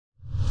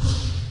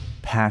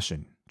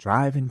passion,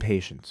 drive, and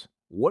patience.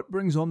 What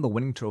brings home the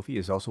winning trophy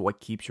is also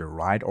what keeps your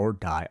ride or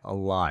die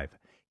alive.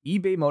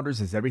 eBay Motors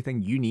has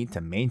everything you need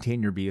to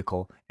maintain your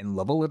vehicle and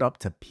level it up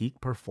to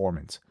peak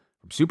performance.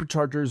 From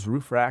superchargers,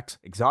 roof racks,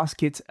 exhaust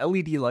kits,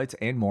 LED lights,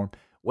 and more,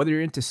 whether you're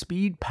into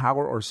speed,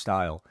 power, or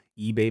style,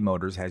 eBay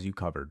Motors has you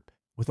covered.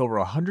 With over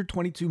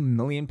 122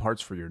 million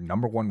parts for your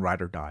number one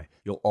ride or die,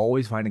 you'll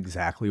always find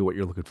exactly what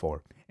you're looking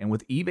for. And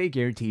with eBay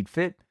Guaranteed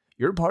Fit,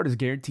 your part is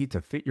guaranteed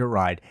to fit your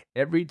ride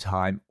every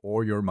time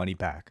or your money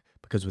back.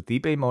 Because with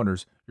eBay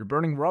Motors, you're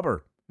burning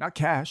rubber, not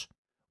cash.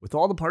 With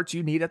all the parts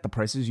you need at the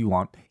prices you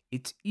want,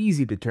 it's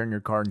easy to turn your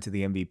car into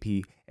the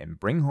MVP and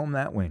bring home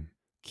that win.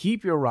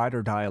 Keep your ride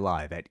or die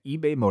alive at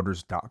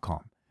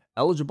ebaymotors.com.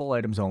 Eligible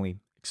items only.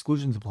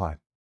 Exclusions apply.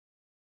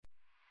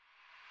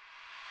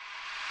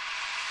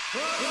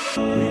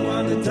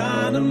 Rewind the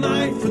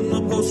dynamite from the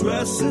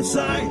post-wrestling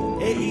site.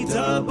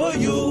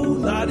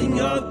 AEW, lighting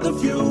up the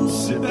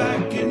fuse. Sit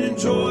back and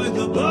enjoy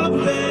the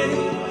bubbly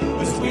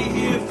as we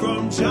hear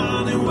from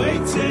John and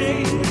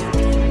Waiting.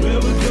 Where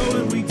we're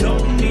going, we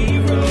don't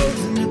need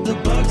roads. And if the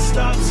buck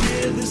stops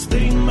here, this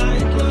thing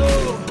might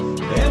blow.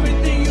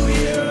 Everything you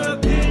hear are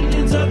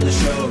opinions of the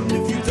show. And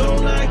if you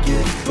don't like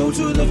it, go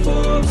to the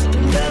forums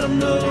and let them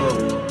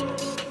know.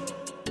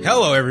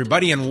 Hello,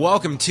 everybody, and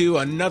welcome to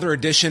another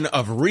edition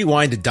of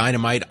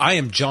Rewind-A-Dynamite. I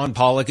am John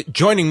Pollock.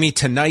 Joining me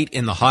tonight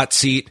in the hot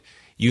seat,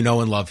 you know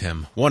and love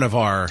him, one of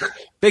our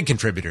big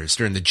contributors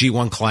during the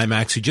G1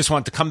 Climax who just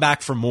wanted to come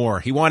back for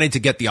more. He wanted to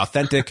get the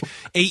authentic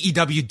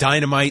AEW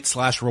Dynamite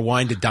 /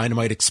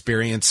 Rewind-A-Dynamite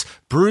experience.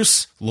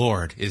 Bruce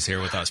Lord is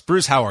here with us.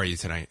 Bruce, how are you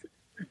tonight?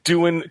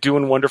 Doing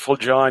wonderful,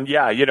 John.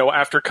 Yeah,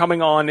 after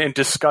coming on and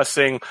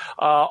discussing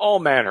all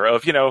manner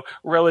of,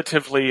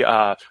 relatively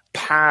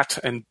pat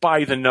and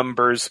by the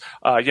numbers,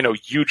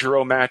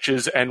 Yujiro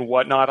matches and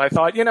whatnot, I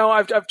thought,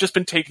 I've just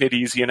been taking it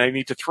easy and I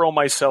need to throw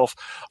myself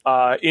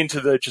into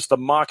the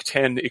Mach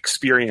 10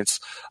 experience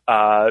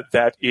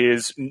that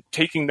is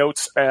taking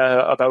notes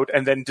about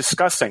and then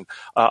discussing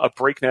a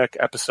breakneck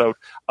episode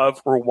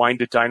of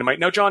Rewind-A-Dynamite.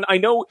 Now, John, I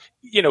know,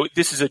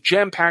 this is a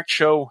jam-packed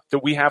show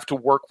that we have to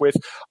work with,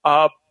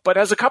 but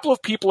as a couple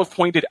of people have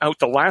pointed out,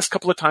 the last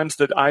couple of times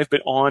that I've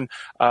been on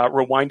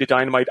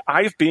Rewind-A-Dynamite,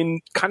 I've been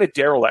kind of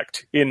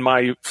derelict in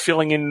my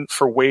filling in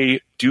for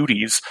Way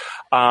duties.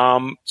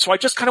 So I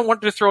just kind of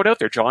wanted to throw it out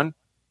there, John.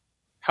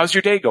 How's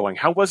your day going?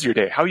 How was your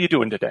day? How are you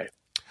doing today?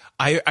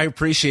 I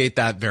appreciate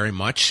that very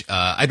much.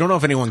 I don't know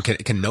if anyone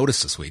can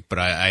notice this week, but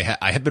I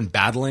have been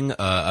battling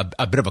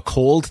a bit of a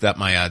cold that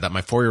my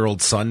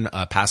 4-year-old son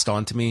passed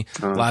on to me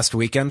last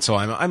weekend. So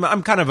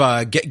I'm kind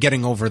of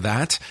getting over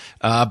that.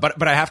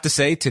 But I have to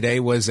say today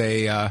was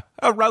a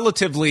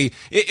relatively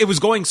it was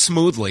going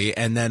smoothly,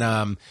 and then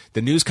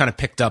the news kind of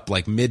picked up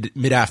like mid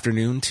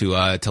afternoon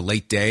to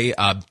late day.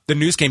 The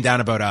news came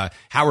down about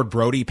Howard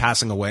Brody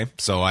passing away,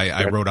 so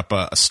I wrote up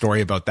a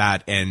story about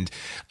that. And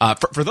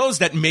for those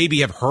that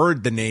maybe have heard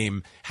the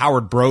name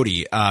Howard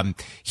Brody,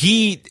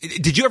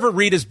 did you ever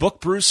read his book,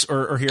 Bruce,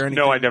 or hear anything?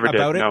 No, I never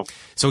about did. it? No.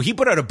 So he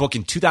put out a book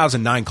in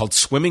 2009 called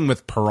Swimming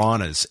with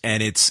Piranhas,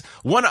 and it's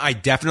one I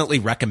definitely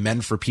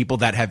recommend for people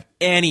that have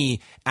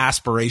any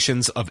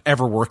aspirations of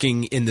ever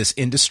working in this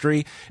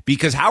industry,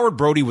 because Howard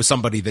Brody was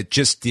somebody that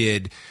just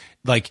did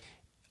like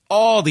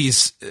all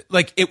these,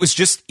 like it was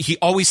just, he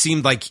always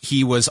seemed like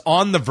he was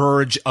on the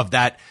verge of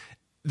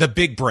the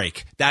big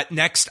break, that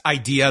next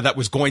idea that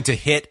was going to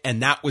hit,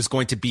 and that was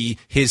going to be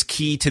his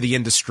key to the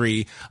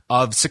industry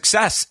of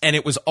success. And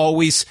it was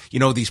always,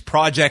 these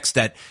projects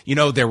that,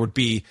 there would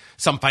be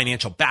some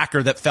financial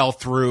backer that fell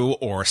through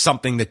or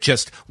something that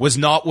just was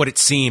not what it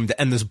seemed.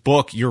 And this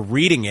book, you're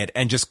reading it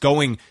and just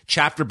going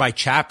chapter by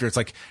chapter. It's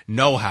like,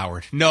 no,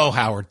 Howard,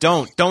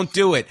 don't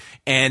do it.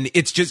 And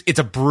it's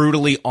a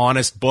brutally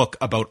honest book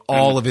about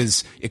all of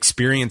his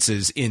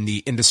experiences in the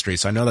industry.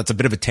 So I know that's a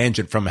bit of a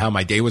tangent from how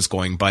my day was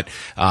going, but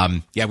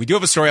we do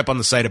have a story up on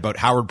the site about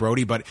Howard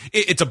Brody, but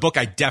it's a book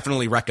I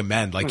definitely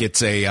recommend. Like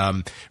it's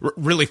a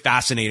really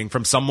fascinating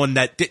from someone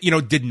that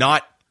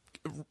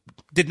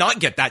did not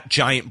get that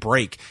giant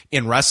break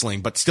in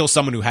wrestling, but still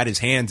someone who had his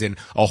hands in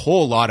a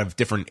whole lot of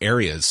different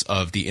areas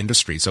of the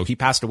industry. So he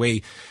passed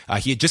away.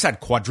 He had just had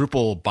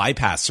quadruple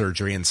bypass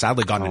surgery and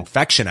sadly got an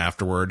infection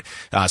afterward.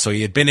 So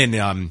he had been in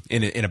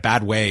a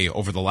bad way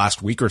over the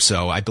last week or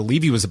so. I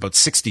believe he was about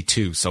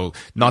 62, so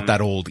not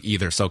that old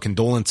either. So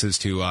condolences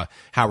to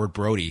Howard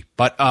Brody.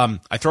 But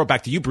I throw it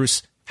back to you,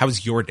 Bruce.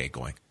 How's your day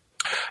going?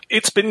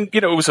 It's been,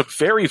 it was a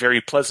very,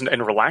 very pleasant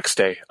and relaxed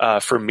day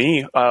for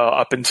me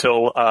up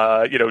until,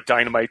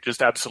 Dynamite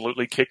just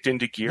absolutely kicked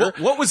into gear.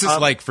 What was this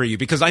like for you?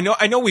 Because I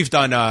know we've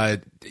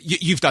done,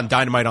 you've done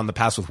Dynamite on the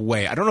past with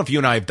Way. I don't know if you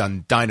and I have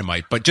done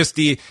Dynamite, but just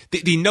the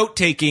note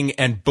taking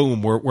and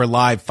boom, we're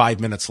live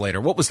 5 minutes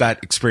later. What was that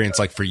experience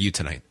like for you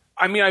tonight?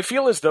 I mean, I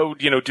feel as though,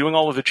 doing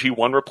all of the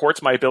G1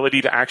 reports, my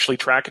ability to actually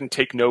track and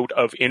take note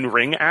of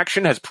in-ring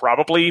action has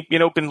probably,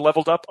 been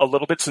leveled up a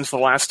little bit since the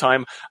last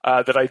time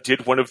that I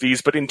did one of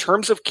these. But in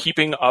terms of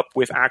keeping up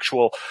with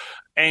actual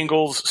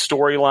angles,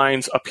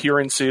 storylines,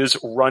 appearances,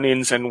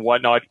 run-ins, and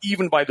whatnot,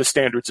 even by the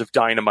standards of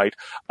Dynamite,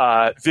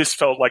 this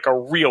felt like a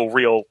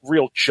real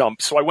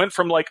jump. So I went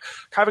from like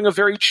having a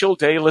very chill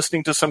day,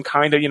 listening to some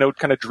kind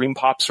of dream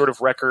pop sort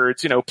of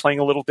records, playing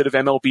a little bit of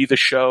MLB The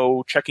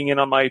Show, checking in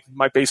on my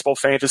baseball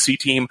fantasy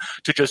team,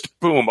 to just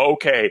boom,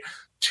 okay,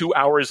 2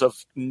 hours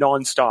of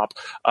nonstop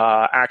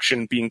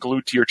action, being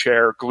glued to your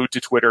chair, glued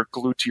to Twitter,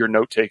 glued to your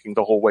note-taking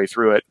the whole way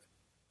through it.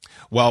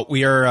 Well,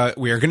 we are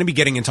going to be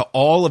getting into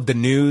all of the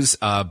news,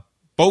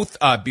 both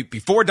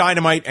before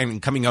Dynamite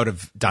and coming out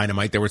of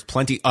Dynamite. There was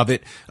plenty of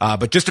it,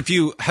 but just a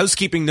few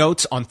housekeeping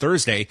notes on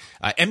Thursday.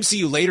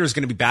 MCU Later is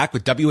going to be back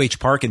with WH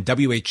Park and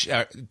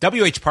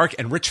WH Park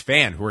and Rich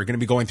Fan, who are going to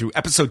be going through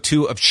episode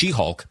 2 of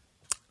She-Hulk.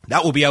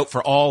 That will be out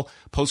for all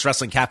Post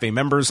Wrestling Cafe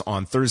members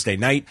on Thursday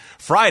night.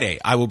 Friday,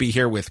 I will be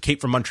here with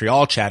Kate from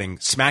Montreal chatting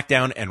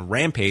SmackDown and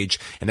Rampage.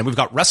 And then we've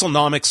got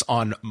WrestleNomics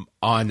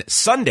on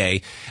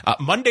Sunday.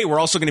 Monday, we're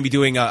also going to be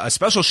doing a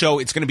special show.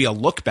 It's going to be a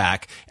look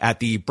back at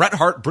the Bret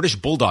Hart British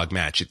Bulldog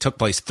match. It took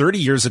place 30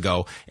 years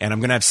ago. And I'm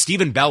going to have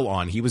Stephen Bell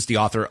on. He was the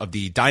author of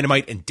the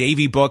Dynamite and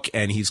Davey book.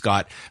 And he's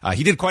got,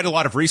 he did quite a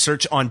lot of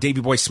research on Davey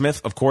Boy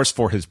Smith, of course,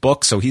 for his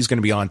book. So he's going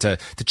to be on to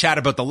chat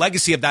about the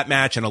legacy of that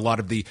match and a lot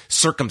of the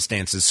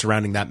circumstances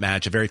surrounding that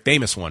match, a very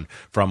famous one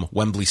from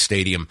Wembley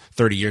Stadium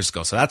 30 years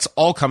ago. So that's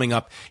all coming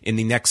up in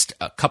the next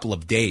couple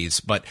of days.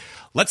 But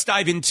let's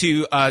dive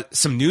into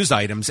some news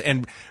items.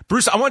 And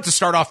Bruce, I want to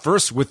start off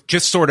first with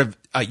just sort of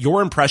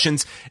your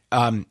impressions,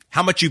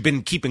 how much you've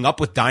been keeping up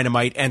with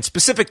Dynamite, and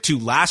specific to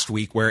last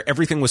week where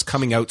everything was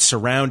coming out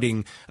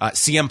surrounding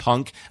CM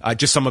Punk,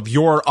 just some of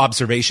your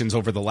observations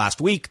over the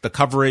last week, the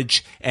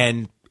coverage,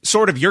 and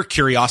sort of your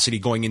curiosity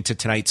going into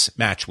tonight's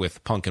match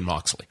with Punk and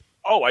Moxley.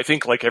 Oh, I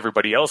think like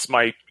everybody else,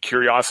 my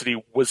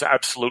curiosity was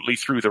absolutely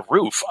through the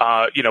roof.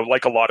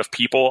 Like a lot of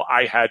people,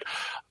 I had,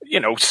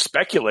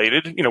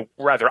 speculated,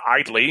 rather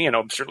idly,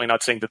 I'm certainly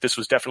not saying that this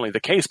was definitely the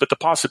case, but the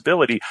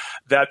possibility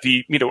that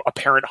the,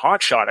 apparent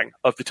hot-shotting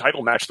of the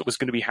title match that was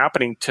going to be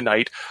happening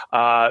tonight,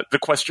 the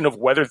question of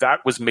whether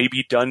that was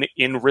maybe done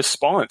in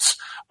response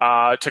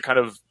to kind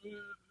of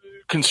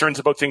concerns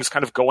about things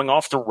kind of going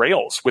off the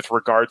rails with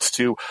regards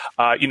to,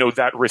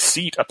 that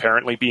receipt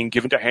apparently being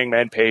given to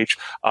Hangman Page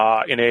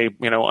in a,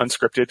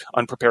 unscripted,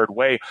 unprepared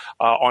way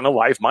on a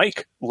live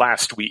mic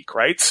last week,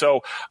 right?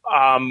 So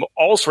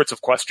all sorts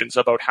of questions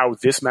about how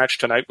this match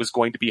tonight was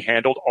going to be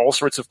handled, all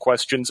sorts of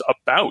questions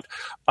about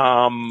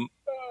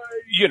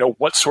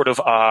what sort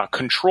of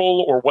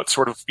control or what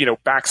sort of,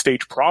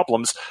 backstage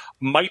problems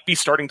might be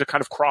starting to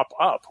kind of crop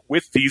up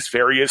with these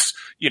various,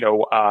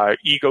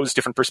 egos,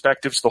 different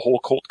perspectives, the whole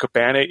Colt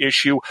Cabana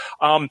issue.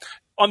 On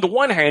the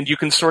one hand, you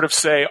can sort of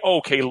say,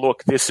 okay,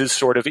 look, this is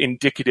sort of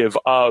indicative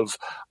of,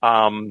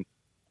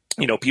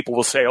 people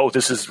will say, oh,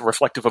 this is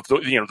reflective of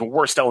the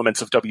worst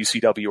elements of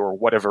WCW or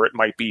whatever it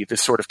might be,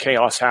 this sort of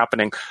chaos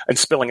happening and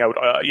spilling out,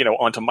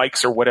 onto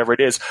mics or whatever it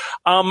is.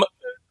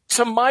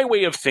 To my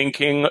way of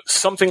thinking,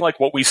 something like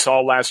what we saw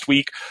last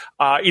week,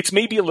 it's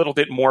maybe a little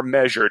bit more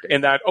measured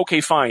in that, okay,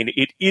 fine,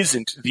 it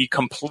isn't the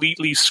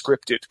completely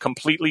scripted,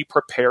 completely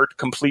prepared,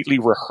 completely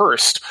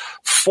rehearsed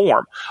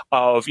form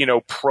of,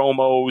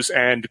 promos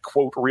and,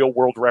 quote,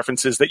 real-world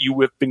references that you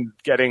have been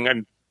getting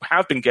and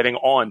have been getting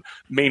on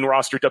main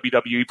roster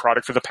WWE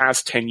product for the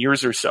past 10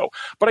 years or so.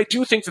 But I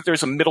do think that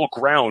there's a middle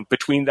ground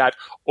between that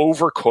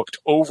overcooked,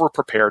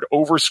 over-prepared,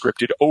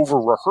 over-scripted,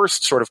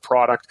 over-rehearsed sort of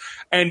product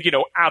and,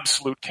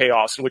 absolute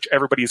chaos in which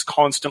everybody is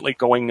constantly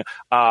going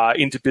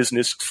into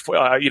business,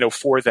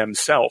 for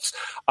themselves.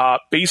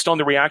 Based on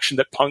the reaction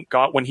that Punk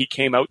got when he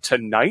came out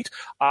tonight,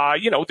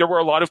 there were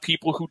a lot of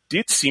people who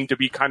did seem to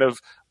be kind of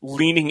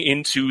leaning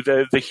into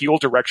the heel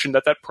direction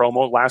that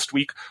promo last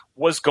week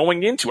was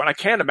going into. And I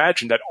can't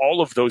imagine that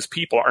all of those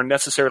people are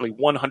necessarily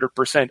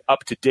 100%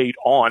 up to date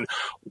on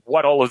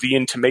what all of the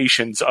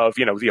intimations of,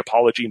 the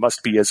apology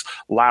must be as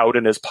loud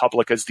and as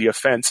public as the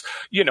offense.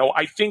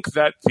 I think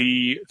that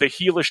the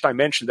heelish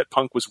dimension that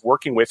Punk was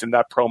working with in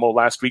that promo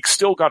last week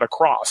still got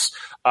across,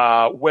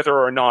 whether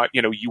or not,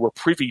 you were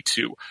privy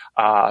to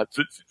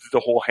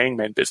the whole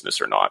Hangman business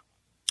or not.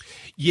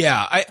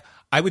 Yeah,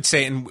 I would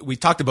say, and we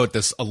talked about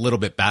this a little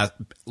bit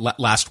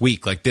last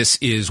week, like this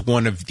is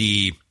one of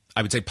the,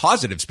 I would say,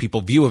 positives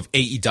people view of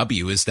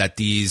AEW is that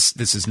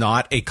this is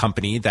not a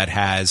company that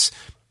has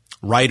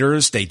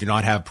writers. They do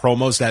not have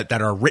promos that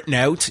are written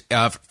out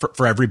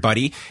for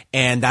everybody.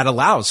 And that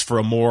allows for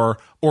a more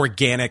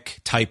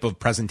organic type of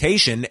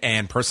presentation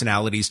and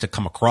personalities to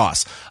come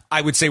across.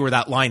 I would say where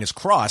that line is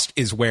crossed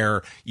is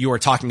where you are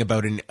talking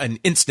about an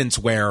instance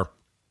where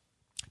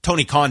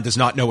Tony Khan does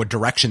not know a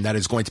direction that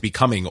is going to be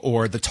coming,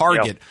 or the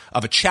target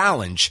of a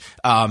challenge,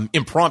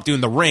 impromptu in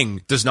the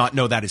ring, does not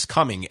know that is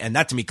coming. And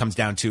that to me comes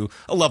down to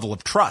a level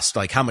of trust.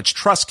 Like, how much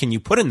trust can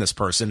you put in this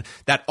person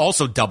that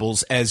also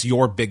doubles as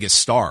your biggest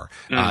star,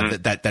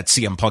 that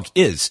CM Punk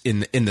is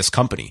in this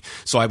company.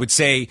 So I would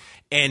say,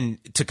 and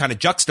to kind of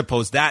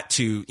juxtapose that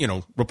to,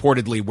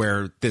 reportedly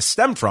where this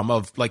stemmed from,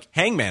 of like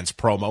Hangman's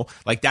promo,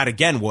 like that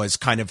again was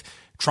kind of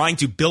trying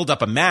to build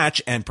up a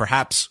match and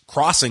perhaps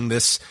crossing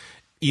this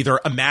either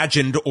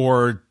imagined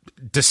or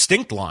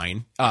distinct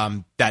line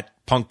that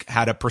Punk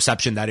had a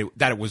perception that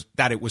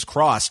it was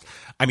crossed.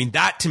 I mean,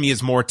 that to me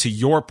is more to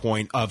your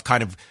point of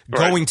kind of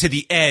going to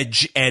the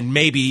edge, and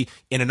maybe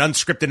in an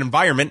unscripted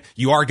environment,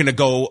 you are going to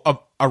go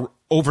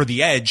over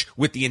the edge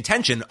with the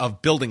intention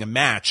of building a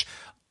match.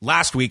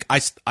 Last week, I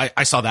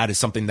saw that as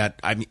something that,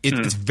 I mean,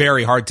 it's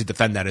very hard to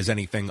defend that as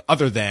anything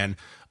other than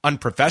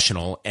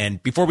unprofessional.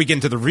 And before we get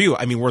into the review,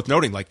 I mean, worth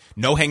noting, like,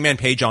 no Hangman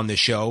Page on this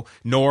show,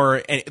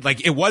 nor,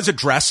 like, it was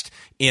addressed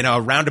in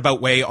a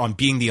roundabout way on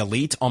Being the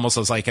Elite, almost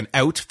as like an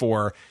out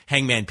for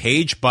Hangman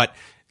Page, but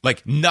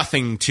like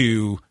nothing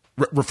to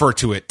refer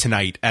to it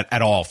tonight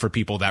at all for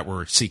people that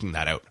were seeking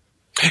that out.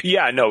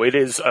 Yeah, no, it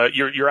is.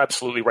 You're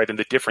absolutely right in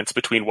the difference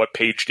between what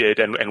Page did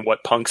and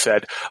what Punk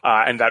said,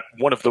 and that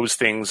one of those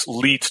things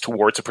leads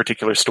towards a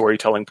particular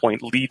storytelling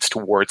point, leads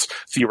towards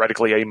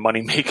theoretically a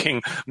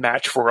money-making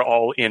match for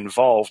all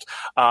involved.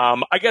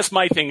 I guess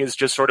my thing is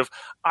just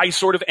I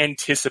sort of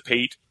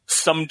anticipate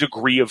some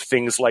degree of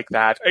things like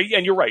that.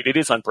 And you're right, it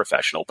is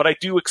unprofessional, but I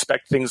do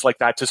expect things like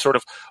that to sort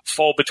of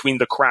fall between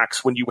the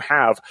cracks when you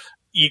have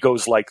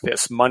egos like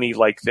this, money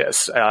like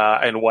this,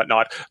 and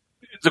whatnot.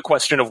 The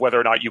question of whether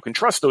or not you can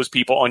trust those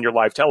people on your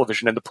live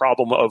television, and the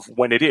problem of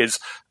when it is,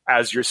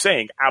 as you're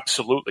saying,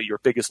 absolutely your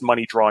biggest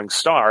money drawing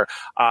star,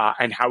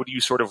 and how do you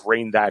sort of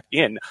rein that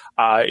in,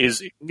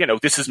 is,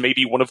 this is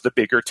maybe one of the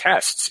bigger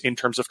tests in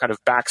terms of kind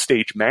of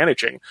backstage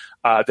managing,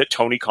 that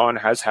Tony Khan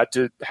has had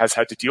to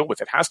deal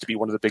with. It has to be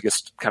one of the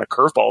biggest kind of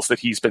curveballs that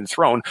he's been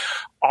thrown.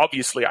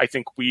 Obviously, I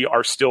think we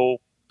are still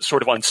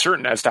sort of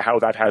uncertain as to how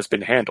that has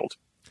been handled.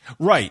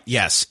 Right.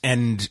 Yes.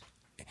 And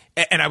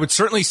I would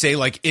certainly say,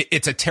 like,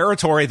 it's a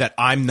territory that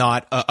I'm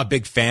not a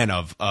big fan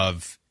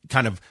of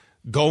kind of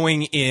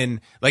going in,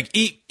 like,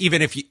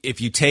 even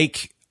if you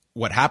take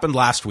what happened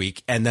last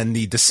week and then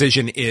the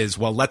decision is,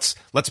 well, let's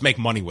make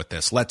money with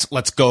this.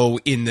 Let's go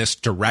in this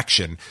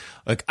direction.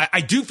 Like,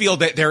 I do feel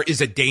that there is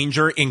a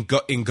danger in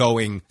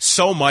going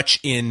so much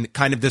in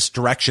kind of this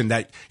direction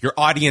that your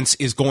audience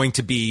is going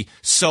to be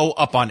so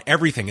up on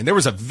everything. And there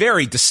was a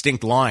very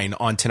distinct line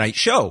on tonight's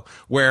show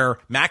where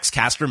Max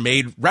Caster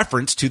made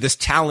reference to this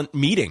talent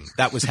meeting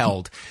that was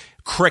held.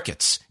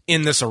 Crickets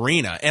in this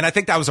arena. And I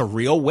think that was a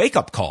real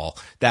wake-up call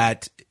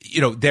that,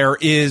 there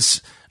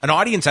is an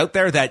audience out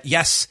there that,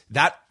 yes,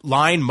 that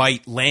line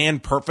might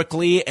land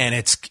perfectly and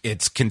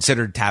it's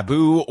considered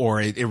taboo,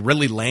 or it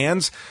really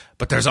lands,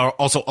 but there's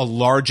also a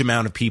large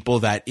amount of people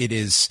that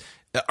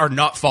are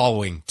not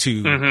following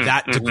to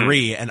that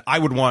degree. And I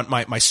would want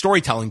my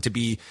storytelling to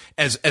be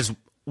as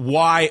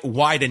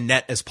wide a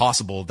net as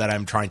possible that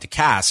I'm trying to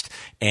cast.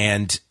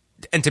 And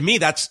to me,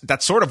 that's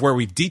sort of where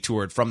we've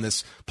detoured from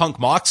this Punk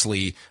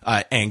Moxley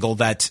angle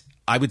that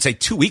I would say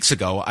 2 weeks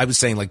ago, I was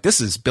saying, like,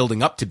 this is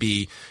building up to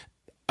be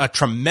a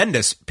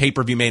tremendous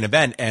pay-per-view main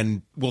event,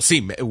 and we'll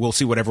see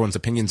what everyone's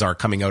opinions are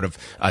coming out of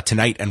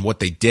tonight and what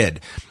they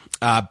did.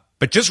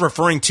 But just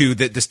referring to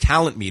this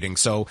talent meeting,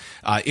 so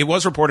it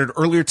was reported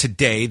earlier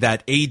today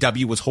that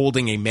AEW was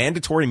holding a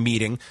mandatory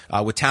meeting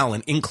with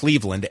talent in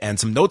Cleveland, and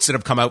some notes that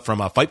have come out from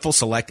Fightful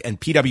Select and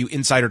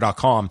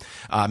PWInsider.com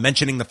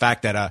mentioning the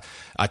fact that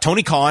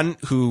Tony Khan,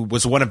 who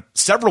was one of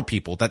several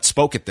people that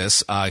spoke at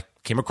this,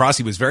 came across,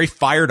 he was very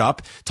fired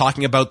up,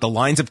 talking about the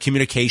lines of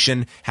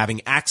communication,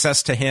 having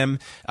access to him.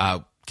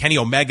 Kenny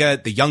Omega,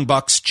 the Young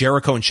Bucks,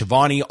 Jericho, and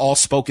Shivani all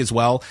spoke as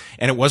well.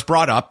 And it was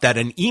brought up that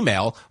an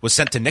email was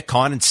sent to Nick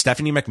Khan and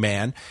Stephanie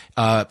McMahon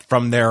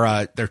from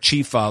their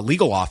chief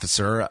legal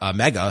officer,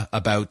 Mega,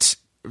 about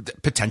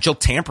potential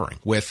tampering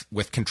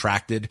with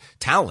contracted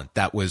talent.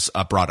 That was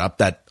brought up,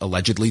 that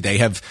allegedly they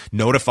have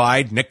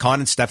notified Nick Khan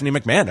and Stephanie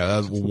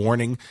McMahon,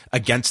 warning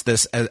against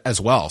this as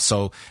well.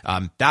 So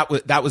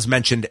that was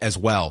mentioned as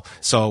well.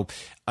 So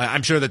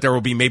I'm sure that there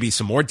will be maybe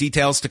some more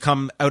details to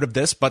come out of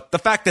this, but the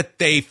fact that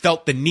they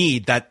felt the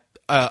need that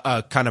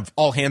a kind of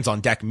all hands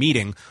on deck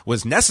meeting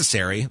was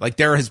necessary, like,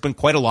 there has been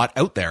quite a lot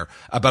out there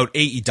about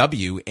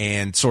AEW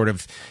and sort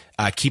of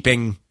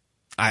keeping,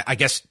 I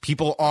guess,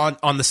 people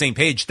on the same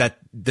page that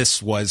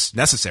this was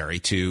necessary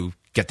to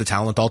get the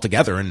talent all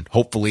together and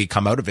hopefully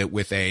come out of it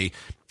with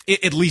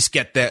at least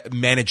get the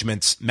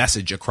management's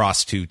message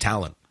across to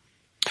talent.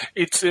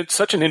 It's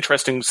such an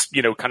interesting,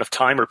 kind of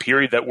time or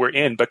period that we're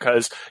in,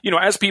 because,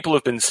 as people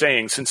have been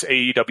saying since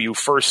AEW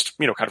first,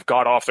 kind of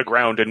got off the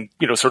ground and,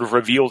 sort of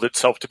revealed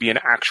itself to be an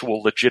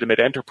actual legitimate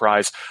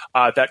enterprise,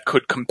 that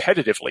could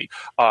competitively,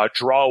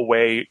 draw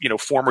away,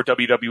 former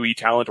WWE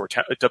talent or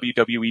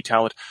WWE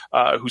talent,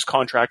 whose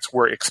contracts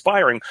were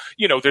expiring.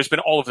 There's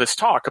been all of this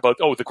talk about,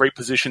 the great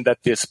position that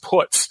this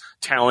puts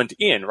talent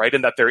in, right?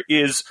 And that there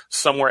is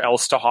somewhere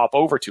else to hop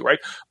over to, right?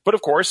 But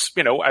of course,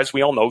 as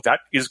we all know, that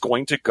is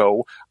going to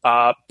go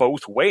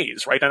both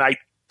ways, right? And I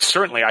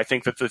certainly I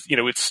think that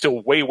it's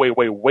still way, way,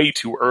 way, way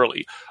too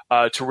early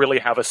to really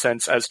have a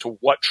sense as to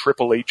what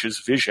Triple H's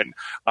vision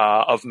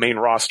of main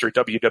roster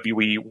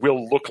WWE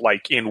will look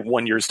like in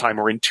 1 year's time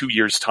or in 2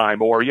 years'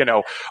 time, or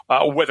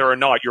whether or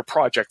not your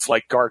projects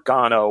like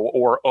Gargano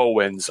or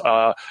Owens,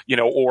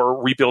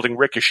 or rebuilding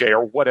Ricochet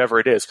or whatever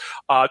it is.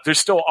 There's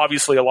still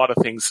obviously a lot of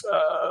things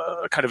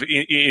kind of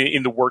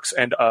in the works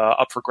and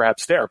up for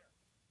grabs there.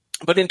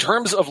 But in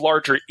terms of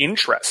larger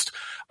interest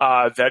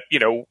that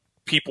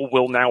people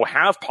will now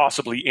have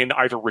possibly in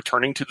either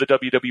returning to the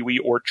WWE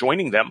or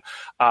joining them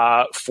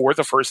for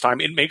the first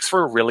time, it makes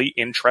for a really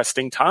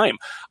interesting time.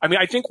 I mean,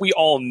 I think we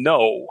all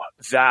know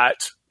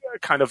that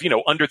kind of,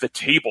 under the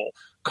table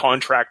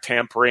contract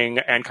tampering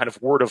and kind of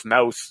word of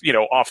mouth,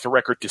 off the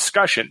record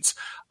discussions,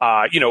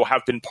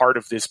 have been part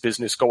of this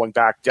business going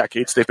back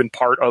decades. They've been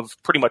part of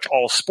pretty much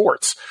all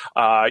sports,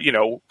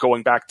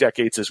 going back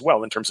decades as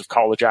well in terms of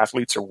college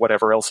athletes or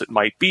whatever else it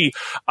might be.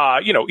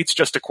 It's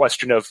just a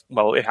question of,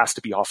 well, it has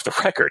to be off the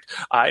record.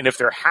 And if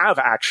there have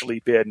actually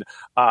been,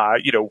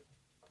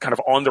 kind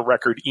of on the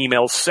record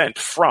emails sent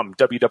from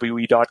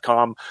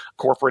WWE.com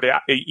corporate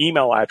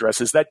email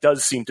addresses, that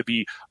does seem to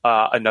be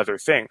another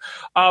thing.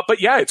 But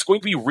yeah, it's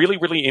going to be really,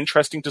 really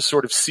interesting to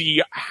sort of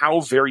see how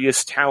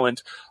various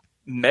talent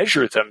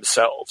measure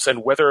themselves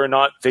and whether or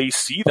not they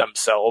see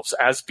themselves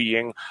as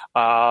being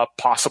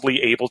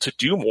possibly able to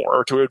do more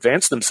or to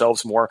advance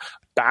themselves more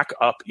back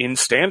up in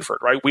Stanford,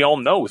 right? We all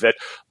know that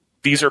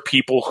these are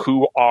people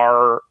who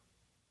are,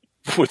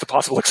 with the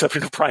possible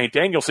exception of Bryan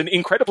Danielson,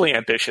 incredibly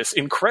ambitious,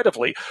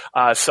 incredibly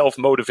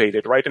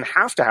self-motivated, right? And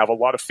have to have a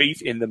lot of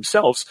faith in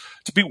themselves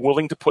to be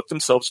willing to put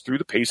themselves through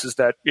the paces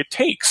that it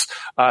takes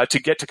to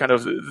get to kind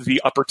of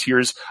the upper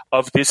tiers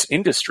of this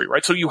industry,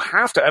 right? So you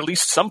have to, at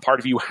least some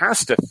part of you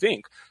has to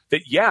think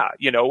that,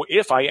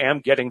 if I am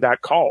getting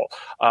that call,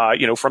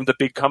 from the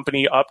big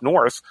company up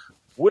north,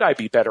 would I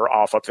be better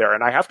off up there?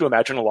 And I have to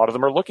imagine a lot of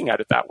them are looking at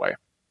it that way.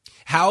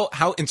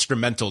 How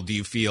instrumental do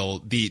you feel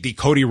the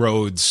Cody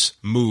Rhodes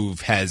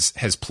move has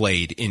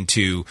played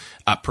into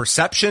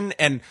perception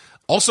and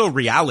also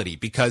reality?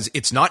 Because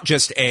it's not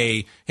just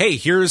hey,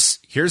 here's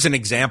an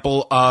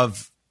example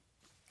of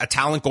a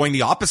talent going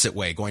the opposite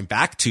way, going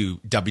back to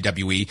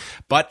WWE,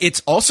 but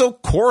it's also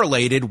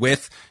correlated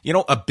with,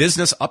 a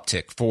business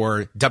uptick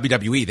for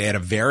WWE. They had a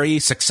very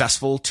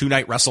successful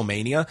 2-night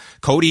WrestleMania.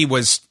 Cody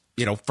was,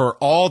 for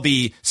all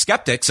the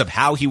skeptics of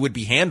how he would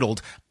be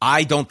handled,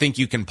 I don't think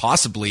you can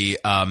possibly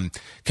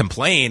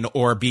complain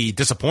or be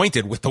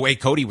disappointed with the way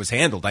Cody was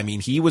handled. I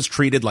mean, he was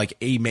treated like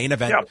a main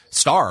event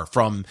star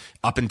from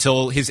up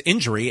until his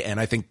injury, and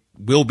I think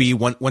will be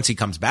once he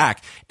comes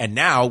back. And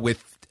now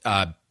with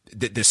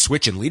this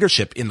switch in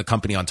leadership in the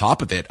company on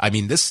top of it, I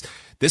mean, this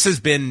has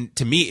been,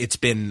 to me, it's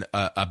been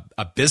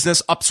a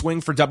business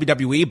upswing for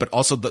WWE, but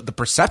also the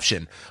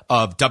perception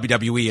of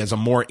WWE as a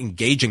more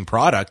engaging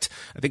product.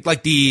 I think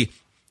like the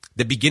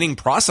beginning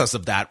process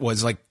of that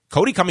was like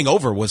Cody coming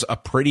over was a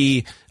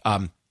pretty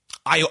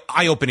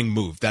eye-opening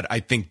move that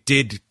I think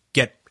did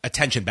get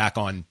attention back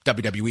on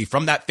WWE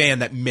from that fan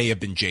that may have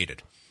been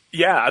jaded.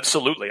 Yeah,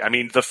 absolutely. I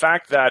mean, the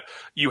fact that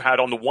you had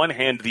on the one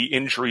hand the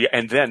injury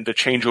and then the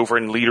changeover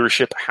in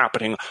leadership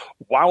happening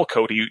while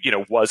Cody,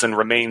 was and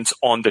remains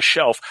on the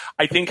shelf,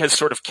 I think has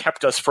sort of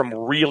kept us from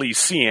really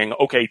seeing,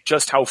 okay,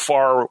 just how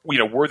far,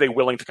 were they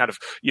willing to kind of,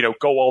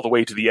 go all the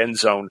way to the end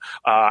zone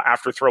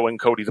after throwing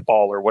Cody the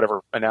ball or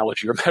whatever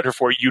analogy or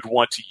metaphor you'd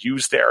want to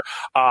use there,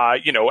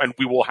 and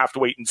we will have to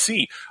wait and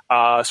see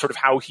sort of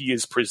how he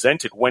is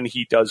presented when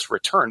he does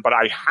return. But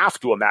I have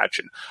to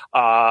imagine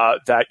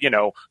that,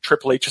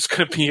 Triple H is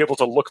going to be able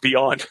to look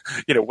beyond,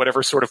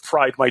 whatever sort of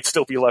pride might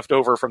still be left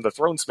over from the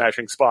throne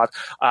smashing spot,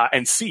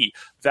 and see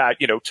that,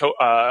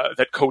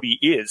 that Cody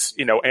is,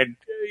 and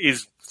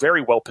is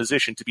very well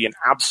positioned to be an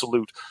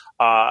absolute,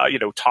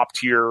 top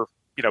tier,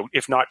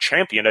 if not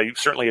champion,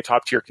 certainly a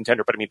top tier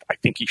contender. But I mean, I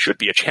think he should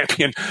be a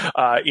champion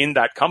in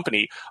that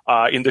company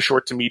in the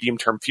short to medium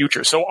term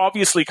future. So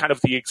obviously kind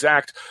of the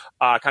exact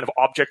kind of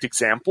object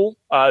example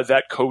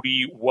that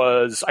Cody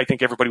was, I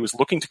think everybody was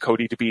looking to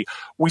Cody to be.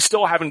 We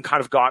still haven't kind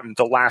of gotten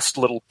the last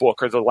little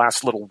book or the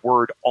last little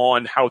word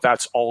on how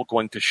that's all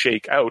going to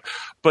shake out.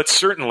 But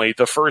certainly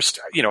the first,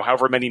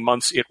 however many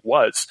months it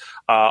was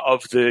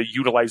of the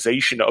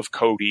utilization of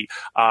Cody,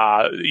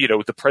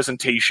 the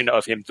presentation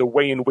of him, the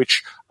way in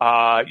which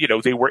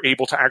they were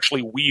able to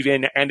actually weave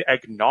in and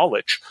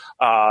acknowledge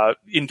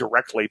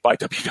indirectly by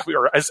WWE,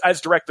 or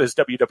as direct as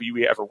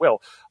WWE ever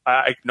will,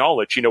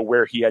 acknowledge,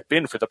 where he had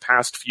been for the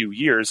past few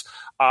years.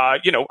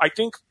 I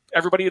think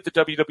everybody at the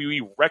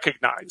WWE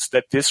recognized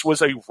that this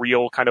was a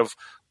real kind of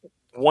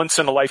once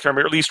in a lifetime,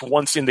 or at least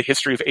once in the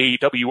history of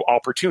AEW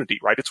opportunity,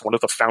 right? It's one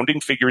of the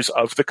founding figures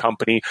of the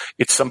company.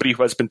 It's somebody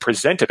who has been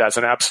presented as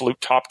an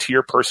absolute top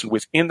tier person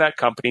within that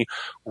company,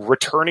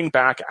 returning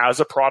back as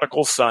a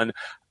prodigal son,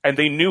 And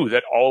they knew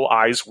that all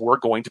eyes were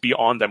going to be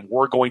on them,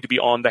 were going to be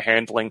on the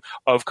handling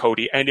of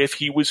Cody. And if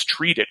he was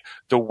treated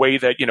the way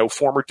that,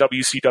 former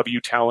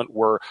WCW talent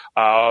were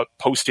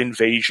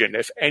post-invasion,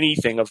 if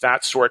anything of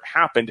that sort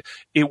happened,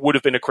 it would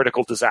have been a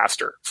critical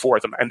disaster for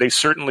them. And they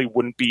certainly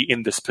wouldn't be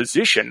in this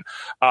position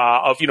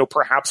of,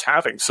 perhaps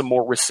having some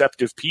more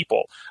receptive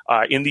people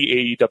in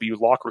the AEW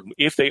locker room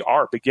if they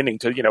are beginning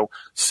to,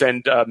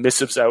 send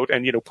missives out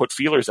and, put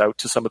feelers out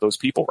to some of those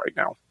people right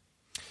now.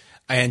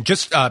 And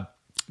just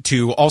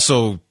to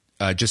also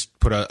just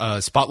put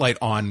a spotlight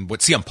on what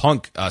CM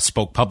Punk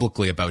spoke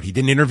publicly about. He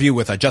did an interview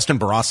with Justin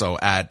Barrasso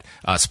at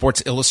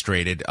Sports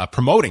Illustrated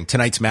promoting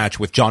tonight's match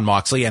with Jon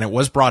Moxley, and it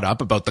was brought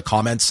up about the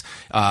comments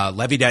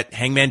levied at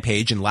Hangman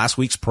Page in last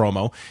week's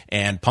promo,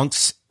 and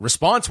Punk's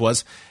response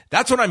was,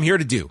 "That's what I'm here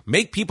to do.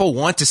 Make people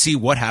want to see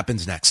what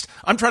happens next.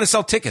 I'm trying to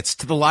sell tickets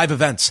to the live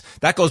events."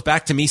 That goes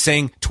back to me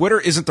saying Twitter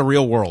isn't the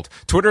real world.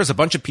 Twitter is a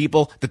bunch of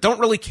people that don't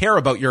really care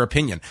about your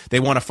opinion. They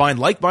want to find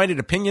like-minded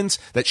opinions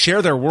that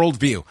share their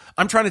worldview.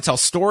 I'm trying to tell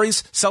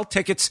stories, sell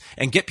tickets,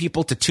 and get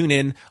people to tune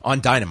in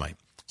on Dynamite.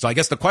 So I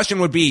guess the question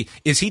would be,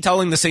 is he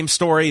telling the same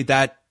story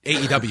that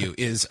AEW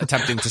is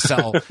attempting to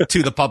sell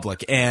to the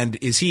public? And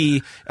is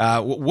he,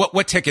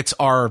 what tickets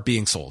are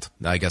being sold?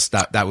 I guess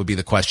that would be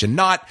the question,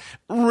 not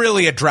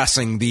really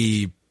addressing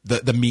the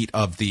meat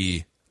of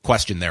the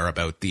question there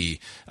about the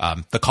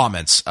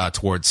comments,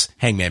 towards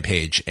Hangman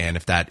Page. And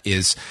if that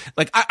is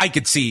I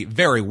could see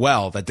very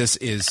well that this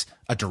is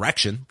a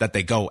direction that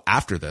they go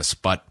after this,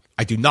 but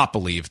I do not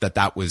believe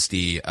that was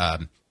the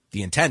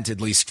intent, at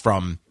least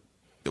from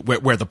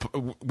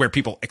where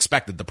people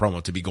expected the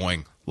promo to be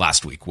going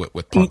last week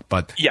with Punk,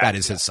 but that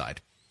is his side.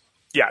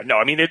 Yeah, no,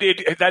 I mean,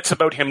 that's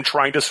about him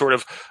trying to sort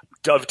of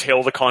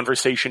dovetail the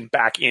conversation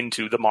back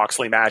into the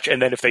Moxley match. And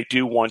then if they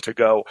do want to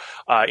go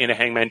in a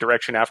Hangman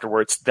direction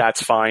afterwards,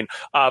 that's fine.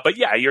 But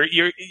yeah,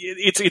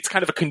 it's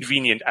kind of a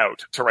convenient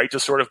out to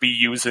sort of be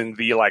using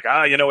the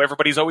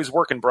everybody's always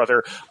working,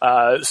 brother,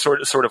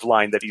 sort of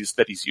line that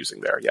he's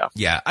using there. Yeah.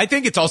 Yeah. I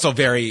think it's also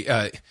very,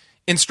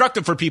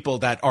 instructive for people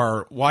that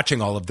are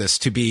watching all of this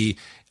to be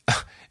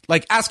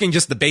asking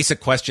just the basic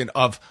question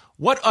of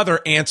what other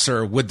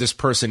answer would this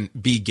person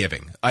be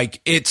giving? Of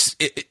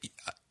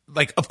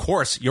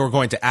course you're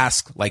going to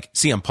ask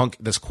CM Punk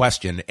this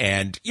question,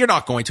 and you're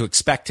not going to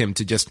expect him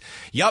to just,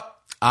 "Yep,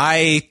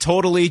 I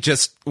totally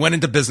just went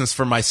into business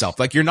for myself."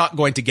 You're not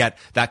going to get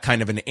that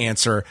kind of an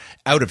answer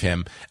out of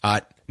him.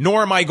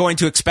 Nor am I going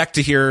to expect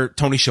to hear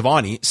Tony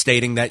Schiavone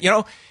stating that,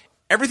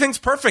 everything's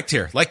perfect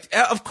here.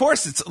 Of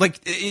course, it's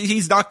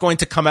he's not going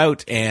to come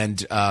out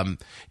and, I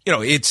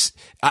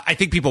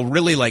think people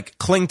really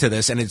cling to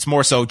this, and it's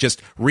more so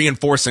just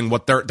reinforcing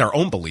what their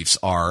own beliefs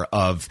are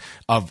of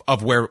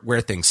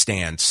where things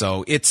stand.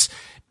 So it's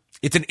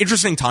an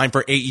interesting time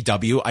for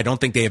AEW. I don't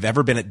think they have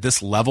ever been at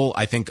this level,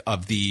 I think,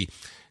 of the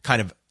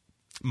kind of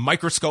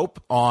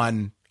microscope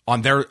on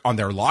their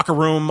locker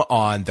room,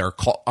 on their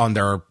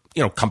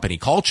company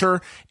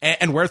culture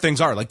and where things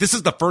are. This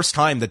is the first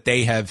time that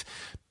they have,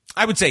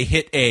 I would say,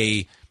 hit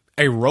a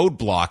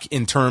roadblock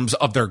in terms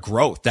of their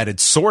growth that had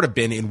sort of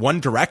been in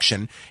one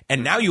direction.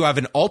 And now you have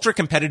an ultra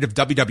competitive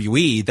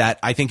WWE that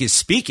I think is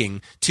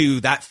speaking to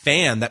that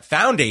fan that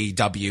found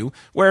AEW,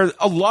 where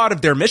a lot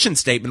of their mission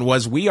statement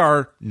was, we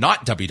are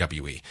not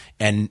WWE.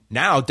 And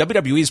now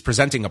WWE is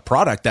presenting a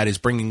product that is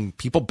bringing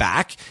people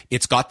back.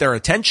 It's got their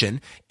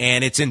attention,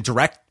 and it's in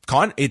direct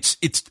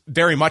it's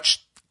very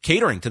much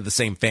catering to the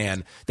same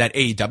fan that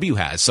AEW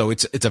has. So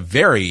it's a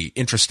very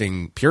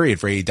interesting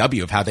period for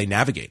AEW of how they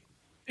navigate.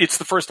 It's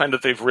the first time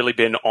that they've really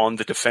been on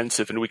the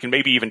defensive, and we can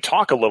maybe even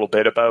talk a little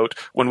bit about,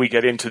 when we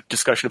get into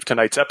discussion of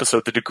tonight's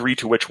episode, the degree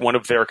to which one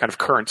of their kind of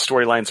current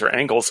storylines or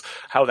angles,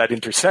 how that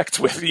intersects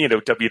with,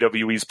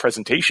 WWE's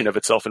presentation of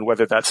itself, and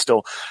whether that's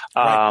still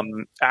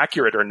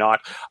accurate or not.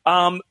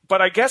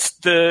 But I guess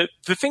the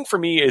thing for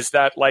me is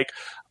that,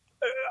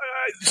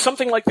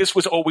 something like this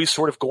was always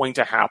sort of going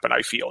to happen,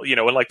 I feel,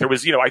 and there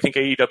was, I think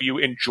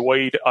AEW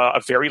enjoyed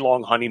a very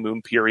long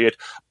honeymoon period,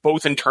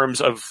 both in terms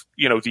of,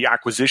 the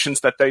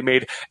acquisitions that they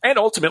made, and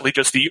ultimately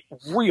just the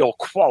real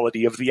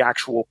quality of the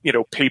actual,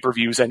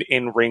 pay-per-views and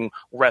in-ring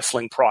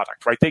wrestling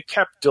product, right? They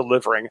kept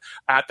delivering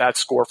at that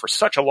score for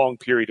such a long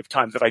period of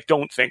time that I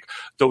don't think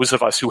those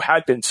of us who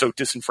had been so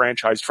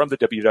disenfranchised from the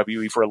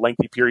WWE for a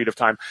lengthy period of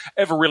time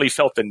ever really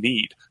felt the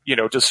need,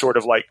 to sort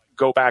of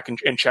go back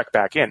and check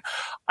back in.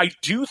 I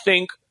do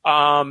think,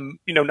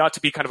 not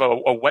to be kind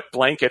of a wet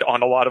blanket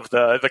on a lot of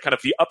the kind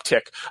of the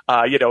uptick,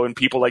 and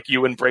people like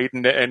you and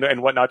Braden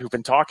and whatnot who've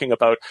been talking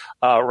about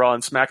Raw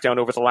and SmackDown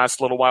over the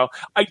last little while.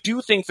 I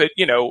do think that,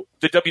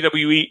 the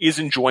WWE is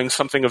enjoying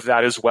something of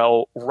that as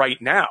well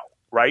right now.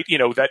 right?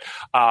 That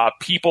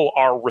people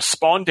are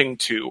responding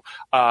to,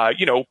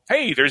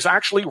 hey, there's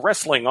actually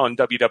wrestling on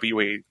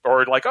WWE,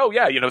 or like, oh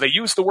yeah, they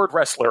use the word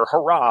wrestler,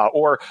 hurrah,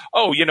 or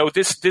oh,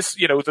 this,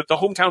 the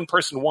hometown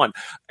person won,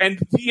 and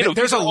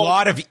there's a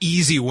lot of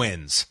easy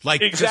wins,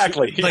 like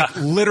exactly, like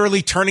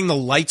literally turning the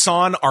lights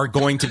on are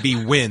going to be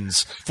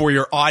wins for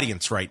your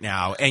audience right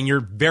now, and you're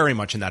very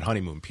much in that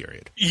honeymoon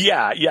period.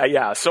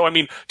 Yeah. So I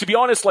mean, to be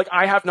honest, like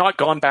I have not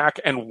gone back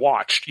and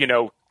watched,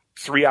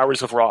 3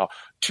 hours of Raw,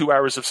 2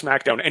 hours of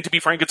SmackDown. And to be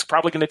frank, it's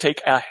probably going to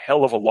take a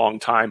hell of a long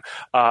time.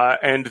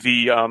 And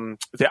the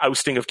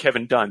ousting of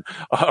Kevin Dunn,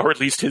 or at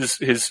least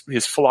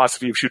his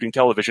philosophy of shooting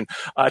television,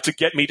 to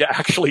get me to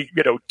actually,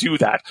 do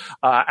that,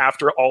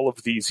 after all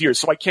of these years.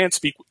 So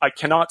I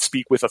cannot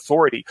speak with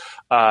authority,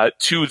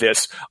 to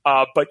this.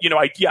 But,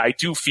 I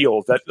do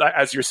feel that,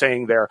 as you're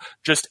saying there,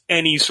 just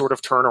any sort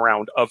of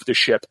turnaround of the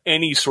ship,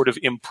 any sort of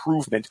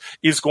improvement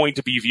is going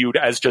to be viewed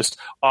as just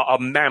a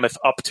mammoth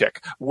uptick,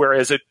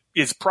 whereas it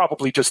is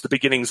probably just the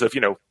beginnings of,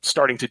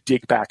 starting to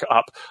dig back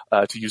up,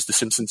 to use the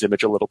Simpsons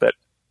image a little bit.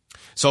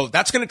 So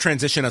that's going to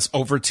transition us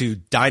over to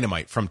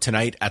Dynamite from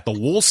tonight at the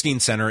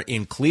Wolstein Center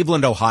in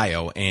Cleveland,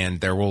 Ohio.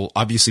 And there will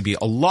obviously be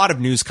a lot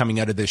of news coming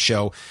out of this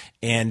show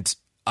and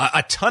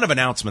a ton of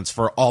announcements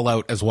for All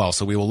Out as well.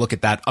 So we will look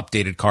at that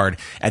updated card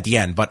at the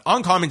end. But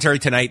on commentary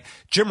tonight,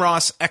 Jim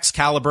Ross,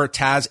 Excalibur,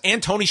 Taz,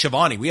 and Tony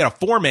Schiavone. We had a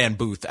 4-man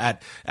booth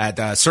at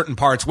certain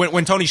parts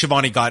when Tony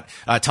Schiavone got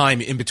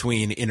time in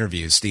between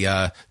interviews,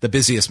 the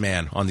busiest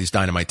man on these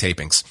Dynamite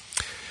tapings.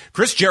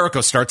 Chris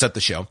Jericho starts at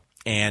the show.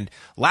 And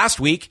last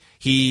week,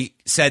 he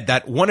said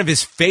that one of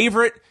his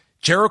favorite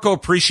Jericho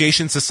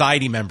Appreciation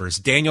Society members,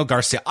 Daniel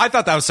Garcia. I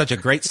thought that was such a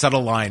great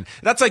subtle line.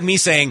 That's like me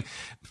saying,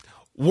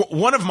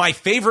 one of my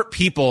favorite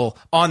people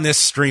on this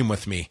stream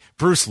with me,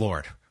 Bruce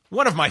Lord.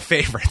 One of my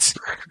favorites.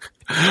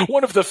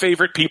 One of the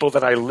favorite people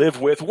that I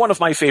live with. One of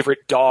my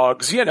favorite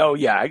dogs.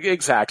 Yeah,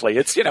 exactly.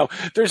 It's,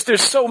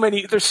 there's so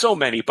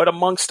many, but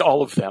amongst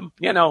all of them,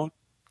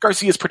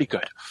 Garcia's pretty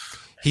good.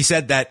 He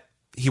said that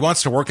he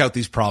wants to work out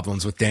these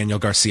problems with Daniel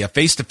Garcia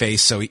face to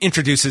face. So he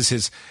introduces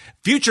his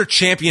future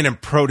champion and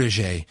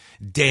protege,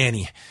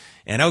 Danny.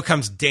 And out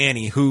comes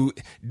Danny, who,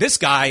 this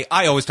guy,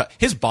 I always thought,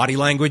 his body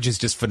language is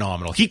just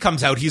phenomenal. He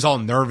comes out, he's all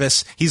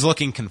nervous, he's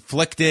looking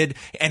conflicted,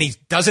 and he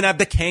doesn't have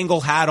the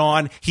Kangol hat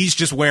on. He's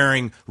just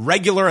wearing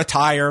regular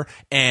attire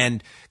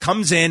and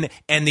comes in,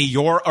 and the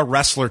 "You're a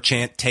Wrestler"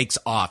 chant takes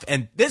off.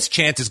 And this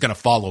chant is going to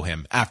follow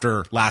him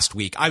after last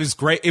week.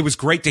 It was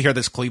great to hear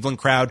this Cleveland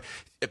crowd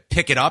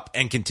pick it up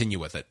and continue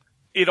with it.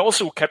 It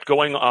also kept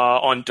going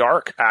on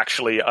Dark,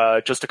 actually,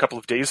 just a couple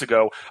of days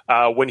ago,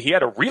 when he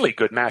had a really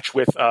good match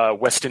with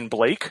Weston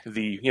Blake,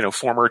 the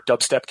former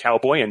dubstep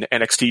cowboy and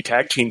NXT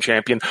Tag Team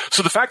Champion.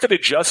 So the fact that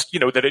it just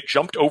that it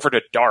jumped over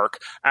to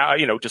Dark,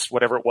 just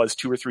whatever it was,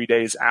 2 or 3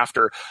 days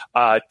after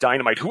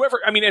Dynamite.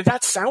 And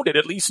that sounded,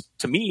 at least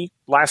to me,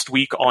 last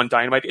week on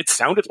Dynamite, it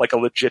sounded like a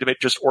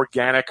legitimate, just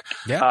organic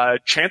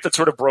chant that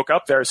sort of broke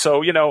up there.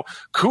 So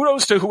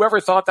kudos to whoever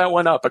thought that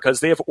one up, because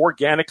they have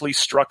organically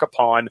struck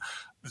upon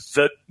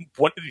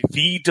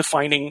the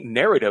defining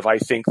narrative, I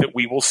think, that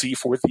we will see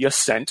for the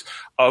ascent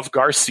of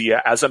Garcia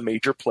as a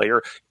major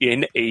player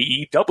in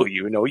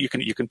AEW.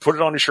 You can put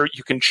it on a shirt,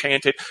 you can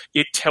chant it.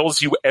 It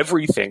tells you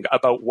everything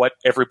about what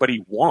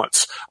everybody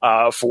wants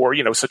for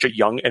such a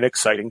young and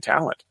exciting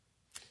talent.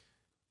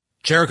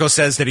 Jericho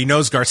says that he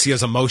knows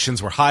Garcia's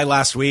emotions were high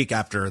last week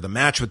after the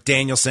match with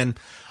Danielson.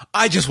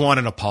 "I just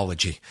want an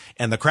apology."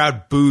 And the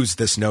crowd boos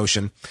this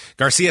notion.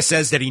 Garcia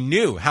says that he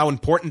knew how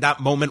important that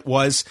moment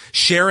was,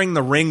 sharing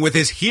the ring with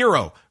his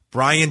hero,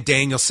 Bryan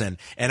Danielson.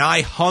 "And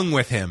I hung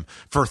with him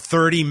for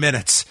 30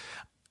 minutes.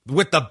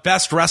 With the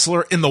best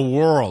wrestler in the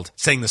world,"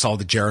 saying this all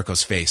to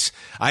Jericho's face.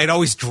 "I had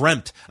always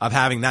dreamt of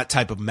having that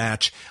type of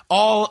match.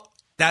 All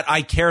that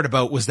I cared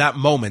about was that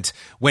moment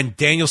when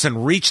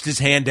Danielson reached his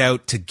hand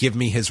out to give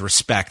me his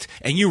respect,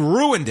 and you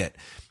ruined it."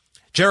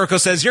 Jericho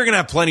says, "You're going to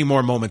have plenty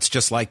more moments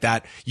just like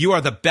that. You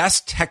are the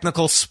best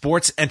technical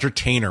sports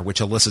entertainer,"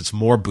 which elicits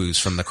more boos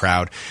from the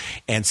crowd,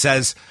 and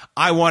says,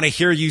 "I want to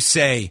hear you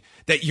say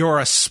that you're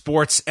a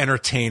sports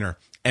entertainer."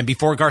 And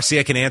before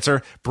Garcia can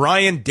answer,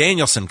 Bryan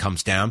Danielson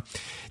comes down.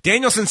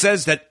 Danielson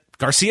says that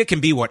Garcia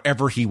can be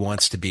whatever he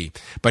wants to be,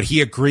 but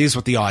he agrees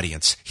with the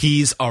audience.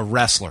 He's a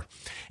wrestler.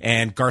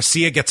 And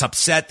Garcia gets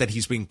upset that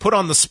he's being put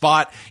on the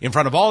spot in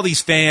front of all these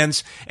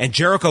fans, and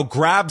Jericho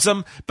grabs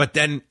him, but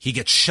then he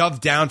gets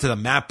shoved down to the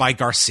mat by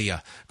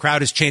Garcia.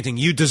 Crowd is chanting,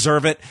 "You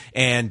deserve it,"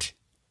 and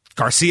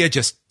Garcia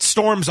just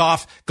storms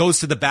off, goes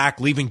to the back,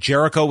 leaving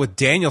Jericho with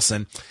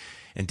Danielson.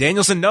 And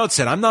Danielson notes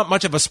that, "I'm not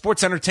much of a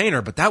sports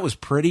entertainer, but that was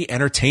pretty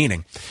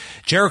entertaining."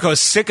 Jericho is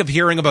sick of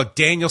hearing about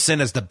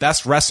Danielson as the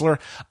best wrestler.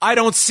 "I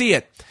don't see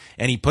it."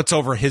 And he puts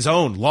over his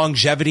own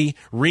longevity,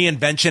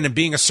 reinvention, and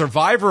being a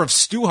survivor of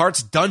Stu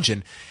Hart's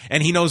dungeon.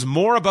 And he knows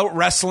more about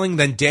wrestling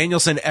than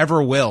Danielson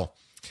ever will.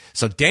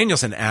 So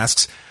Danielson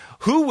asks,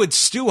 Who would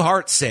Stu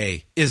Hart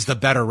say is the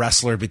better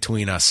wrestler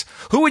between us?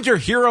 Who would your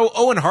hero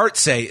Owen Hart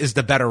say is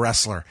the better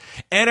wrestler?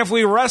 And if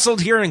we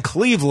wrestled here in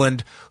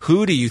Cleveland,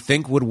 who do you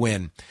think would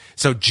win?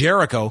 So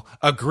Jericho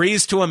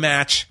agrees to a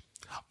match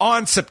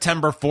on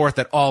September 4th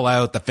at All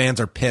Out. The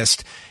fans are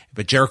pissed.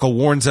 But Jericho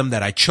warns him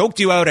that I choked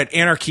you out at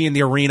Anarchy in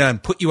the Arena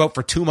and put you out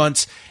for 2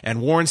 months, and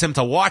warns him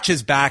to watch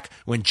his back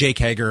when Jake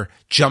Hager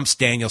jumps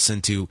Danielson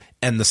to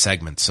end the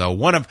segment. So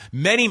one of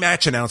many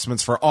match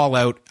announcements for All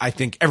Out. I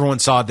think everyone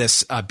saw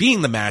this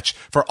being the match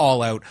for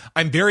All Out.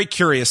 I'm very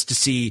curious to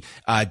see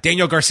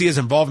Daniel Garcia's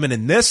involvement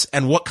in this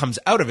and what comes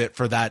out of it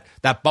for that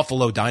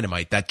Buffalo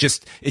Dynamite. It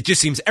just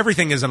seems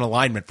everything is in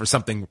alignment for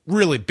something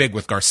really big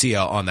with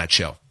Garcia on that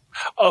show.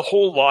 A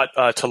whole lot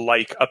to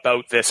like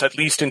about this, at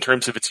least in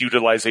terms of its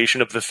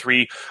utilization of the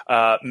three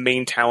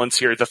main talents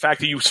here. The fact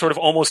that you sort of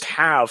almost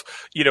have,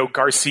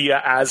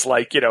 Garcia as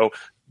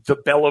the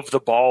belle of the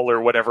ball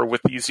or whatever with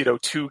these,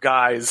 two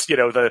guys,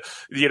 the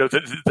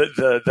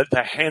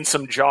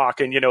handsome jock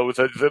and,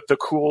 the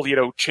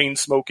cool, chain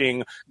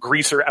smoking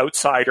greaser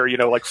outsider,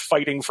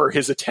 fighting for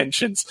his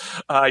attentions,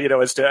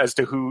 as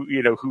to who,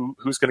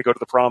 who's going to go to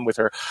the prom with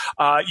her.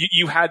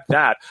 You had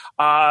that.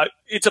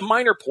 It's a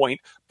minor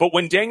point, but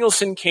when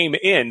Danielson came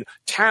in,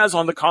 Taz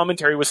on the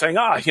commentary was saying,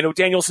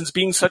 Danielson's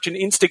being such an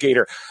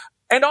instigator.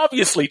 And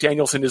obviously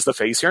Danielson is the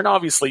face here, and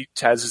obviously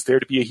Taz is there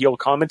to be a heel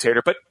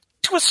commentator, but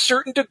to a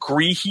certain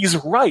degree, he's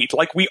right.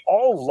 Like, we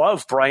all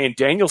love Bryan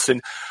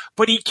Danielson,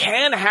 but he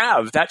can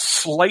have that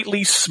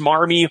slightly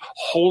smarmy,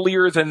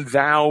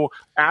 holier-than-thou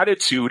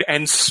attitude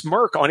and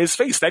smirk on his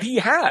face that he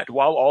had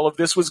while all of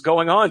this was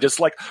going on,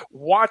 just like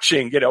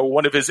watching,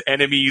 one of his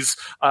enemies,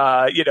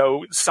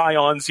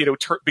 scions,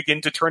 begin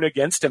to turn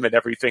against him and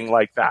everything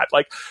like that.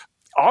 Like,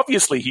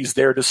 obviously he's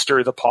there to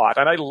stir the pot.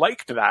 And I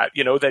liked that,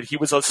 that he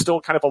was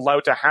still kind of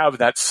allowed to have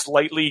that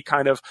slightly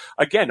kind of,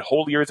 again,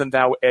 holier than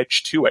thou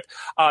edge to it.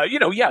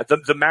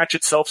 The match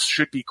itself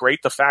should be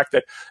great. The fact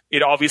that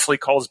it obviously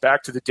calls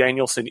back to the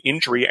Danielson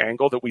injury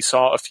angle that we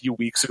saw a few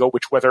weeks ago,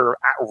 which whether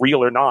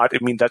real or not, I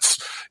mean,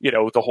 that's,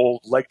 the whole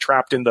leg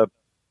trapped in the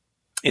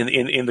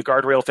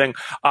guardrail thing.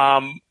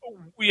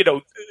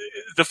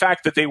 The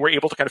fact that they were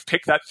able to kind of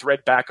pick that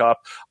thread back up,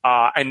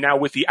 and now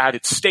with the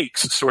added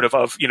stakes sort of,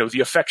 the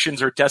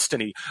affections or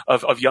destiny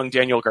of young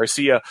Daniel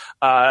Garcia,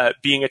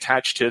 being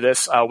attached to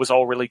this, was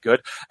all really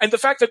good. And the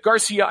fact that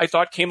Garcia, I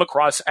thought, came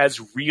across as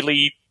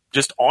really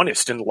just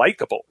honest and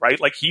likable,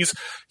 right? Like he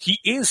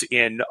is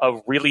in a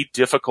really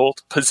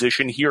difficult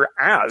position here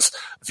as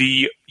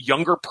the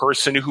younger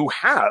person who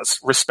has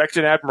respect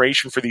and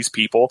admiration for these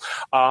people.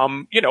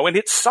 And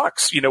it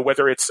sucks,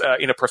 whether it's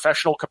in a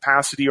professional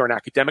capacity or an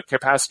academic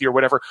capacity or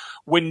whatever,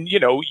 when,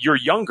 you're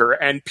younger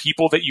and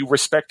people that you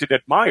respect and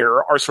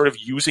admire are sort of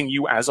using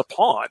you as a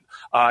pawn,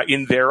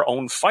 in their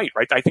own fight,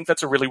 right? I think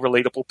that's a really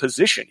relatable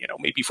position,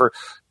 maybe for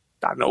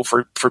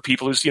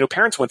people whose,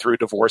 parents went through a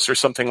divorce or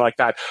something like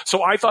that.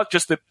 So I thought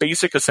just the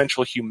basic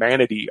essential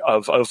humanity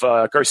of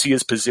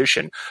Garcia's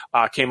position,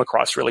 came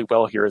across really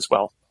well here as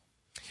well.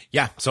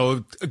 Yeah,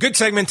 so a good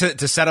segment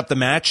to set up the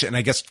match, and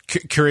I guess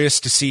curious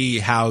to see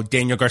how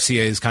Daniel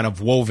Garcia is kind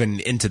of woven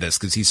into this,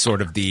 because he's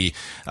sort of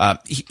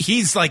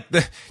he's like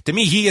to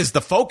me, he is the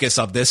focus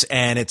of this,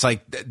 and it's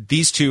like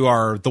these two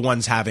are the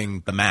ones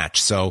having the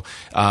match. So,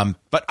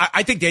 but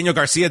I think Daniel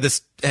Garcia,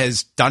 this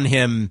has done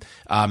him,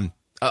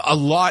 a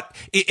lot.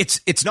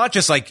 It's not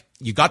just like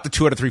you got the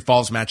 2 out of 3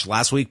 falls match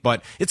last week,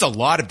 but it's a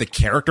lot of the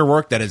character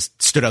work that has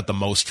stood out the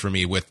most for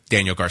me with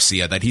Daniel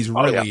Garcia, that he's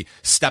really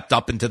stepped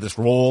up into this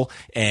role,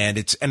 and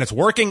it's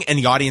working, and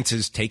the audience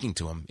is taking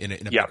to him in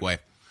a big way.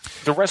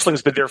 The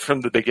wrestling's been there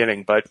from the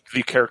beginning, but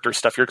the character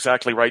stuff, you're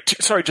exactly right.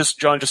 Sorry,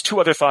 John, just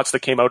 2 other thoughts that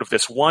came out of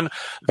this. One,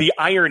 the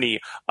irony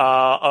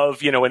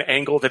of, an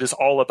angle that is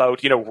all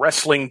about,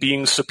 wrestling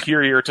being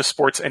superior to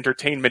sports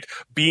entertainment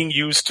being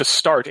used to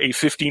start a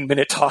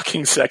 15-minute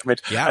talking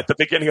segment at the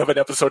beginning of an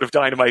episode of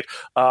Dynamite,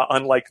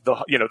 unlike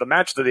the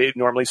match that they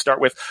normally start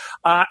with.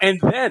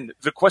 And then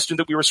the question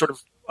that we were sort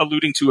of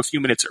alluding to a few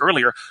minutes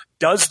earlier,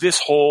 does this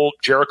whole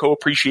Jericho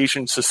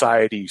Appreciation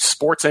Society,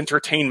 sports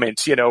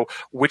entertainment,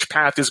 which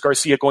path is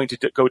Garcia going to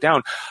go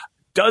down?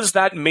 Does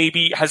that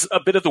maybe, has a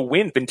bit of the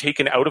wind been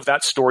taken out of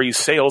that story's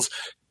sails,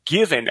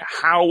 given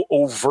how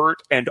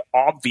overt and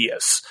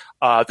obvious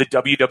the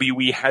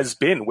WWE has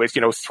been with,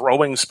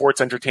 throwing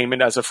sports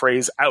entertainment as a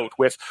phrase out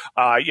with,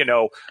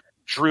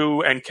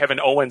 Drew and Kevin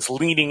Owens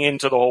leaning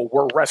into the whole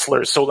 "we're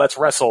wrestlers, so let's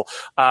wrestle"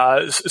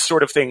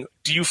 sort of thing?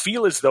 Do you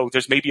feel as though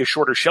there's maybe a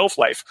shorter shelf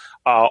life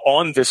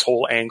on this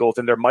whole angle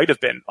than there might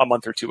have been a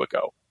month or 2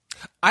 ago?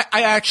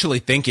 I actually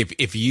think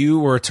if you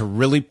were to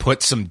really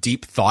put some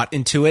deep thought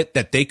into it,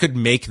 that they could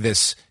make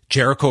this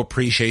Jericho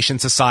Appreciation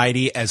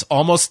Society as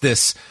almost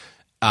this,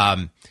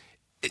 to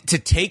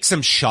take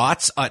some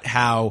shots at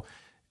how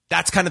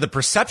that's kind of the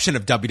perception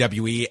of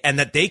WWE, and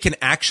that they can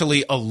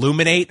actually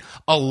illuminate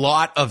a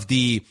lot of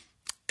the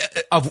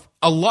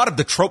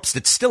tropes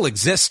that still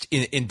exist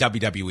in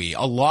WWE,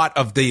 a lot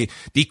of the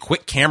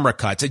quick camera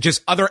cuts, and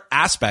just other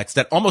aspects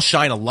that almost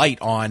shine a light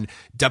on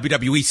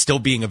WWE still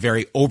being a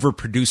very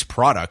overproduced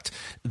product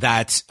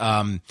that,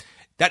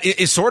 that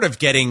is sort of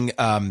getting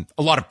a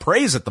lot of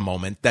praise at the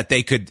moment that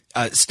they could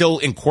still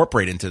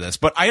incorporate into this.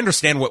 But I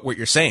understand what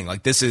you're saying.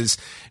 Like, this is,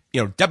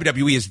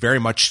 WWE is very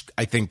much,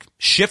 I think,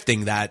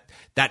 shifting that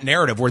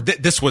narrative where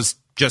this was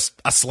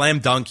just a slam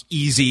dunk,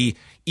 easy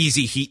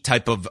heat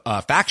type of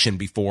faction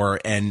before,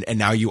 and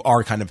now you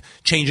are kind of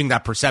changing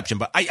that perception.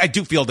 But I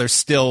do feel there's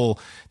still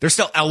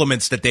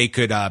elements that they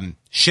could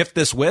shift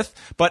this with,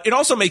 but it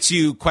also makes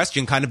you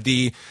question kind of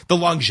the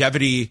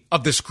longevity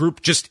of this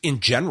group just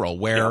in general,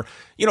 where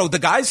the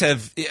guys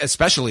have,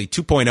 especially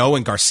 2.0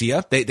 and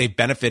Garcia, they've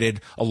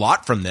benefited a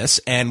lot from this.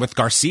 And with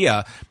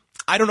Garcia,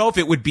 I don't know if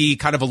it would be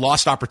kind of a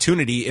lost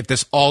opportunity if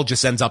this all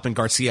just ends up in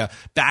Garcia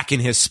back in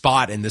his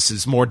spot, and this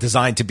is more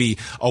designed to be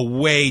a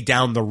way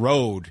down the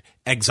road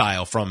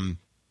exile from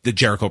the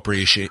Jericho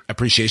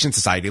Appreciation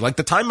Society. Like,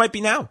 the time might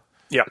be now.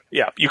 Yeah.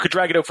 You could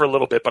drag it out for a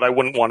little bit, but I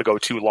wouldn't want to go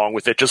too long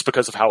with it just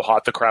because of how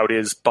hot the crowd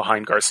is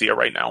behind Garcia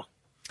right now.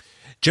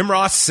 Jim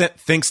Ross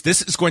thinks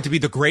this is going to be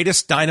the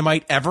greatest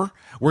Dynamite ever.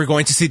 We're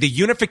going to see the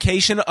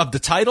unification of the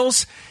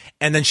titles.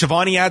 And then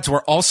Shivani adds,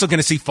 we're also going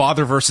to see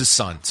father versus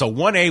son. So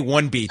 1A,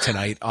 1B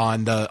tonight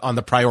on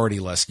the priority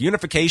list.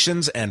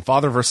 Unifications and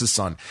father versus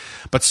son.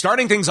 But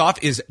starting things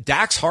off is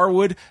Dax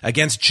Harwood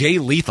against Jay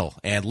Lethal.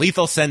 And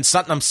Lethal sends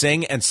Satnam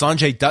Singh and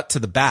Sanjay Dutt to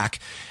the back.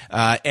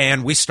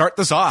 And we start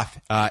this off.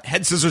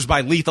 Head scissors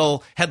by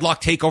Lethal,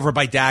 headlock takeover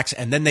by Dax,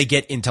 and then they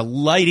get into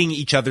lighting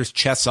each other's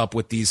chests up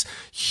with these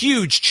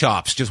huge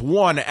chops, just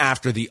one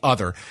after the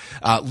other.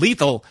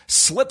 Lethal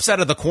slips out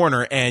of the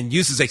corner and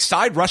uses a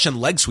side Russian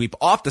leg sweep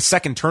off the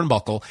second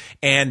turnbuckle.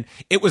 And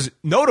it was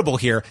notable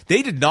here,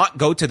 they did not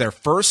go to their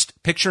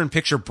first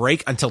picture-in-picture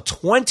break until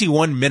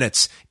 21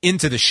 minutes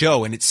into the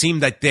show, and it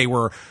seemed that they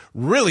were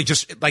really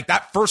just, like,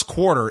 that first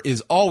quarter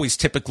is always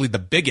typically the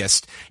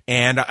biggest,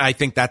 and I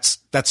think that's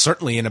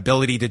certainly an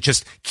ability to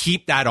just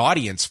keep that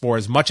audience for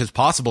as much as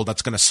possible.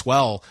 That's going to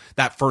swell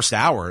that first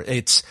hour.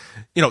 It's,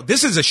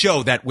 this is a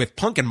show that with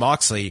Punk and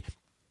Moxley,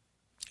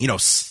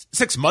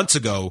 6 months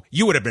ago,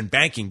 you would have been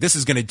banking this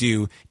is going to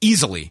do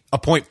easily a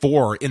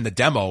 0.4 in the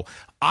demo.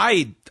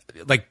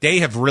 They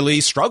have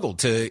really struggled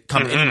to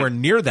come anywhere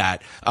near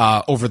that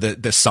over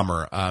this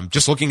summer.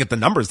 Just looking at the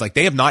numbers,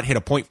 they have not hit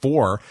a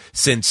 0.4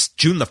 since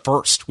June the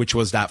 1st, which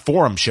was that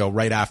Forum show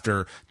right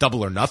after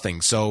Double or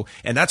Nothing. So,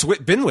 and that's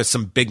been with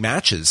some big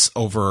matches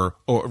over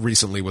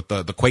recently with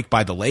the Quake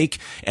by the Lake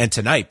and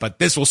tonight. But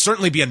this will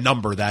certainly be a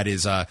number that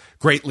is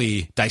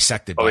greatly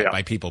dissected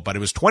by people. But it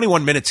was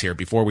 21 minutes here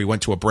before we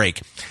went to a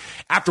break.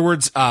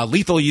 Afterwards,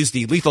 Lethal used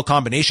the lethal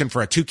combination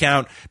for a 2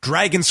 count,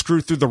 dragon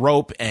screw through the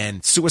rope,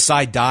 and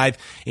suicide dive.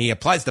 He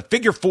applies the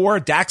figure 4.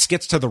 Dax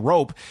gets to the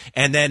rope,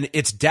 and then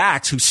it's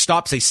Dax who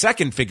stops a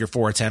second figure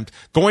 4 attempt,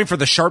 going for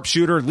the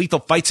sharpshooter. Lethal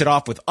fights it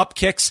off with up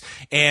kicks,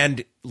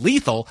 and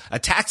Lethal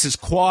attacks his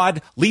quad.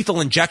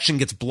 Lethal injection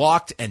gets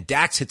blocked, and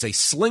Dax hits a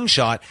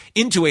slingshot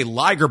into a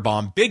Liger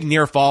bomb. Big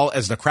near fall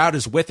as the crowd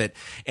is with it.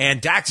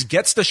 And Dax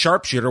gets the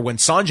sharpshooter when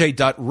Sanjay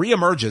Dutt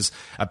reemerges,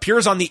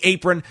 appears on the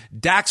apron.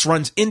 Dax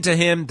runs into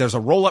him. There's a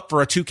roll up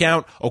for a 2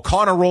 count.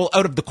 O'Connor roll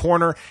out of the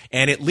corner,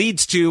 and it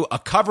leads to a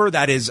cover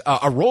that is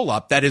a roll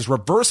up that is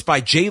reversed by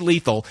Jay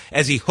Lethal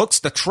as he hooks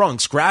the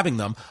trunks, grabbing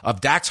them,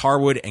 of Dax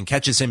Harwood and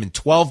catches him in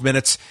 12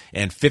 minutes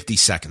and 50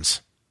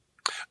 seconds.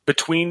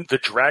 Between the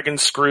dragon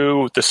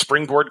screw, the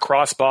springboard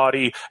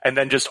crossbody, and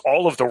then just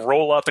all of the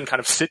roll-up and kind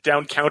of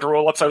sit-down counter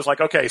roll-ups, I was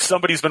like, okay,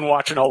 somebody's been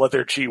watching all of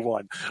their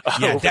G1.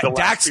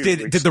 Dax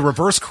did the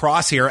reverse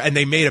cross here, and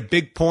they made a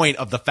big point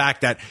of the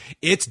fact that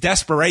it's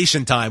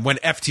desperation time when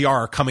FTR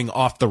are coming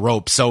off the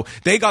rope. So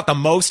they got the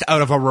most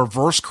out of a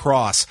reverse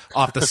cross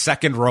off the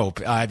second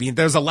rope. I mean,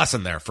 there's a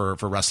lesson there for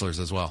wrestlers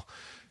as well.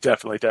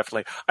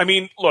 Definitely. I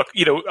mean, look,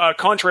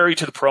 contrary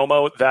to the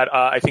promo that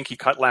I think he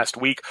cut last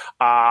week,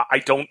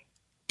 I don't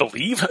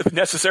believe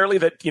necessarily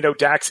that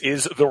Dax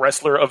is the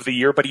wrestler of the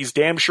year, but he's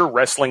damn sure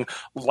wrestling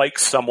like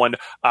someone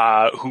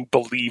who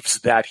believes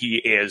that he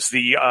is.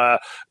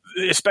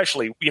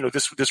 Especially,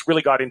 this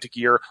really got into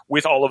gear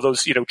with all of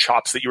those,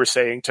 chops that you were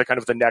saying to kind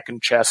of the neck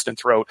and chest and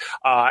throat,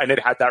 and it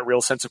had that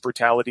real sense of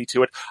brutality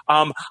to it.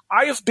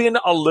 I have been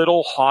a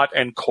little hot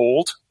and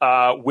cold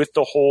with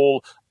the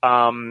whole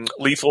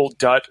Lethal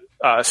Dutt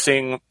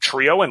Singh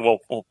trio, and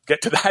we'll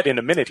get to that in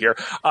a minute here.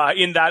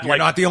 In that, you're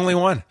not the only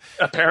one,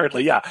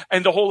 apparently, yeah.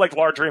 And the whole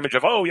larger image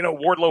of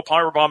Wardlow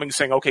powerbombing,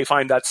 saying, okay,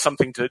 fine, that's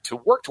something to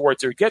work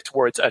towards or get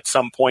towards at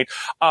some point.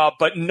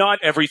 But not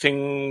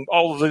everything,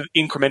 all of the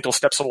incremental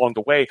steps along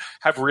the way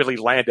have really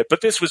landed.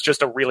 But this was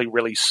just a really,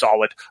 really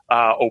solid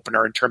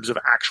opener in terms of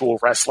actual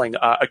wrestling.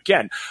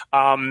 Again,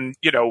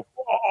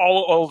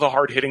 all the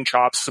hard hitting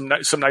chops,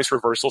 some nice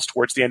reversals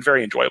towards the end,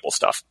 very enjoyable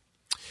stuff.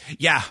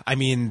 Yeah, I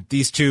mean,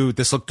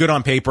 this looked good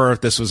on paper.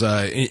 This was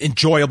an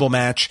enjoyable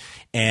match.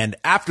 And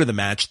after the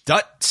match,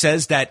 Dutt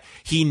says that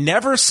he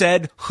never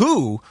said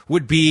who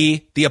would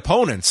be the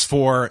opponents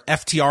for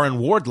FTR and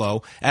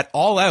Wardlow at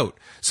All Out.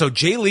 So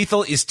Jay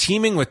Lethal is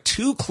teaming with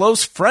 2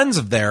 close friends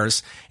of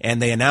theirs,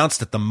 and they announced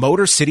that the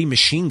Motor City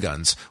Machine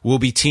Guns will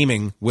be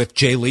teaming with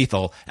Jay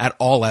Lethal at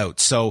All Out.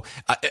 So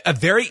a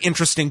very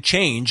interesting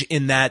change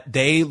in that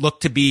they look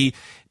to be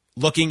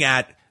looking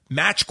at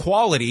match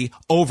quality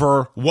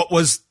over what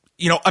was,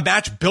 a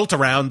match built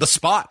around the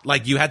spot.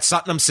 Like you had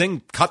Satnam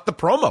Singh cut the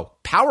promo,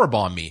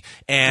 powerbomb me.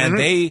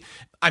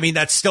 And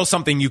that's still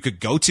something you could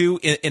go to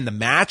in the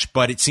match,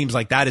 but it seems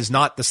like that is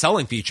not the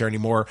selling feature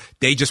anymore.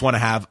 They just want to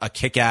have a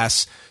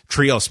kick-ass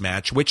trios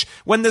match, which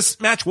when this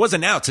match was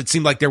announced, it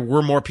seemed like there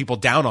were more people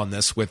down on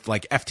this with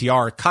like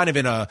FTR kind of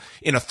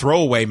in a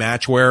throwaway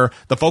match where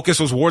the focus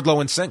was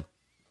Wardlow and Singh.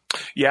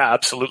 Yeah,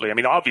 absolutely. I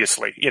mean,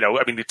 obviously,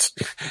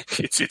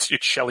 it's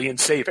Shelley and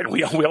Sabin.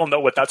 We all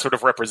know what that sort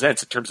of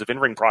represents in terms of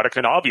in-ring product.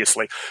 And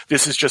obviously,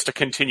 this is just a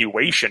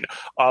continuation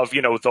of,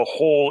 the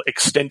whole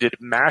extended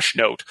mash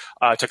note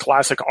to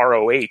classic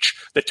ROH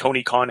that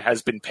Tony Khan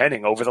has been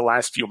penning over the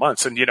last few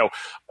months. And,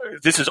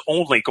 this is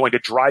only going to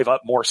drive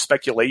up more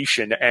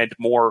speculation and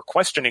more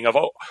questioning of,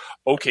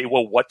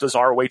 what does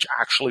ROH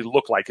actually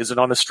look like? Is it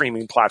on a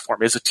streaming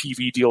platform? Is a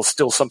TV deal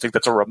still something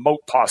that's a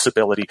remote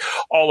possibility?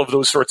 All of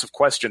those sorts of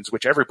questions,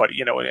 which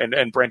everybody,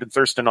 and Brandon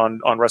Thurston on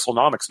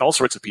WrestleNomics and all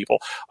sorts of people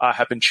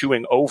have been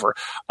chewing over.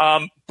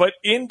 But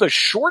in the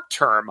short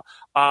term,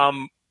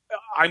 I'm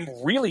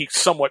really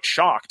somewhat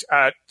shocked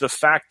at the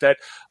fact that,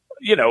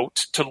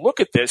 to look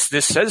at this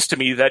says to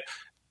me that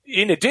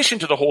in addition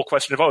to the whole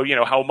question of,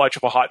 how much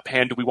of a hot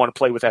pan do we want to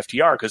play with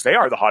FTR? Because they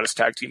are the hottest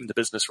tag team in the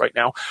business right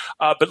now.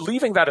 But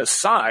leaving that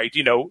aside,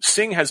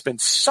 Singh has been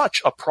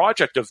such a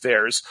project of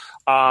theirs.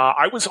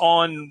 I was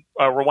on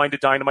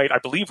Rewind-A-Dynamite, I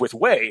believe, with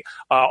Way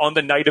on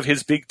the night of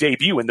his big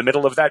debut in the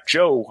middle of that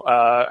Joe,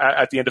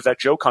 at the end of that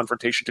Joe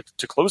confrontation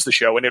to close the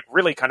show. And it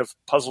really kind of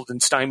puzzled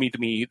and stymied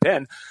me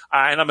then.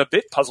 And I'm a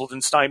bit puzzled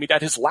and stymied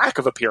at his lack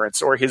of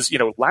appearance or his,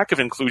 lack of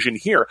inclusion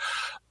here.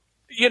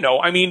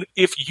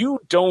 If you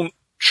don't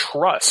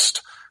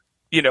trust,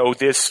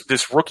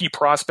 this rookie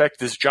prospect,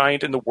 this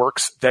giant in the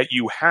works that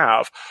you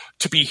have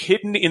to be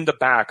hidden in the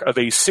back of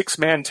a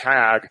 6-man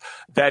tag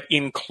that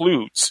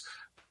includes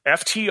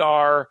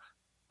FTR,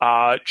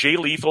 Jay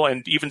Lethal,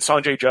 and even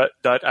Sanjay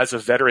Dutt as a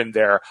veteran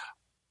there.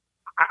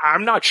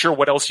 I'm not sure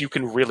what else you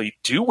can really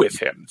do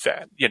with him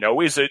then.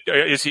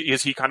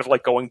 Is he kind of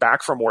like going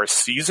back for more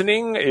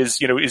seasoning? Is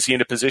he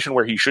in a position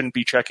where he shouldn't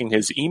be checking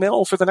his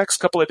email for the next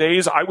couple of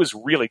days? I was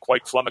really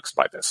quite flummoxed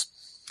by this.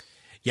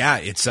 Yeah,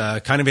 it's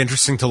kind of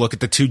interesting to look at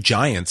the two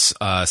giants,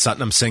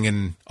 Satnam Singh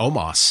and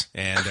Omos,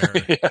 and,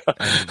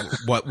 and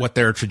what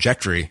their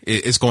trajectory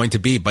is going to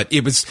be. But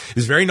it was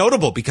very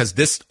notable because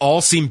this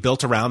all seemed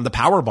built around the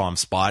powerbomb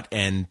spot,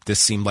 and this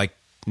seemed like,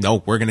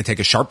 no, we're going to take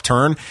a sharp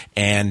turn,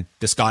 and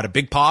this got a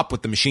big pop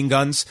with the machine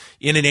guns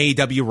in an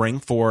AEW ring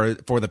for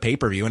the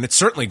pay-per-view, and it's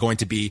certainly going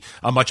to be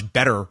a much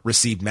better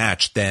received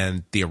match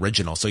than the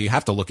original. So you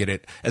have to look at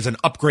it as an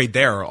upgrade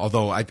there,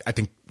 although I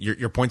think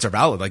your points are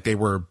valid. Like they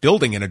were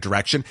building in a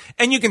direction,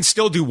 and you can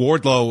still do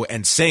Wardlow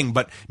and Singh,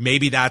 but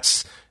maybe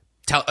that's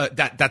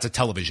a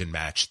television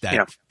match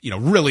that,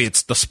 really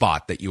it's the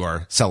spot that you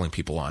are selling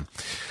people on.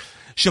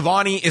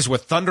 Shivani is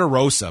with Thunder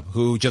Rosa,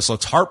 who just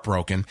looks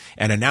heartbroken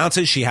and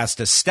announces she has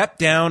to step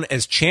down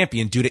as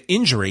champion due to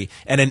injury,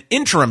 and an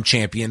interim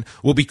champion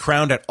will be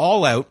crowned at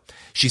All Out.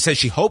 She says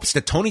she hopes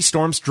that Toni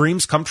Storm's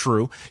dreams come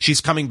true. She's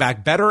coming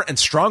back better and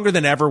stronger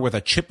than ever with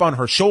a chip on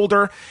her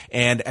shoulder,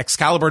 and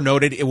Excalibur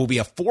noted it will be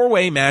a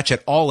 4-way match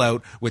at All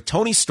Out with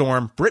Toni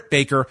Storm, Britt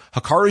Baker,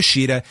 Hikaru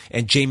Shida,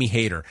 and Jamie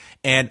Hayter.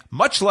 And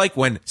much like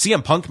when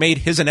CM Punk made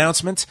his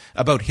announcement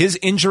about his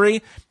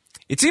injury,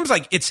 it seems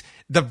like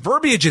the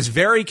verbiage is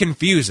very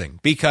confusing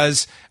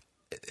because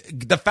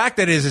the fact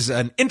that it is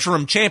an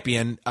interim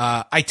champion,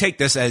 I take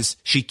this as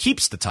she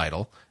keeps the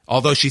title,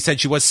 although she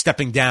said she was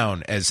stepping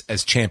down as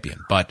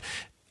champion. But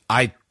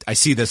I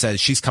see this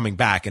as she's coming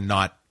back and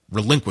not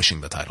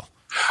relinquishing the title.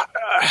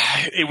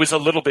 It was a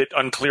little bit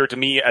unclear to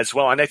me as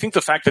well. And I think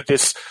the fact that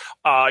this,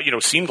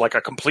 seemed like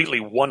a completely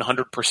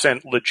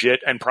 100% legit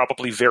and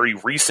probably very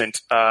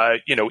recent,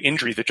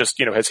 injury that just,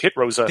 has hit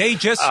Rosa. They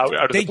just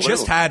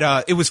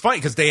had, it was funny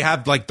because they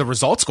have like the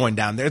results going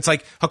down there. It's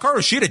like Hikaru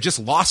Shida just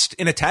lost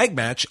in a tag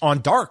match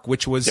on Dark,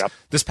 which was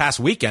this past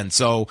weekend.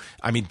 So,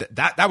 I mean,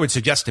 that would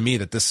suggest to me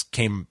that this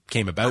came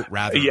about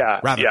rather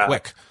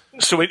quick.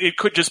 So it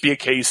could just be a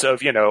case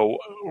of,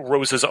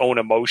 Rosa's own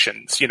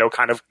emotions,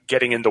 kind of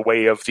getting in the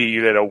way of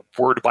the,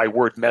 word by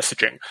word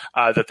messaging,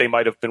 that they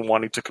might have been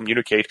wanting to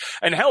communicate.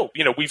 And hell,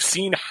 we've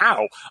seen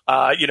how,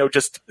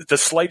 just the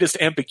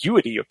slightest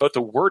ambiguity about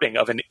the wording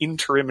of an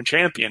interim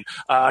champion,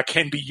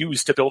 can be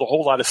used to build a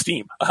whole lot of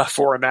steam,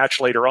 for a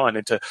match later on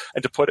and to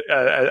put,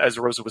 as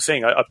Rosa was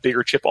saying, a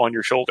bigger chip on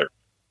your shoulder.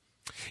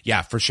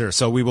 Yeah, for sure.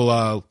 So we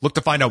will look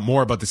to find out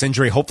more about this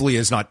injury. Hopefully,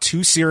 it's not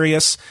too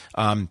serious.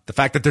 The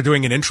fact that they're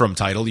doing an interim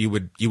title, you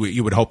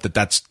would hope that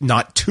that's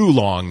not too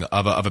long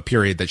of a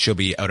period that she'll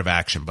be out of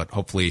action. But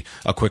hopefully,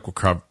 a quick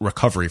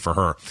recovery for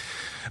her.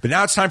 But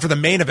now it's time for the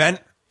main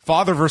event: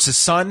 father versus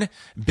son.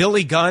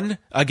 Billy Gunn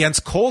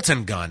against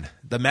Colton Gunn,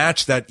 the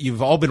match that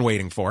you've all been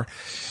waiting for.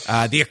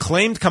 The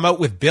Acclaimed come out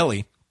with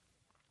Billy,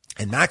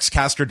 and Max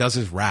Caster does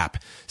his rap,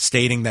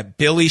 stating that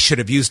Billy should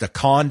have used a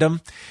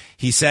condom.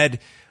 He said,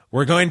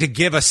 we're going to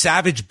give a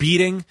savage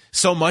beating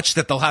so much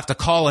that they'll have to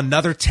call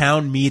another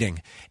town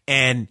meeting.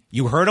 And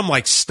you heard him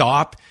like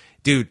stop.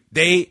 Dude,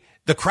 the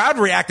crowd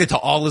reacted to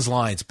all his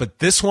lines, but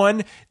this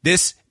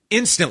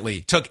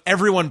instantly took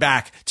everyone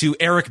back to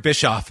Eric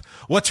Bischoff.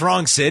 What's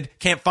wrong, Sid?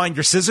 Can't find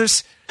your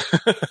scissors?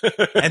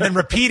 And then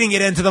repeating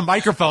it into the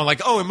microphone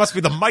like, oh, it must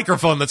be the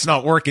microphone that's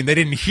not working. They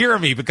didn't hear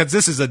me because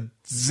this is a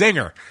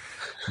zinger.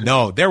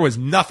 No, there was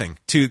nothing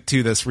to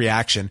this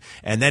reaction.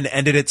 And then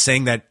ended it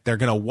saying that they're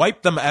going to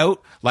wipe them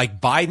out like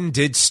Biden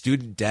did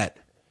student debt.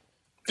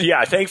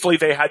 Yeah, thankfully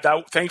they had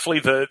that. Thankfully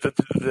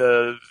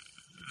the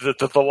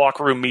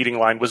locker room meeting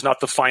line was not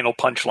the final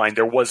punchline.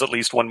 There was at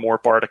least one more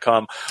bar to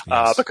come,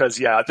 Yes. because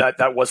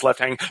that was left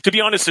hanging. To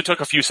be honest, it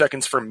took a few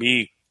seconds for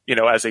me,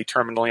 as a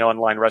terminally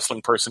online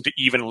wrestling person, to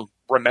even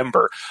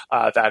remember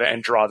that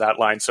and draw that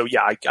line. So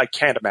yeah, I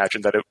can't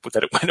imagine that it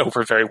went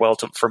over very well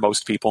for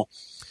most people.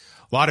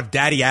 A lot of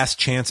daddy ass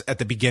chants at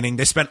the beginning.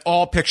 They spent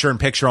all picture in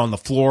picture on the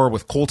floor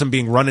with Colton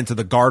being run into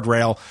the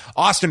guardrail.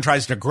 Austin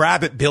tries to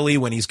grab at Billy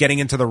when he's getting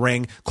into the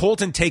ring.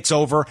 Colton takes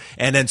over,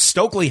 and then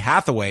Stokely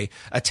Hathaway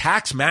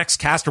attacks Max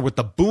Caster with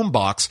the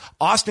boombox.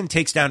 Austin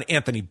takes down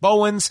Anthony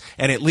Bowens,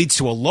 and it leads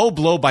to a low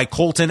blow by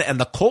Colton and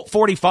the Colt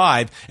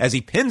 45 as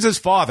he pins his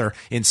father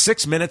in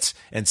 6 minutes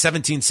and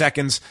 17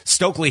 seconds.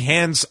 Stokely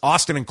hands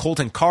Austin and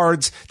Colton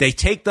cards. They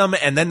take them,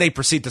 and then they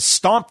proceed to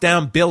stomp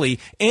down Billy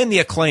and the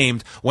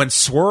Acclaimed when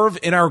Swerve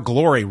in Our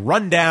Glory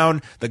run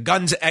down, the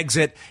Guns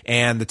exit,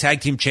 and the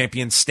tag team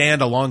champions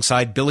stand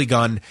alongside Billy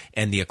Gunn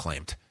and the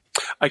Acclaimed.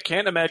 I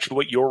can't imagine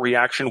what your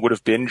reaction would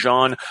have been,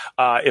 John,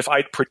 if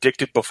I'd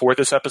predicted before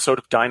this episode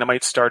of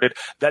Dynamite started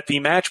that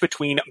the match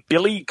between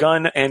Billy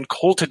Gunn and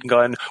Colton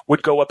Gunn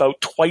would go about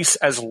twice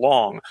as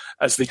long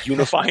as the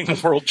unifying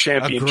world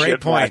championship A great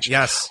point. match.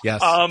 Yes.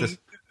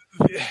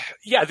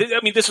 Yeah,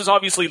 this was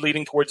obviously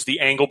leading towards the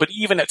angle, but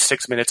even at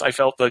 6 minutes, I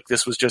felt like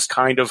this was just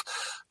kind of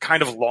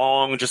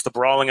long. Just the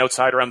brawling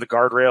outside around the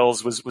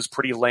guardrails was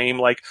pretty lame.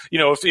 Like,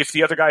 if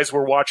the other guys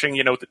were watching,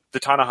 the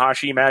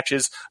Tanahashi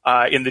matches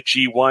in the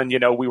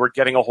G1, we were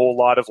getting a whole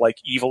lot of like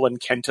Evil and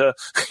Kenta,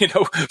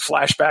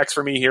 flashbacks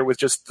for me here with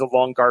just the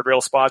long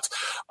guardrail spots.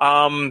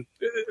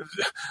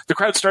 The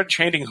crowd started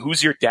chanting,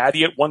 "Who's your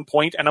daddy?" at one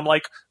point, and I'm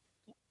like,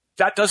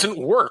 that doesn't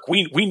work.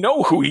 We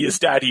know who his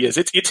daddy is.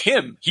 It's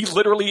him. He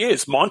literally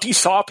is. Monty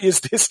Sopp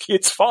is this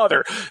kid's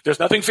father. There's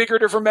nothing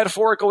figurative or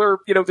metaphorical or,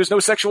 there's no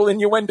sexual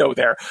innuendo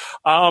there.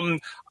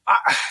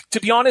 To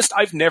be honest,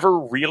 I've never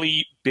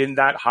really been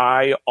that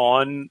high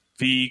on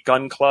the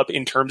Gun Club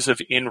in terms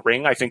of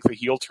in-ring. I think the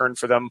heel turn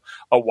for them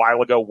a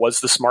while ago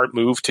was the smart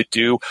move to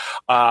do.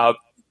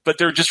 But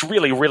there just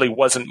really, really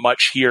wasn't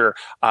much here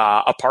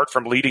apart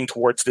from leading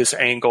towards this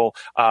angle,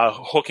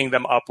 hooking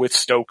them up with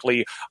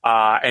Stokely,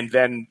 and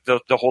then the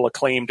whole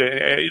Acclaimed,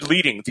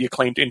 leading the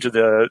Acclaimed into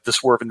the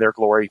Swerve in Their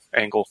Glory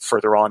angle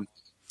further on.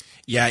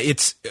 Yeah,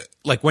 it's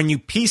like when you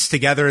piece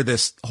together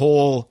this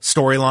whole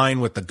storyline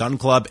with the Gun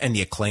Club and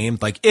the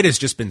Acclaimed, like it has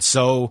just been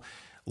so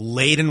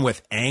laden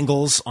with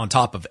angles on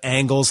top of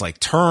angles, like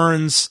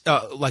turns,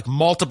 like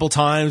multiple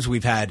times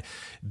we've had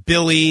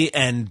Billy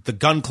and the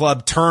Gun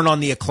Club turn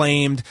on the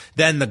Acclaimed.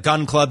 Then the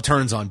Gun Club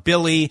turns on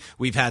Billy.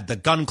 We've had the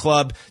Gun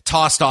Club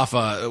tossed off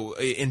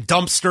in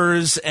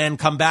dumpsters and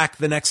come back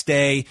the next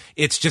day.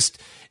 It's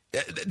just,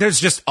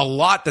 there's just a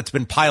lot that's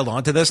been piled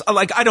onto this.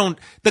 Like,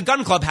 the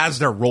Gun Club has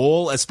their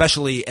role,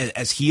 especially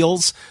as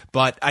heels,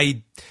 but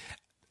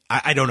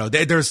I don't know.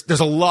 There's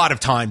a lot of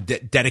time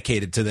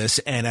dedicated to this,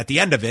 and at the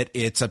end of it,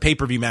 it's a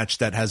pay-per-view match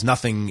that has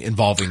nothing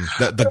involving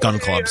the Gun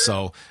Club.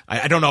 So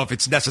I don't know if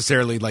it's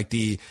necessarily like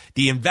the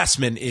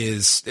investment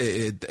is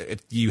if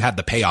you have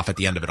the payoff at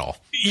the end of it all.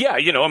 Yeah,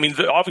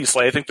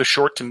 obviously, I think the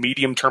short to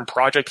medium term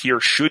project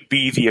here should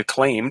be the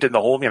Acclaimed, and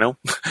the whole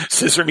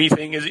scissor me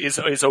thing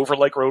is over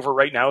like Rover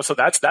right now. So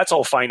that's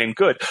all fine and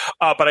good.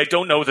 But I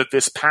don't know that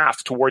this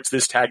path towards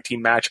this tag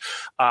team match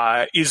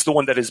is the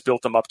one that has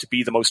built them up to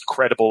be the most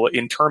credible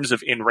in terms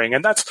of in-ring.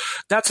 And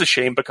that's a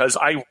shame, because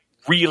I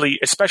really,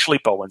 especially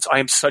Bowens, I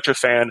am such a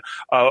fan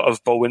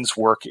of Bowens'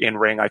 work in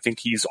ring. I think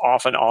he's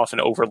often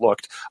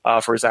overlooked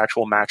for his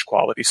actual match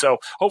quality. So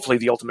hopefully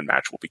the ultimate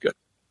match will be good.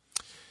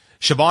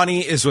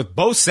 Shivani is with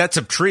both sets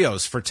of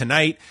trios for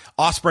tonight.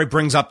 Ospreay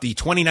brings up the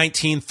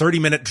 2019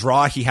 30-minute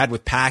draw he had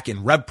with Pac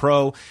in Rev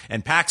Pro,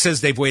 and Pac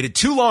says they've waited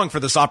too long for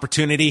this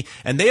opportunity,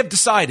 and they have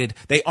decided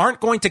they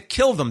aren't going to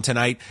kill them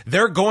tonight.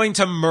 They're going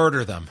to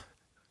murder them.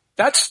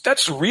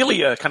 That's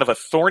really a kind of a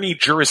thorny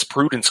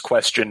jurisprudence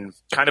question,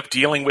 kind of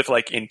dealing with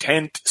like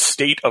intent,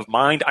 state of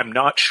mind. I'm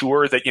not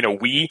sure that,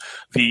 we,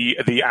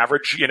 the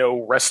average,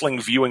 wrestling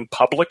viewing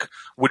public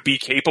would be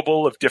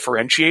capable of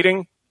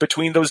differentiating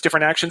between those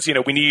different actions.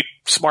 We need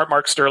smart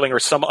Mark Sterling or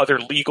some other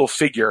legal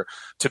figure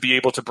to be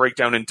able to break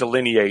down and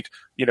delineate,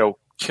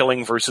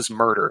 killing versus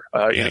murder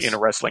in a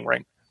wrestling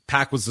ring.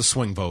 Pac was the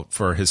swing vote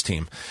for his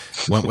team,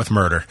 went with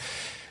murder.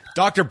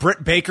 Dr.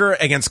 Britt Baker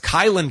against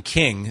Kylan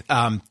King.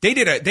 They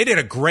did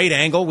a great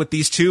angle with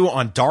these two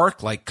on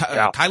Dark. Like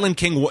Kylan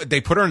King,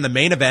 they put her in the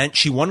main event.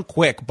 She won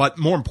quick, but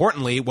more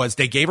importantly was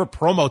they gave her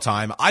promo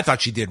time. I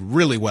thought she did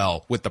really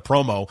well with the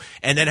promo,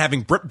 and then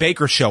having Britt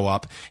Baker show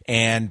up.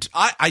 And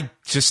I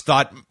just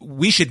thought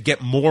we should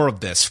get more of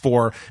this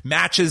for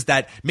matches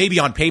that maybe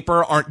on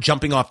paper aren't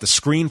jumping off the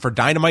screen for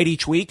Dynamite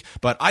each week.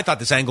 But I thought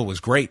this angle was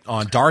great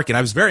on Dark, and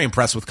I was very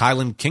impressed with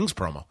Kylan King's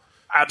promo.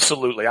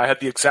 Absolutely. I had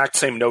the exact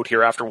same note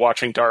here after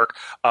watching Dark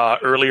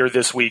earlier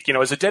this week. You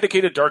know, as a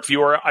dedicated Dark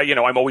viewer,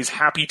 I'm always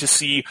happy to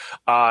see,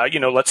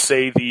 let's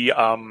say the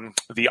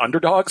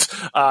underdogs,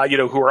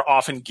 who are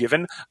often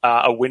given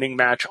a winning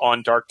match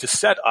on Dark to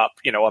set up,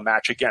 a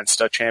match against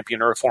a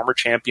champion or a former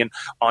champion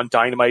on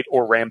Dynamite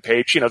or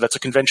Rampage. That's a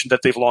convention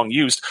that they've long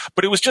used.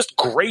 But it was just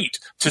great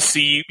to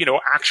see,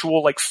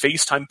 actual like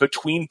FaceTime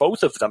between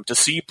both of them, to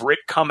see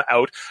Britt come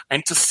out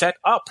and to set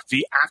up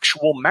the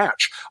actual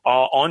match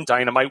on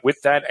Dynamite with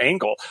that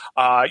angle.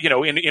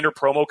 In her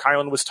promo,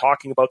 Kylan was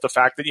talking about the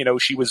fact that,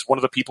 she was one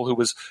of the people who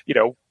was,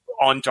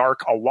 on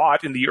Dark a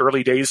lot in the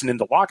early days and in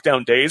the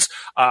lockdown days,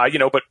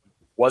 but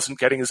wasn't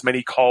getting as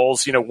many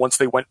calls, once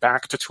they went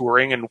back to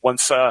touring and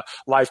once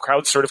live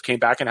crowds sort of came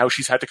back, and how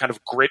she's had to kind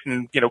of grit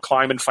and,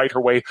 climb and fight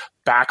her way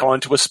back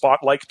onto a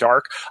spot like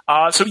Dark.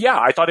 I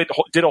thought it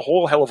did a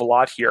whole hell of a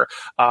lot here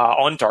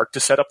on Dark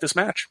to set up this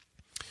match.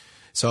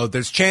 So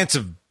there's chance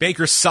of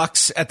Baker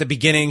sucks at the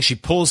beginning. She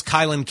pulls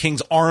Kylan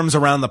King's arms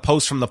around the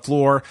post from the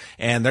floor,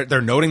 and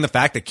they're noting the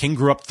fact that King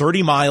grew up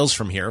 30 miles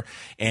from here.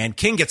 And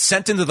King gets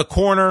sent into the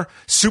corner,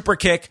 super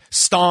kick,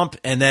 stomp,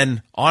 and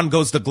then on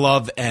goes the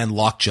glove and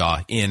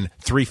lockjaw in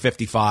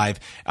 355.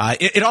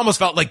 It almost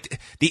felt like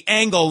the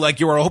angle, like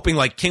you were hoping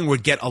like King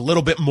would get a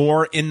little bit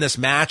more in this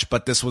match,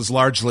 but this was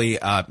largely,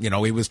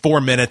 it was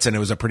 4 minutes, and it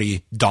was a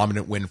pretty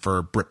dominant win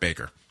for Britt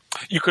Baker.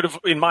 You could have,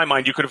 in my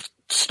mind,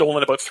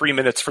 stolen about 3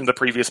 minutes from the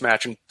previous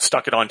match and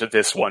stuck it onto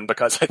this one,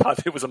 because I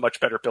thought it was a much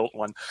better built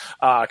one.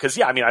 I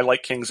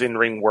like King's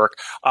in-ring work.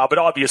 But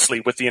obviously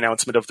with the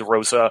announcement of the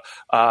Rosa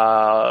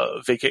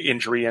Vega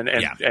injury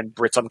and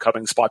Britt's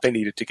upcoming spot, they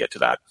needed to get to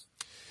that.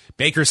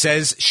 Baker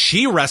says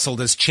she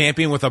wrestled as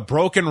champion with a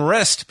broken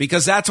wrist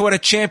because that's what a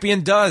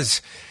champion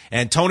does.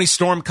 And Toni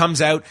Storm comes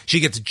out.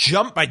 She gets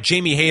jumped by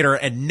Jamie Hayter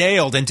and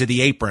nailed into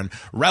the apron.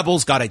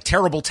 Rebels got a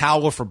terrible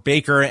towel for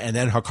Baker, and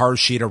then Hikaru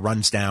Shida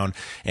runs down.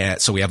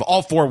 So we have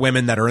all four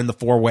women that are in the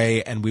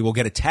four-way, and we will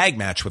get a tag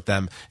match with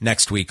them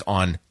next week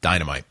on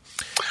Dynamite.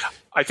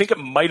 I think it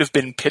might have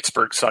been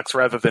Pittsburgh sucks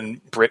rather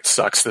than Brit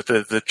sucks that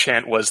the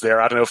chant was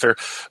there. I don't know if they're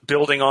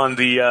building on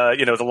the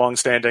the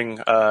longstanding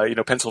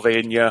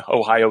Pennsylvania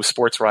Ohio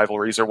sports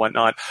rivalries or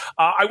whatnot.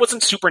 I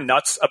wasn't super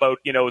nuts about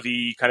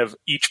the kind of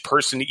each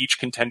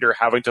contender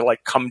having to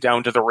like come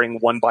down to the ring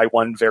one by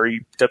one,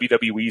 very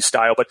WWE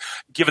style. But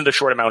given the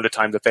short amount of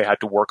time that they had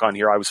to work on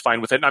here, I was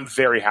fine with it, and I'm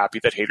very happy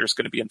that Hayter's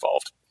going to be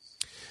involved.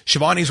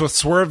 Shivani's with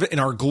Swerve in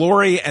Our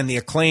Glory and the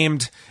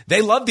Acclaimed.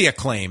 They love the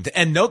Acclaimed,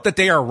 and note that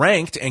they are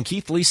ranked, and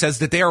Keith Lee says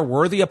that they are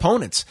worthy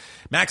opponents.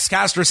 Max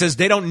Caster says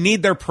they don't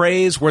need their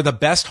praise. We're the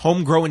best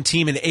homegrown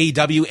team in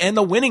AEW and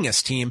the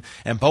winningest team,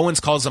 and Bowens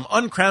calls them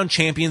uncrowned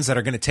champions that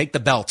are going to take the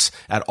belts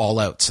at All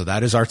Out. So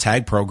that is our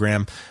tag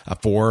program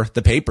for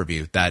the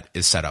pay-per-view that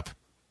is set up.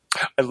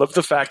 I love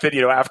the fact that,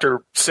 after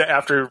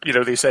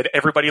they said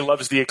everybody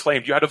loves the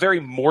Acclaimed, you had a very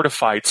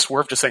mortified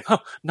Swerve just saying,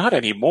 not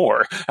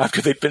anymore,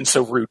 after they'd been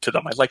so rude to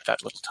them. I like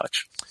that little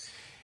touch.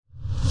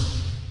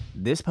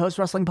 This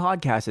post-wrestling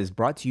podcast is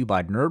brought to you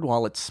by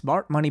NerdWallet's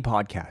Smart Money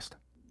Podcast.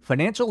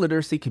 Financial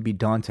literacy can be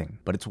daunting,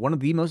 but it's one of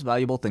the most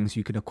valuable things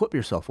you can equip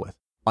yourself with.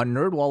 On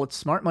NerdWallet's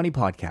Smart Money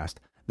Podcast,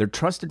 their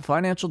trusted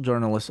financial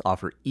journalists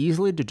offer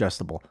easily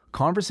digestible,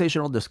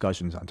 conversational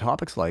discussions on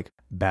topics like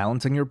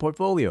balancing your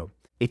portfolio.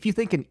 If you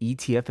think an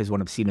ETF is one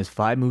of Cena's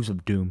 5 moves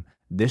of doom,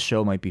 this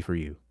show might be for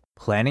you.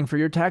 Planning for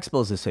your tax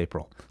bills this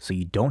April, so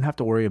you don't have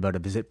to worry about a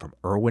visit from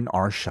Erwin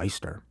R.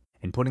 Shyster.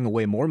 And putting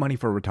away more money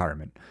for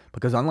retirement,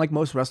 because unlike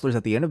most wrestlers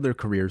at the end of their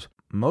careers,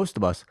 most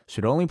of us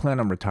should only plan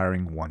on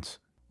retiring once.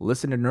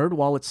 Listen to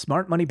NerdWallet's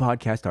Smart Money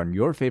Podcast on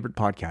your favorite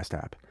podcast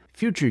app.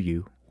 Future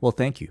you will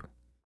thank you.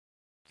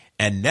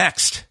 And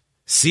next,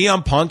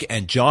 CM Punk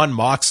and Jon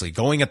Moxley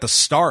going at the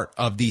start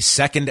of the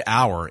second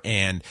hour.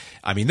 And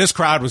I mean, this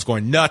crowd was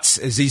going nuts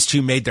as these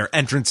two made their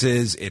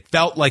entrances. It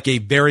felt like a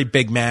very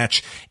big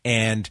match.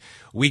 And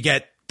we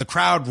get the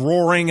crowd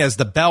roaring as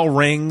the bell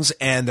rings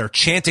and they're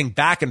chanting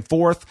back and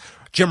forth.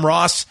 Jim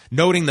Ross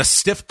noting the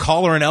stiff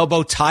collar and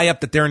elbow tie-up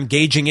that they're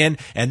engaging in,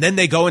 and then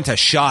they go into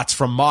shots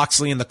from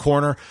Moxley in the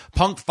corner.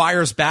 Punk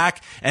fires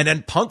back, and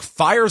then Punk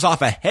fires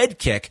off a head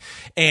kick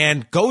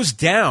and goes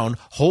down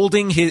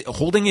holding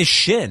his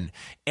shin.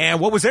 And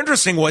what was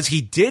interesting was he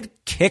did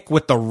kick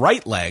with the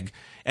right leg,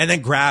 and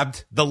then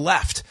grabbed the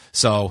left.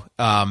 So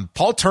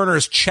Paul Turner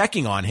is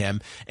checking on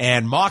him,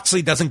 and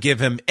Moxley doesn't give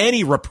him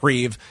any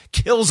reprieve,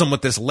 kills him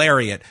with this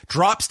lariat,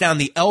 drops down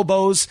the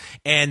elbows,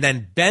 and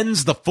then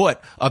bends the foot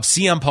of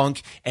CM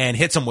Punk and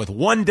hits him with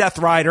one Death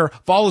Rider,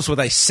 follows with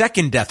a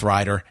second Death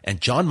Rider,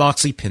 and Jon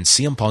Moxley pins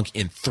CM Punk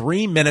in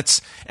 3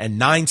 minutes and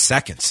 9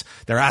 seconds.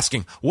 They're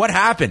asking, what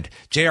happened?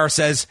 JR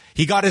says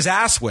he got his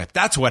ass whipped.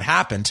 That's what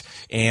happened.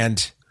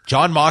 And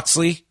Jon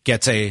Moxley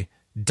gets a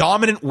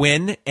dominant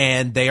win,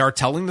 and they are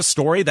telling the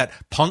story that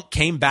Punk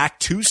came back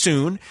too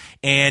soon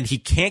and he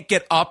can't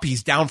get up.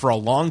 He's down for a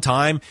long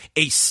time.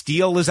 Ace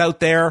Steel is out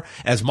there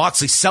as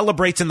Moxley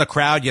celebrates in the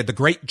crowd. You had the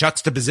great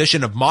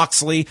juxtaposition of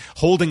Moxley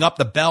holding up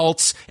the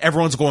belts.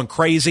 Everyone's going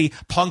crazy.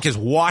 Punk is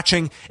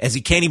watching as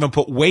he can't even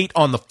put weight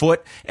on the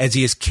foot as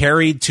he is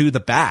carried to the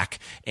back,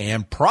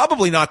 and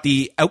probably not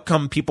the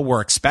outcome people were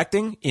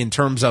expecting in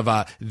terms of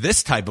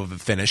this type of a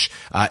finish,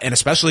 and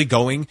especially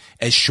going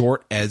as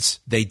short as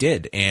they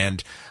did.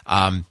 And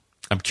I'm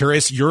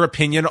curious your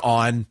opinion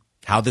on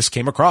how this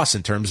came across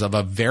in terms of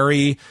a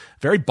very,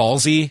 very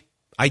ballsy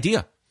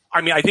idea. I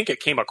mean, I think it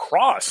came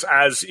across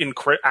as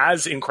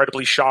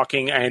incredibly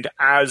shocking and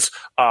as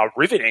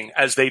riveting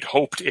as they'd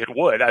hoped it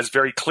would, as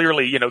very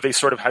clearly, they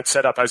sort of had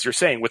set up, as you're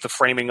saying, with the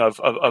framing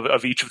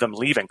of each of them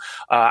leaving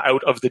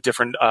out of the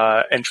different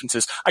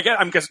entrances.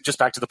 I'm guessing, just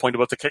back to the point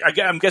about the kick,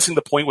 I'm guessing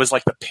the point was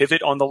like the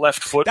pivot on the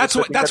left foot. That's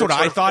what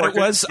I thought it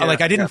was. Yeah,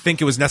 I didn't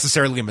think it was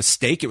necessarily a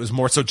mistake. It was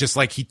more so just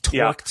like he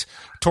torqued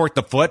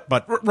the foot.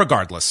 But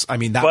regardless, I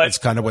mean, that was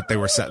kind of what they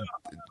were saying.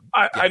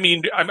 I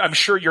mean, I'm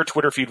sure your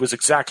Twitter feed was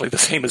exactly the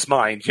same as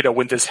mine,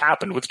 when this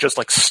happened, with just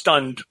like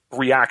stunned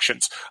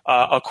reactions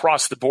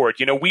across the board.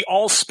 We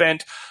all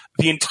spent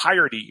the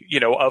entirety,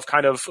 of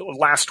kind of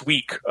last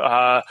week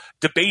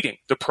debating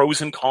the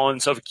pros and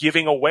cons of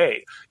giving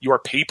away your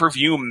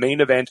pay-per-view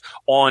main event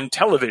on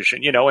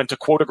television, and to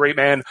quote a great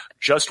man,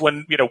 just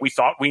when, we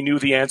thought we knew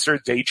the answer,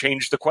 they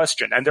changed the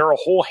question. And there are a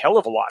whole hell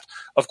of a lot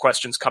of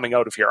questions coming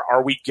out of here.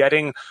 Are we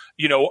getting,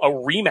 a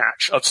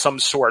rematch of some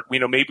sort,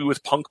 maybe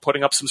with Punk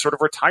putting up some sort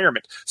of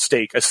retirement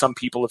stake, as some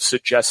people have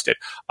suggested?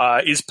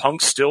 Is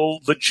Punk still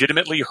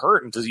legitimately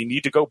hurt? And does he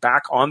need to go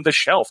back on the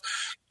shelf?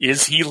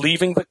 Is he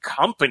leaving the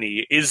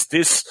company? Is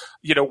this,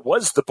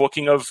 was the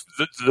booking of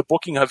the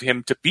booking of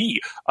him to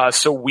be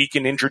so weak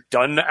and injured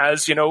done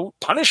as,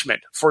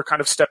 punishment for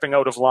kind of stepping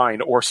out of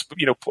line or,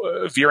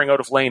 veering out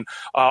of lane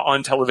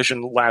on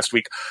television last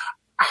week?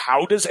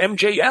 How does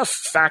MJF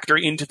factor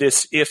into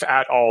this, if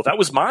at all? That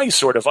was my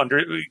sort of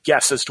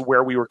guess as to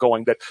where we were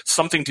going, that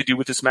something to do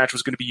with this match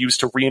was going to be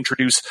used to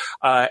reintroduce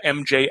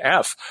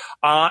MJF.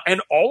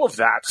 And all of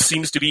that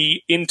seems to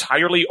be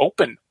entirely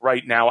open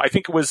right now. I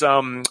think it was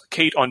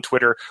Kate on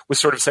Twitter was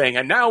sort of saying,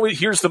 and now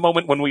here's the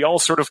moment when we all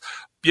sort of,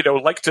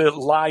 like to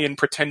lie and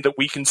pretend that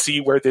we can see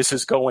where this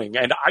is going.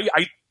 And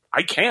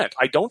I can't.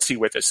 I don't see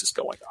where this is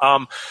going.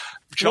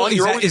 John,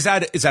 is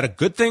that a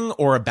good thing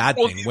or a bad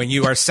thing when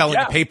you are selling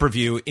a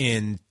pay-per-view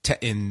in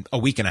a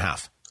week and a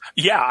half?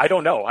 Yeah, I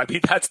don't know. I mean,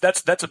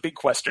 that's a big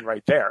question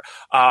right there.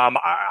 I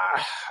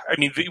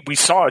mean, we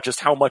saw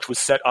just how much was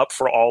set up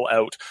for All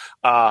Out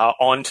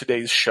on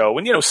today's show,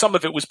 and some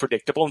of it was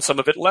predictable and some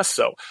of it less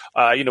so.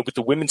 With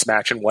the women's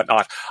match and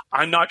whatnot.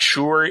 I'm not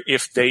sure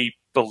if they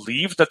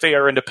believe that they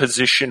are in a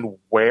position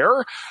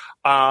where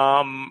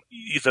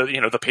either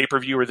the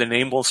pay-per-view or the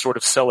name will sort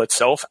of sell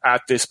itself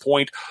at this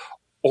point,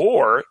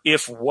 or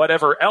if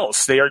whatever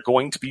else they are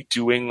going to be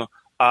doing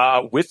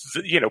with,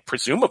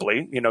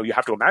 presumably, you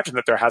have to imagine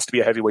that there has to be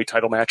a heavyweight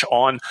title match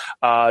on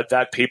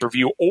that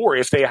pay-per-view, or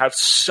if they have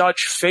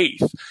such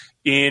faith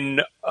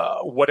in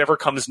whatever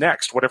comes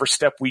next, whatever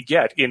step we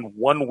get in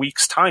 1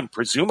 week's time,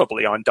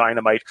 presumably on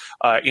Dynamite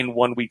in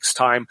 1 week's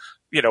time,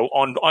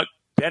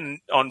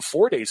 on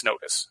 4 days'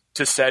 notice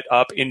to set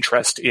up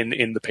interest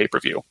in the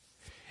pay-per-view.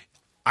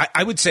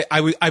 I would say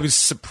I was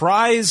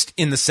surprised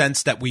in the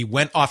sense that we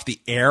went off the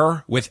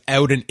air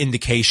without an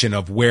indication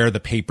of where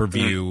the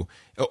pay-per-view,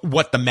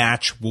 what the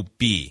match will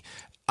be.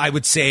 I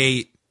would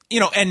say,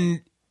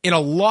 and in a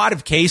lot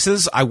of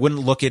cases, I wouldn't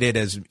look at it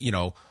as,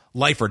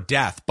 life or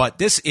death, but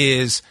this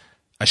is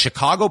a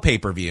Chicago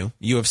pay-per-view.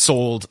 You have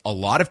sold a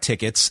lot of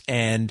tickets,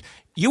 and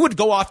you would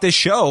go off this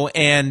show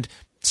and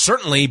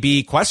certainly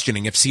be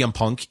questioning if CM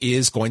Punk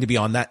is going to be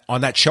on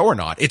that show or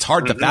not. It's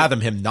hard to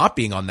fathom him not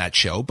being on that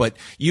show, but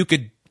you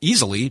could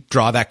easily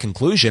draw that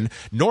conclusion,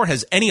 nor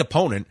has any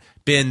opponent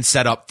been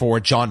set up for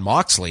Jon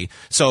Moxley.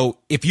 So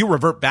if you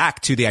revert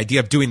back to the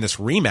idea of doing this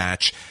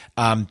rematch,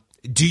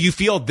 do you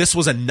feel this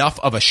was enough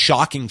of a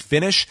shocking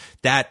finish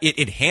that it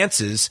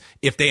enhances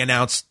if they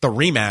announce the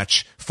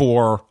rematch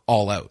for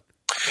All Out?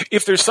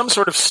 If there's some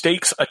sort of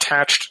stakes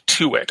attached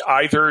to it,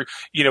 either,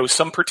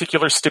 some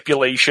particular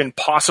stipulation,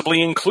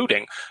 possibly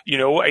including,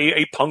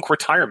 a Punk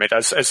retirement,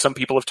 as some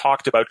people have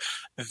talked about,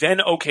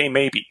 then okay,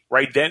 maybe,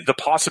 right? Then the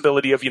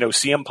possibility of,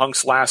 CM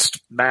Punk's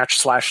last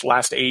match / last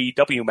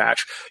AEW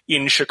match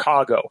in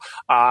Chicago,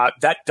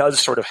 that does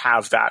sort of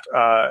have that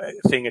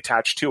thing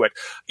attached to it.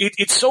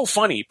 It's so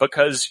funny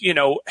because,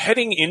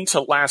 heading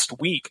into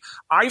last week,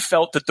 I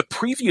felt that the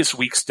previous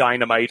week's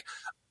Dynamite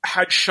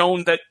had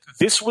shown that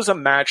this was a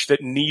match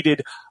that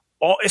needed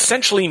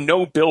essentially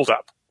no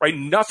build-up. Right,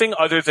 nothing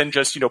other than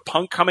just,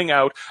 Punk coming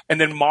out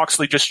and then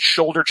Moxley just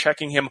shoulder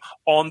checking him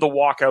on the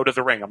walk out of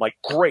the ring. I'm like,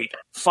 great,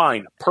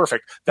 fine,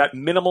 perfect. That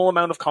minimal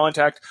amount of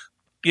contact,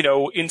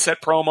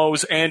 inset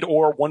promos and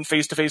or one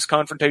face-to-face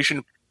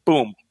confrontation.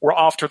 Boom, we're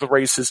off to the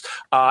races,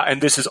 and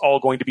this is all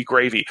going to be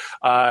gravy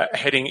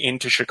heading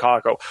into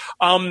Chicago.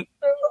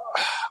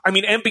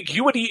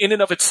 Ambiguity in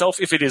and of itself,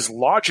 if it is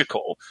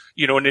logical,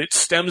 and it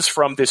stems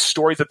from this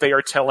story that they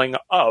are telling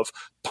of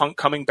Punk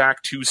coming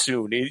back too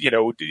soon,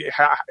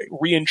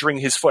 re-injuring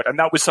his foot. And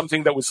that was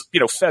something that was,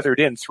 feathered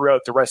in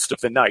throughout the rest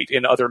of the night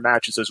in other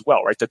matches as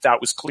well, right?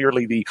 That was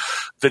clearly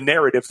the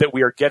narrative that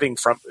we are getting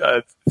from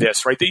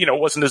this, right? That, it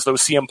wasn't as though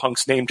CM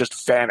Punk's name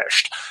just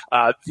vanished,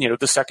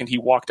 the second he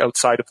walked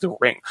outside of the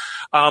ring.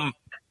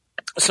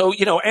 So,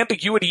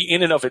 ambiguity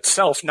in and of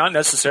itself, not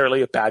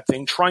necessarily a bad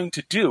thing. Trying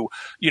to do,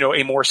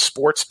 a more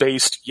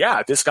sports-based,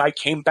 this guy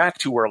came back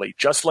too early,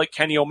 just like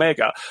Kenny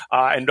Omega.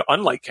 And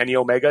unlike Kenny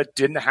Omega,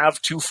 didn't have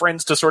two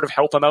friends to sort of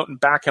help him out and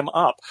back him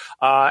up.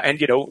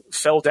 And,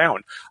 fell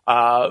down,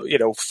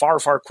 far,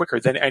 far quicker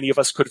than any of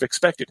us could have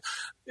expected.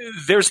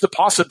 There's the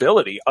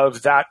possibility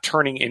of that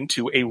turning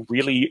into a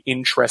really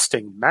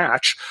interesting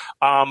match.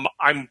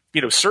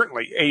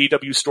 Certainly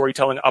AEW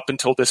storytelling up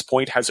until this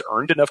point has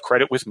earned enough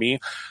credit with me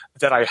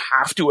that I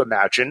have to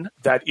imagine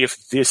that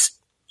if this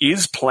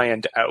is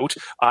planned out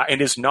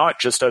and is not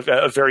just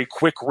a very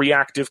quick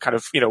reactive kind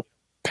of,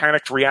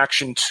 panicked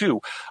reaction to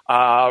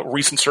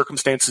recent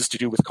circumstances to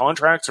do with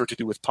contracts or to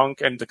do with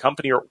Punk and the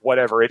company or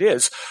whatever it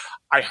is,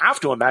 I have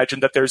to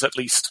imagine that there's at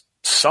least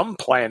some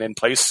plan in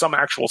place, some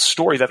actual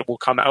story that will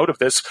come out of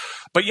this.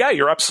 But yeah,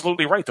 you're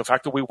absolutely right. The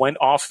fact that we went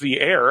off the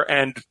air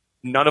and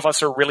none of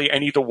us are really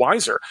any the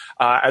wiser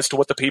as to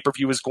what the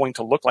pay-per-view is going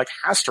to look like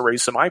has to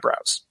raise some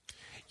eyebrows.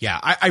 Yeah,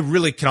 I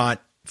really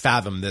cannot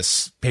fathom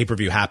this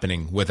pay-per-view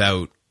happening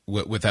without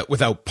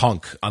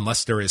Punk,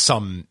 unless there is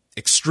some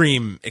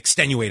extreme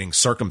extenuating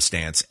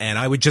circumstance. And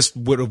I would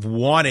have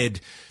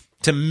wanted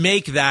to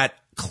make that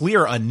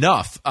clear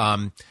enough.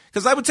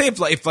 Because I would say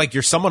if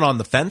you're someone on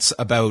the fence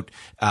about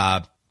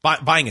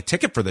buying a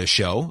ticket for this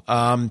show,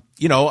 the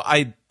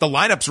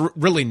lineup's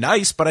really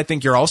nice, but I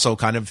think you're also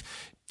kind of,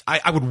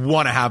 I would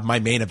want to have my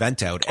main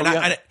event out.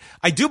 And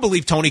I do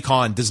believe Tony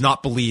Khan does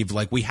not believe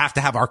we have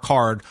to have our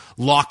card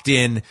locked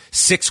in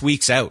 6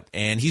 weeks out.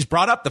 And he's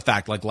brought up the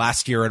fact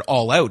last year at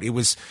All Out, it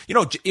was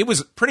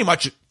pretty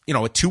much, a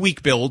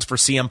 2-week build for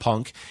CM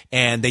Punk.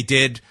 And they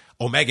did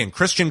Omega and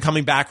Christian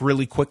coming back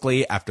really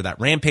quickly after that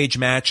Rampage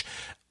match.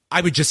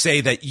 I would just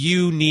say that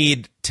you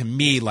need, to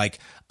me,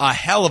 a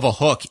hell of a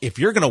hook if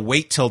you're going to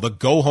wait till the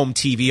go home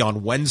TV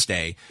on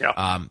Wednesday,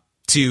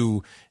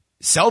 to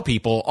sell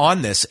people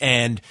on this,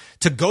 and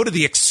to go to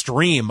the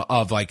extreme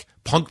of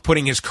Punk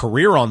putting his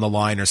career on the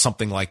line or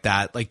something like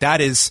that.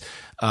 That is,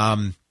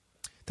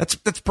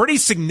 that's pretty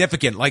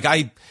significant.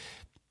 I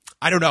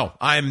don't know.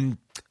 I'm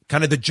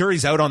kind of, the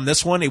jury's out on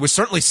this one. It was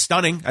certainly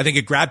stunning. I think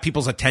it grabbed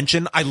people's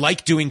attention. I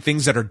like doing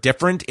things that are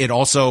different. It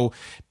also,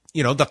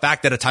 the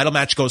fact that a title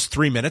match goes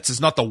 3 minutes is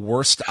not the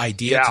worst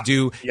idea to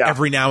do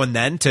every now and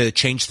then to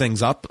change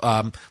things up.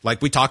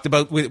 Like we talked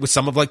about with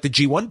some of the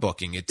G1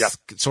 booking, it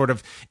sort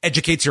of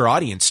educates your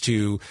audience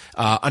to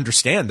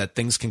understand that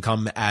things can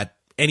come at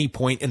any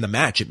point in the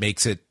match. It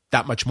makes it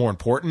that much more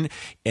important.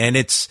 And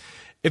it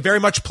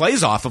very much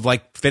plays off of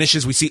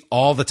finishes we see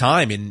all the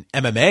time in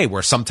MMA,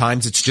 where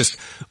sometimes it's just,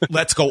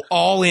 let's go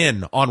all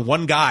in on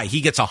one guy. He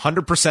gets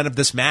 100% of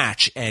this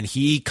match and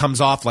he comes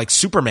off like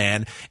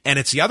Superman. And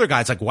it's the other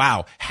guy's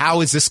wow,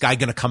 how is this guy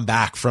going to come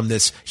back from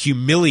this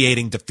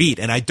humiliating defeat?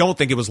 And I don't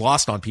think it was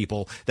lost on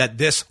people that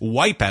this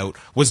wipeout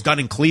was done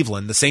in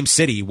Cleveland, the same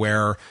city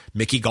where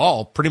Mickey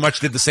Gall pretty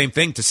much did the same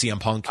thing to CM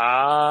Punk.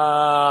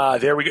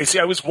 There we go. See,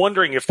 I was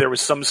wondering if there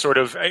was some sort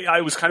of, I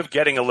was kind of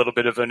getting a little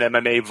bit of an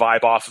MMA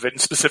vibe off of it,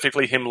 and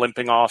specifically him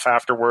limping off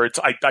afterwards.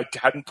 I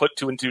hadn't put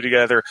two and two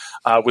together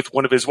with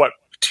one of his,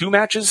 2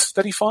 matches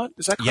that he fought?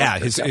 Is that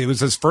correct? Yeah, it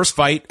was his first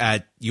fight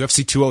at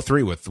UFC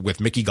 203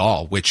 with Mickey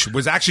Gall, which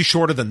was actually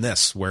shorter than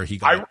this, where he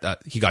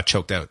got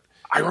choked out.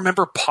 I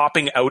remember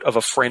popping out of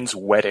a friend's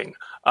wedding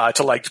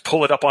to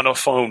pull it up on a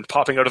phone,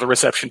 popping out of the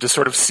reception to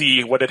sort of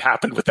see what had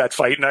happened with that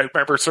fight. And I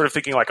remember sort of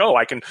thinking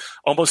I can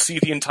almost see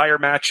the entire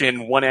match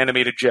in one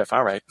animated GIF.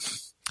 All right.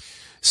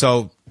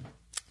 So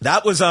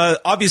that was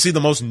obviously the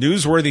most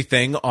newsworthy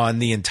thing on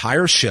the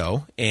entire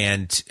show.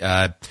 And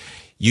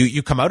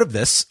you come out of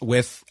this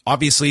with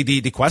obviously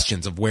the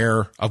questions of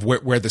where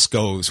this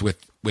goes with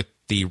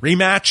the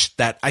rematch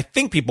that I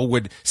think people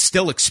would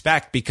still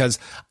expect, because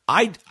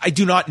I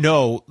do not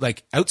know,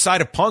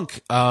 outside of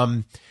Punk,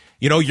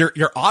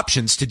 your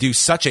options to do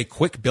such a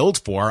quick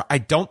build for. I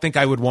don't think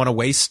I would want to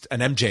waste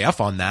an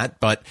MJF on that,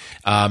 but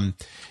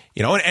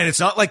and it's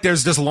not like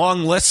there's this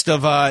long list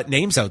of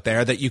names out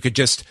there that you could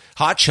just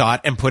hotshot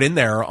and put in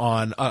there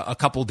on a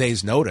couple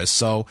days' notice.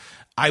 So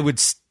I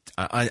would,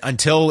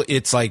 until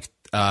it's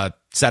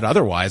said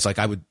otherwise,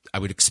 I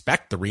would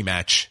expect the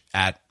rematch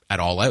at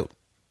All Out.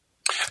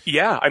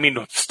 Yeah, I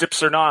mean,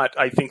 Stips or not,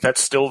 I think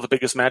that's still the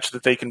biggest match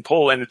that they can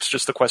pull, and it's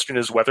just the question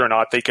is whether or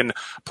not they can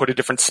put a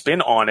different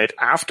spin on it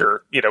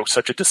after,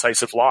 such a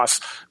decisive loss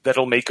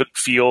that'll make it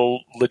feel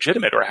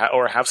legitimate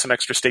or have some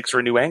extra stakes or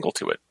a new angle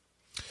to it.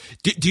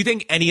 Do you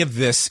think any of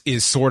this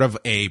is sort of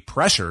a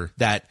pressure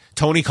that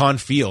Tony Khan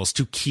feels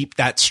to keep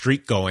that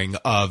streak going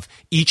of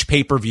each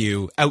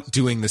pay-per-view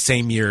outdoing the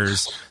same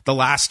years the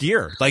last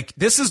year? Like,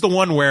 this is the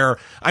one where,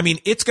 I mean,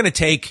 it's going to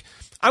take,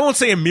 I won't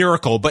say a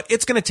miracle, but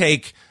it's going to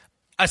take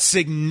a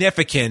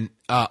significant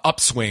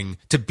upswing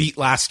to beat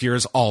last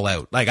year's All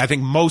Out. Like, I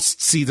think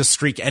most see the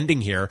streak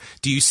ending here.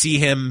 Do you see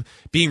him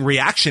being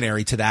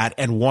reactionary to that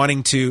and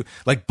wanting to,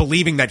 like,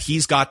 believing that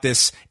he's got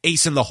this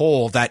ace in the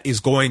hole that is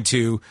going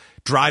to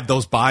drive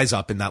those buys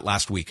up in that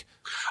last week?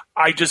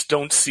 I just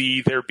don't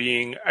see there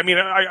being, I mean,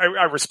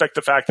 I respect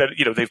the fact that,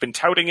 they've been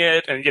touting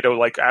it and,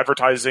 like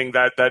advertising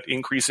that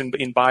increase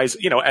in buys,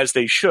 as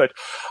they should.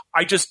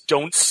 I just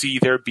don't see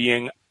there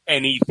being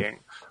anything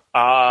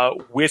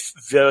with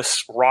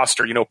this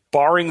roster,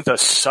 barring the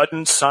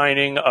sudden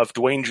signing of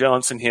Dwayne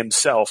Johnson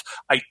himself.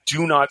 I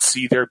do not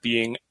see there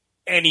being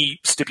any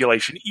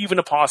stipulation, even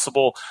a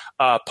possible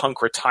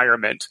Punk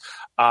retirement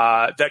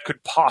that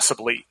could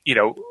possibly,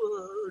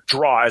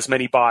 draw as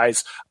many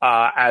buys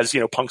as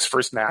Punk's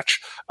first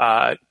match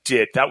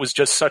did. That was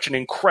just such an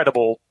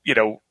incredible,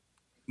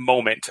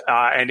 moment,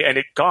 and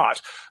it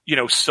got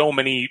so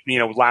many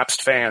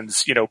lapsed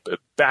fans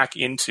back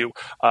into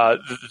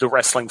the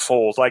wrestling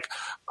fold. Like,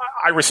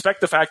 I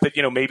respect the fact that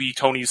maybe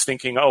Tony's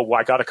thinking, oh, well,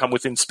 I got to come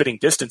within spitting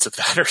distance of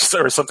that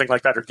or something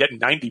like that, or getting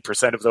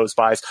 90% of those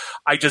buys.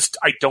 I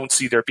don't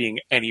see there being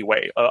any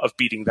way of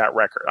beating that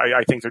record.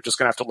 I think they're just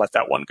going to have to let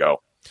that one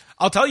go.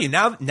 I'll tell you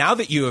now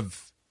that you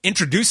have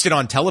introduced it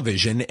on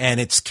television and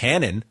it's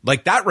canon,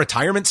 like that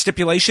retirement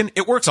stipulation,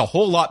 it works a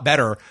whole lot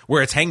better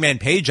where it's Hangman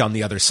Page on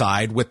the other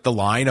side with the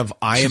line of,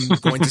 I am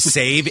going to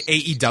save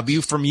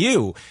AEW from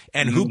you.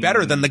 And who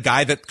better than the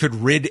guy that could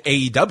rid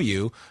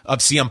AEW of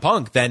CM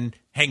Punk than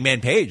Hangman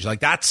Page? Like,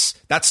 that's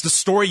the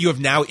story you have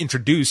now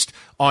introduced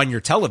on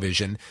your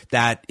television,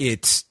 that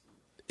it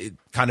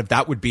kind of,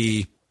 that would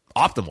be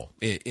optimal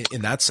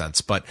in that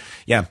sense. But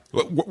yeah,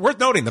 worth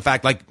noting the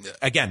fact, like,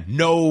 again,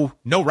 no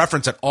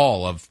reference at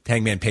all of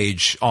Hangman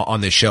Page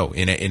on this show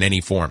in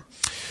any form.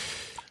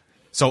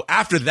 So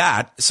after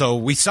that,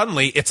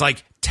 it's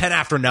like 10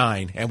 after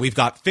 9 and we've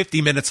got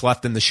 50 minutes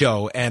left in the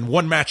show and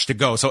one match to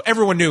go. So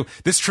everyone knew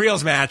this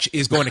trios match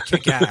is going to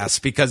kick ass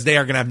because they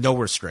are going to have no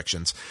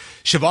restrictions.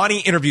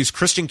 Shivani interviews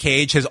Christian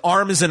Cage. His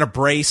arm is in a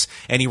brace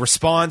and he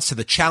responds to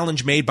the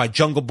challenge made by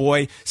Jungle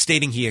Boy,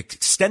 stating he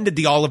extended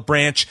the olive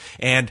branch,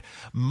 and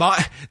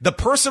the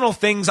personal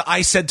things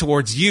I said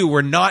towards you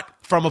were not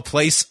from a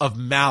place of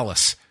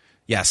malice.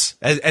 Yes,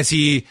 as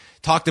he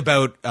talked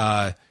about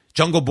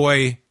Jungle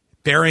Boy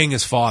burying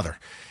his father.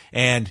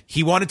 And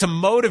he wanted to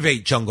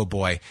motivate Jungle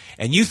Boy.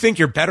 And you think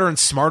you're better and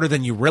smarter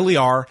than you really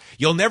are.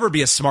 You'll never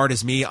be as smart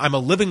as me. I'm a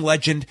living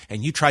legend,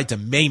 and you tried to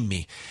maim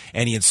me.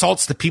 And he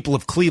insults the people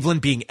of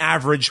Cleveland being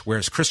average,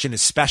 whereas Christian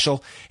is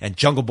special. And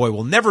Jungle Boy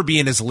will never be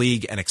in his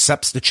league, and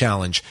accepts the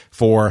challenge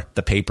for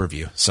the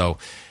pay-per-view. So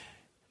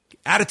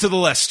add it to the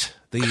list.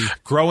 The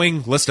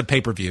growing list of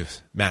pay-per-view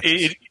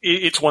matches.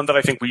 It's one that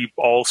I think we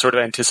all sort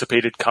of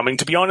anticipated coming.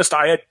 To be honest,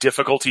 I had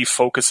difficulty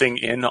focusing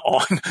in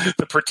on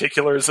the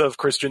particulars of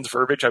Christian's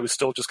verbiage. I was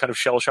still just kind of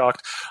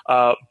shell-shocked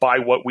by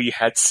what we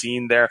had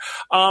seen there.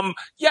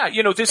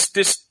 This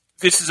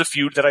is a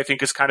feud that I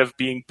think is kind of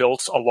being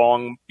built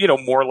along,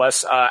 more or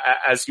less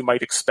as you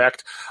might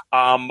expect.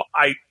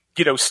 I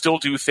still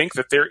do think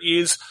that there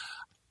is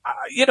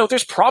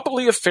there's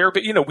probably a fair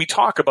bit, we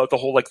talk about the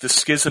whole, like, the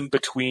schism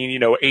between,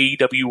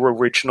 AEW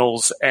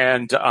originals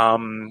and,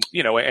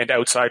 and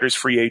outsiders,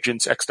 free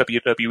agents,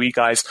 ex-WWE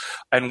guys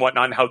and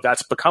whatnot, and how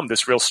that's become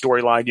this real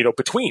storyline,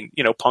 between,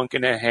 Punk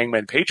and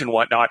Hangman Page and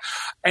whatnot.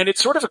 And it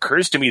sort of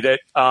occurs to me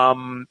that,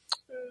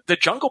 the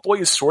Jungle Boy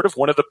is sort of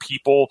one of the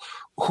people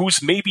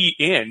who's maybe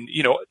in,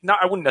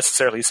 I wouldn't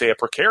necessarily say a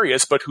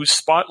precarious, but whose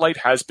spotlight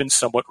has been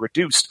somewhat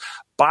reduced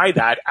by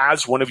that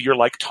as one of your,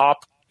 like,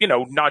 top,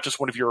 not just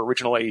one of your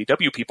original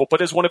AEW people,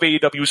 but as one of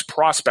AEW's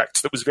prospects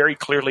that was very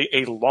clearly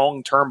a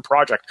long-term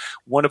project,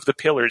 one of the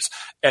pillars,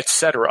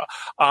 etc.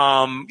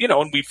 And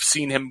we've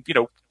seen him,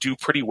 do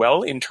pretty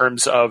well in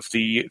terms of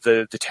the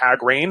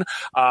tag reign,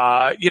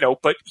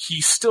 but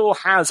he still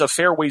has a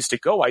fair ways to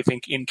go, I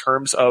think, in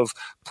terms of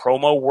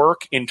promo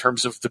work, in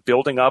terms of the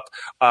building up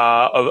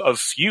of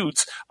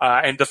feuds,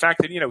 and the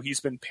fact that, he's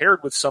been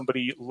paired with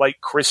somebody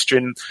like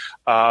Christian,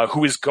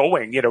 who is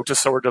going, to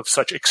sort of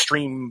such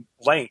extreme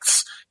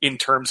lengths in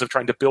terms of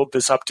trying to build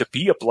this up to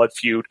be a blood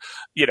feud,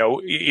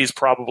 is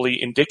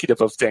probably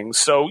indicative of things.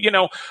 So,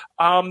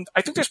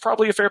 I think there's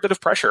probably a fair bit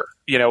of pressure,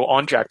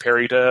 on Jack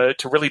Perry to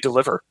really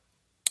deliver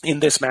in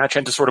this match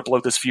and to sort of blow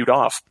this feud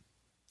off.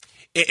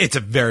 It's a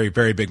very,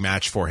 very big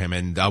match for him.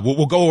 And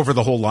we'll go over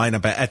the whole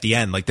lineup at the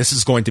end. Like, this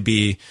is going to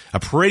be a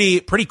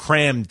pretty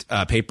crammed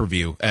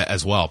pay-per-view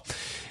as well.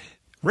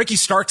 Ricky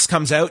Starks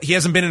comes out. He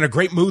hasn't been in a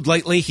great mood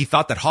lately. He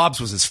thought that Hobbs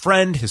was his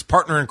friend, his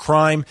partner in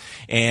crime,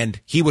 and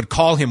he would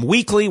call him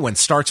weekly when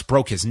Starks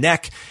broke his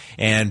neck,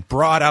 and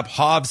brought up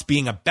Hobbs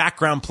being a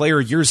background player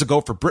years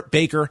ago for Britt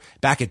Baker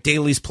back at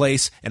Daly's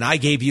place, and I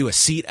gave you a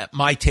seat at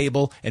my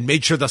table and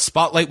made sure the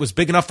spotlight was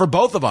big enough for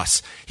both of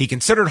us. He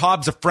considered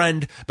Hobbs a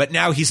friend, but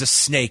now he's a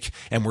snake,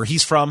 and where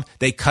he's from,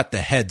 they cut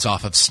the heads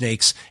off of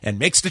snakes, and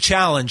makes the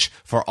challenge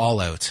for All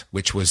Out,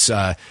 which was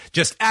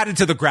just added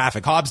to the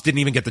graphic. Hobbs didn't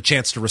even get the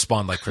chance to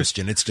respond like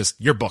Christian. It's just,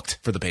 you're booked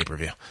for the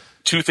pay-per-view.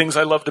 Two things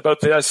I loved about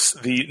this: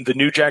 the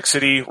New Jack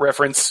City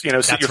reference, sit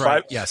your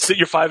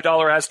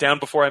 $5 ass down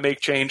before I make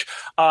change,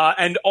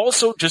 and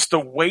also just the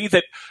way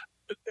that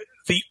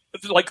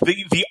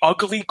the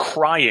ugly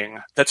crying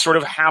that sort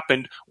of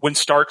happened when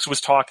Starks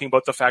was talking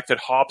about the fact that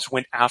Hobbs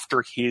went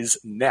after his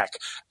neck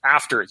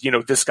after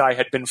this guy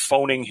had been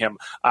phoning him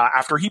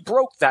after he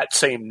broke that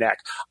same neck.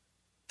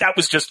 That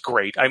was just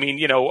great. I mean,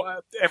 it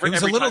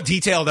was a little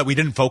detail that we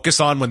didn't focus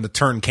on when the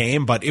turn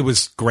came, but it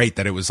was great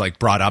that it was like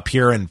brought up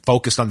here and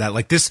focused on that.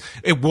 Like this,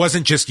 it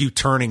wasn't just you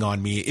turning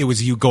on me. It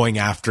was you going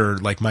after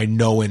like my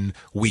known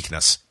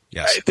weakness.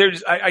 Yes.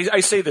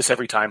 I say this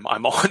every time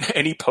I'm on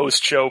any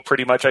post show,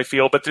 pretty much, I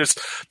feel, but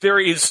there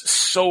is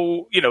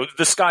so,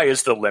 the sky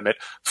is the limit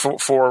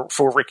for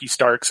Ricky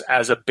Starks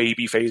as a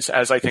babyface,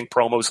 as I think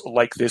promos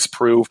like this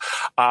prove.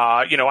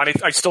 And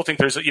I still think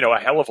there's, a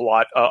hell of a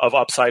lot of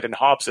upside in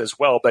Hobbs as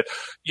well. But,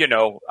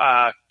 if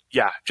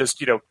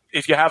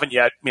you haven't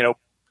yet,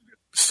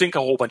 sink a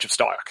whole bunch of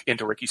stock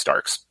into Ricky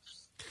Starks.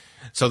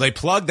 So they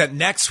plugged that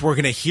next we're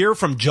going to hear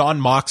from Jon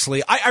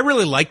Moxley. I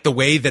really like the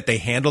way that they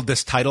handled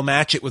this title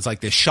match. It was like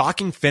this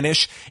shocking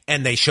finish,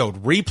 and they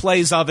showed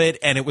replays of it,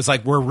 and it was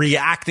like we're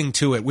reacting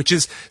to it, which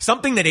is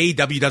something that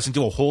AEW doesn't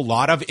do a whole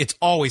lot of. It's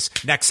always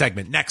next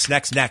segment, next,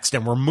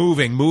 and we're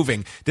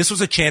moving. This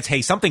was a chance,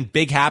 hey, something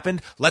big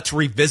happened, let's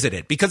revisit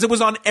it, because it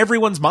was on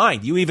everyone's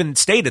mind. You even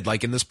stated,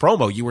 like in this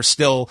promo, you were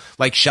still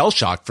like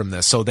shell-shocked from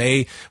this, so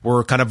they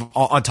were kind of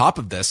on top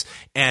of this.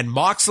 And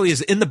Moxley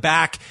is in the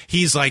back.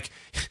 He's like,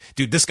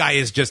 dude, this guy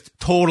is just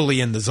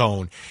totally in the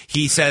zone.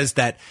 He says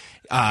that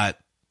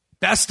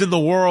best in the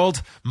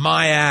world,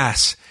 my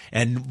ass,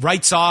 and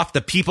writes off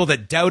the people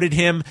that doubted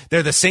him.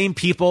 They're the same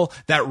people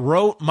that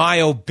wrote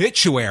my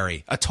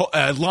obituary,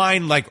 a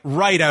line like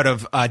right out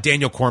of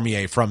Daniel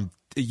Cormier from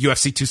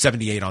UFC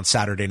 278 on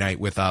Saturday night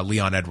with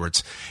Leon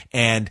Edwards.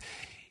 And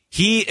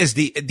he is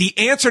the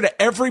answer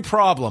to every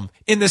problem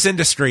in this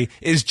industry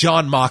is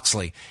Jon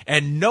Moxley.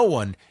 And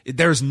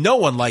there's no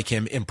one like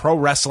him in pro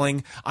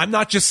wrestling. I'm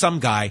not just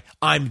some guy.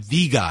 I'm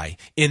the guy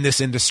in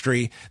this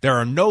industry. There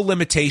are no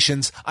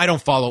limitations. I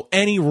don't follow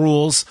any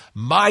rules.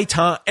 My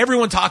time,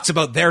 everyone talks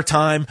about their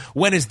time.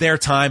 When is their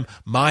time?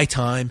 My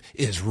time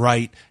is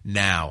right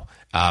now.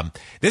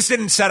 This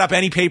didn't set up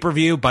any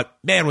pay-per-view, but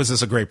man, was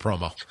this a great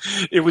promo.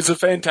 It was a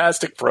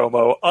fantastic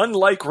promo.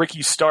 Unlike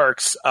Ricky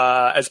Starks,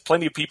 as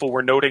plenty of people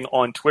were noting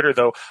on Twitter,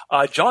 though,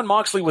 Jon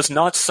Moxley was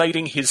not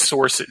citing his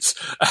sources.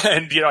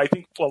 And, I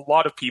think a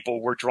lot of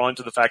people were drawn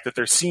to the fact that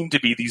there seemed to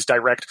be these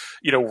direct,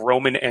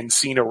 Roman and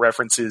Cena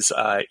references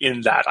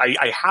in that.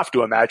 I have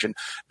to imagine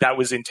that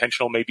was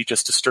intentional, maybe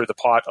just to stir the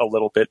pot a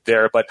little bit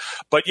there. But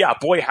yeah,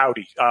 boy,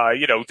 howdy.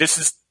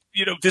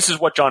 This is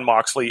what Jon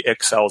Moxley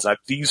excels at,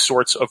 these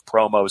sorts of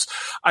promos.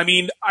 I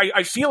mean,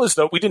 I feel as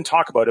though we didn't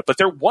talk about it, but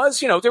there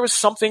was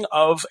something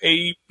of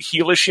a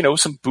heelish,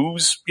 some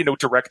booze,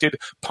 directed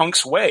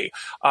Punk's way,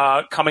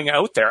 coming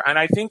out there. And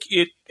I think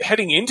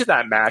heading into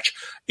that match,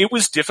 it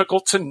was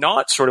difficult to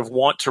not sort of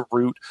want to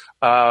root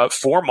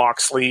for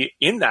Moxley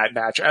in that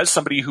match as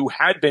somebody who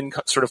had been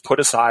sort of put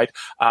aside,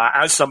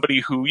 as somebody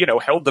who,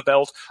 held the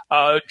belt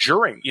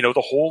during,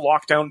 the whole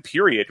lockdown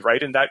period,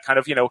 right? And that kind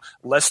of,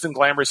 less than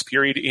glamorous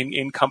period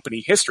in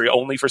company history,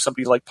 only for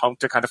somebody like Punk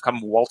to kind of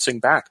come waltzing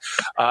back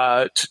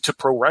to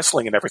pro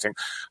wrestling and everything.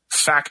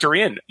 Factor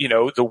in,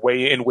 the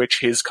way in which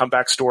his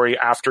comeback story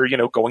after,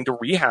 going to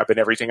rehab and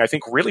everything, I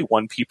think really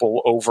won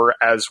people over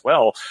as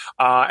well.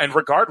 And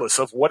regardless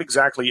of what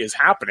exactly is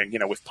happening,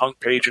 with Punk,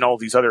 Page, and all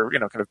these other,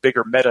 kind of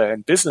bigger meta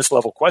and business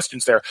level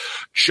questions there,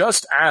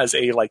 just as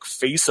a like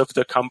face of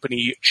the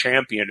company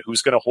champion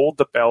who's going to hold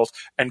the belt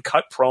and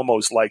cut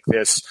promos like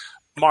this,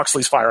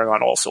 Moxley's firing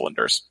on all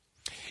cylinders.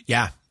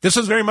 Yeah, this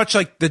was very much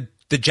like the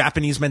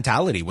Japanese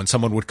mentality when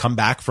someone would come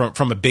back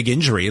from a big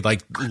injury,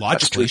 like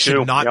logically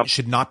should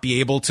not be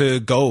able to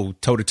go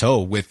toe to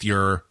toe with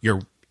your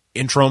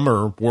interim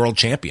or world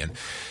champion.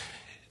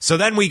 So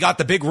then we got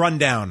the big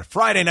rundown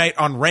Friday night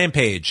on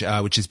Rampage,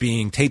 which is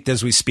being taped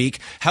as we speak.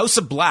 House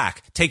of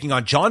Black taking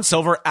on John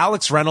Silver,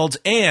 Alex Reynolds,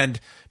 and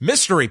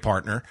mystery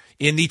partner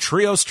in the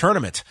Trios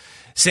tournament.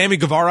 Sammy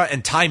Guevara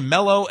and Ty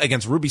Mello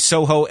against Ruby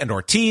Soho and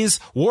Ortiz.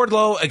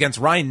 Wardlow against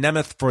Ryan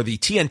Nemeth for the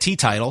TNT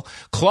title.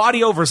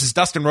 Claudio versus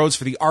Dustin Rhodes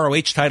for the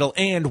ROH title.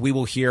 And we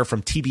will hear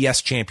from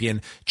TBS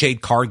champion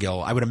Jade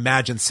Cargill. I would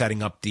imagine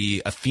setting up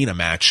the Athena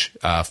match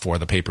for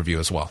the pay-per-view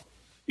as well.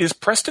 Is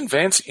Preston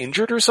Vance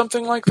injured or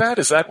something like that?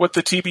 Is that what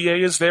the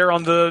TBA is there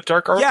on the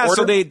Dark Order? Yeah,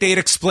 so they had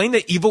explained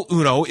that Evil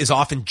Uno is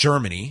off in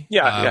Germany.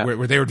 Yeah.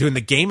 Where they were doing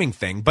the gaming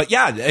thing. But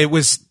yeah, it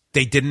was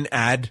they didn't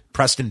add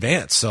Preston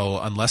Vance. So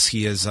unless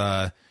he is,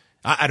 I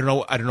don't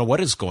know what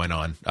is going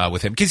on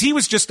with him, because he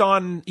was just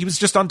on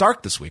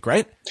Dark this week,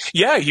 right?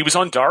 Yeah, he was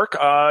on Dark.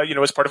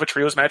 As part of a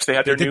trios match, they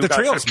had their new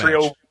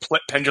trio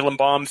pendulum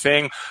bomb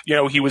thing.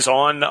 He was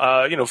on.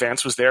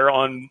 Vance was there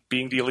on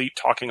Being the Elite,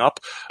 talking up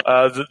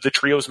the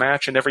trios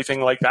match and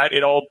everything like that.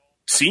 It all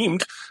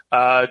seemed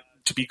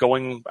to be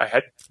going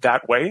ahead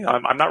that way.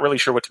 I'm not really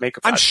sure what to make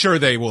of that. I'm sure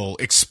they will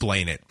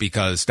explain it,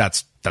 because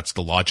that's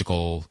the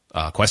logical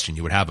question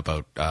you would have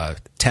about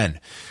 10.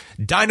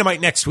 Dynamite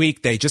next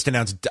week. They just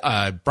announced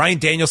Bryan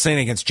Danielson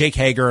against Jake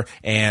Hager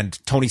and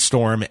Tony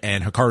Storm,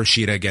 and Hikaru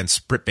Shida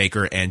against Britt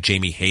Baker and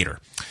Jamie Hayter.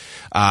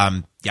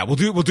 We'll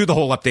do the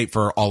whole update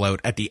for All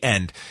Out at the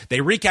end. They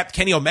recapped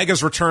Kenny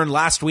Omega's return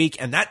last week,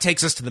 and that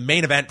takes us to the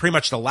main event, pretty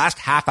much the last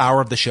half hour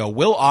of the show.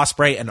 Will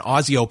Ospreay and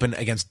Aussie Open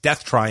against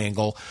Death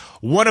Triangle.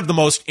 One of the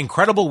most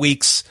incredible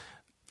weeks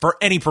for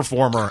any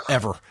performer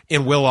ever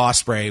in Will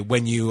Ospreay,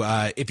 when you,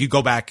 if you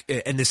go back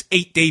in this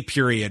 8-day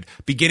period,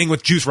 beginning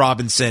with Juice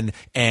Robinson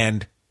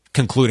and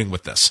concluding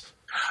with this.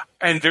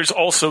 And there's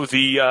also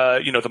the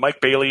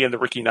Mike Bailey and the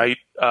Ricky Knight,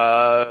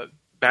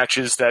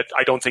 matches that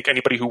I don't think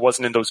anybody who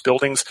wasn't in those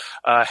buildings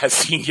has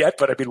seen yet,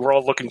 but I mean, we're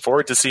all looking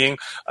forward to seeing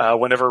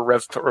whenever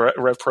Rev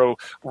Pro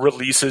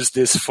releases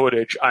this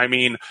footage. I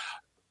mean,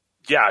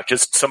 yeah,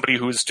 just somebody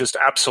who's just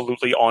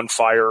absolutely on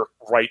fire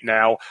right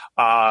now.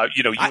 I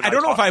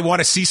don't know if I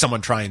want to see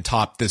someone try and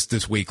top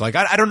this week. Like,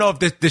 I don't know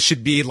if this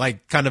should be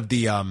like kind of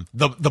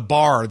the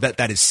bar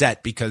that is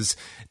set, because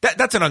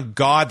that's an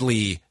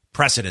ungodly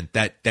precedent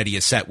that he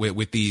has set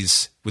with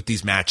these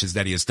matches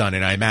that he has done.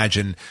 And I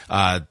imagine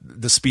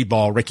the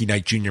Speedball Ricky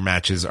Knight Jr.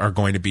 matches are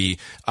going to be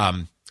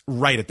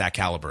right at that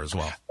caliber as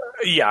well.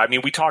 Yeah, I mean,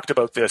 we talked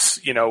about this,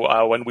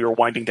 when we were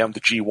winding down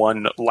the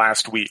G1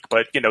 last week,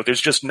 but, there's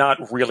just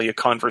not really a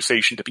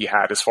conversation to be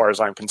had, as far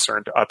as I'm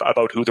concerned,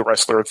 about who the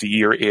wrestler of the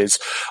year is.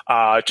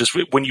 Just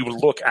when you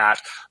look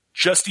at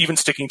just even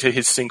sticking to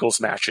his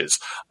singles matches,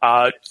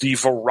 the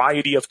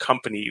variety of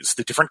companies,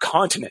 the different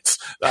continents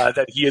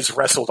that he has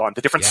wrestled on,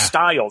 the different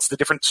styles, the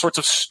different sorts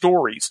of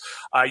stories.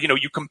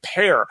 You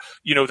compare,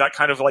 that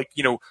kind of like,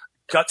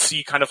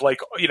 gutsy kind of like,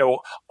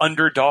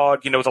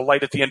 underdog, the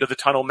light at the end of the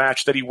tunnel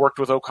match that he worked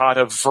with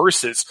Okada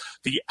versus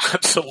the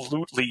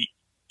absolutely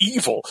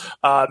evil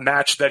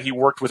match that he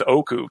worked with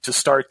Oku to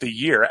start the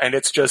year. And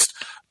it's just,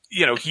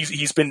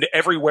 he's been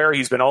everywhere.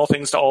 He's been all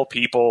things to all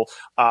people.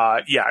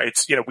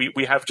 It's,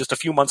 we have just a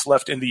few months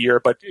left in the year,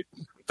 but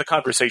the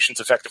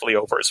conversation's effectively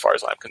over as far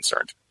as I'm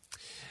concerned.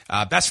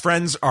 Best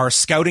friends are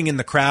scouting in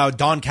the crowd.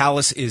 Don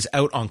Callis is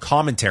out on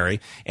commentary,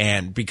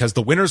 and because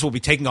the winners will be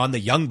taking on the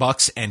Young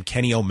Bucks and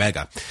Kenny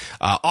Omega.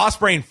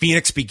 Ospreay and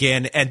Phoenix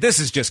begin, and this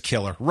is just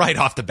killer right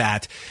off the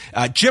bat.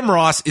 Jim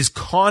Ross is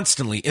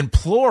constantly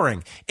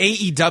imploring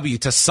AEW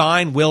to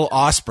sign Will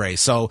Ospreay.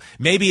 So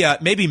maybe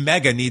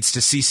Mega needs to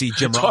CC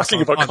Jim Ross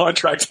talking about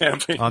contract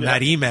tampering on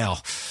that email.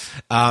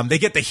 They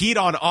get the heat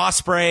on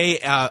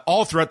Ospreay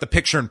all throughout the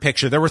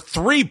picture-in-picture. There were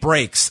 3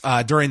 breaks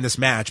during this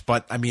match,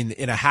 but I mean,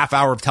 in a half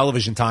hour of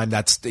television time,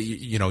 that's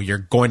you're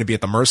going to be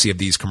at the mercy of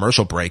these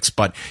commercial breaks,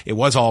 but it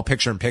was all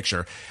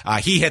picture-in-picture.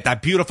 He hit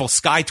that beautiful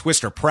Sky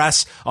Twister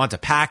press onto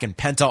Pac and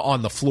Penta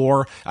on the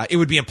floor. It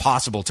would be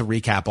impossible to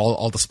recap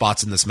all the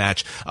spots in this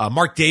match.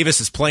 Mark Davis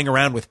is playing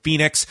around with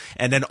Phoenix,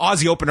 and then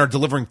Aussie Open are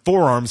delivering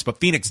forearms, but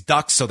Phoenix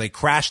ducks, so they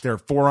crash their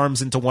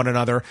forearms into one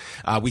another.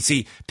 We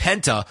see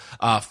Penta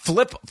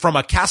flip from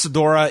a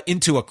Casadora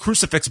into a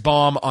crucifix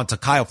bomb onto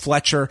Kyle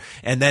Fletcher,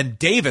 and then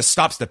Davis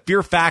stops the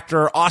Fear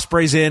Factor.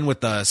 Ospreay's in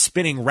with the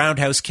spinning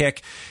roundhouse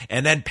kick,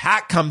 and then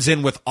Pac comes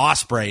in with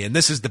Ospreay, and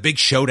this is the big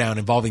showdown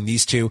involving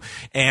these two,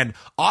 and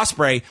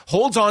Ospreay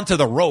holds on to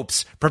the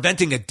ropes,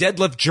 preventing a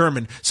deadlift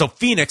German, so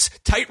Phoenix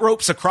tight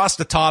ropes across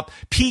the top,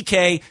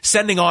 PK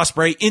sending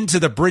Ospreay into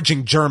the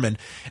bridging German.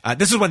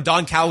 This is when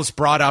Don Callis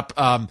brought up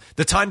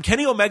the time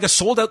Kenny Omega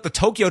sold out the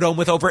Tokyo Dome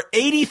with over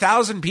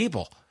 80,000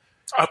 people.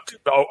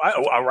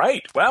 All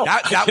right. Well,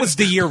 that was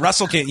the year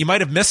WrestleCade. You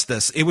might have missed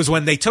this. It was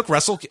when they took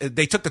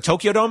the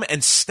Tokyo Dome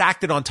and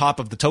stacked it on top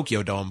of the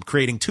Tokyo Dome,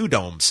 creating 2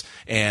 domes,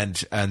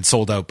 and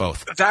sold out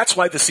both. That's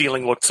why the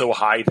ceiling looked so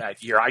high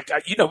that year.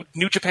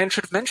 New Japan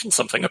should have mentioned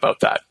something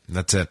about that.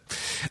 That's it.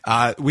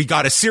 We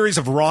got a series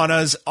of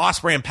Ranas.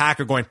 Ospreay and Pac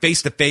are going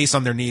face to face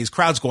on their knees.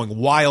 Crowd's going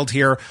wild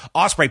here.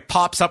 Ospreay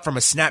pops up from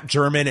a snap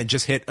German and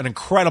just hit an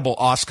incredible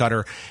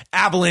Oscutter.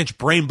 Avalanche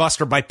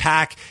brainbuster by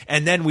Pac,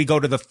 and then we go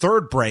to the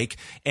 3rd break.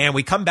 And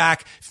we come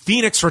back.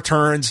 Phoenix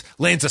returns,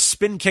 lands a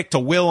spin kick to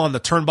Will on the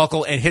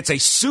turnbuckle, and hits a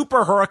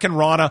super Hurricane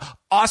Rana.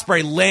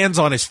 Ospreay lands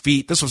on his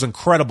feet. This was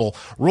incredible.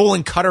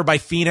 Rolling cutter by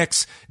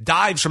Phoenix,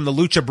 dives from the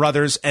Lucha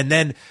Brothers, and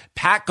then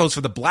Pac goes for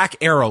the Black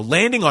Arrow,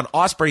 landing on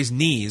Ospreay's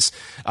knees.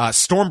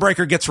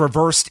 Stormbreaker gets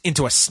reversed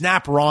into a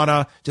snap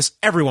Rana. Just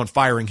everyone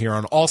firing here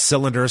on all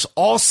cylinders.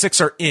 All 6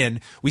 are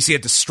in. We see a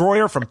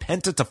destroyer from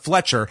Penta to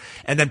Fletcher,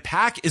 and then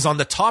Pac is on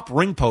the top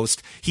ring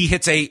post. He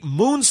hits a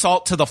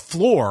moonsault to the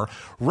floor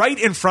right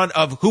in front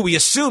of who we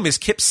assume is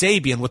Kip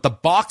Sabian with the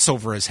box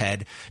over his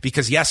head.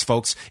 Because yes,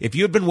 folks, if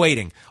you had been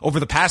waiting over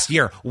the past year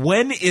here.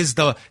 When is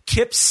the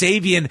Kip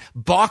Sabian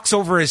box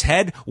over his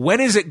head? When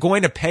is it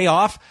going to pay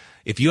off?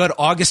 If you had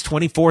August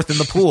 24th in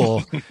the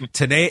pool,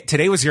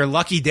 today was your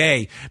lucky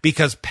day,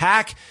 because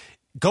Pac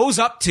goes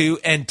up to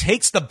and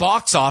takes the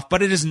box off,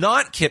 but it is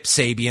not Kip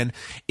Sabian.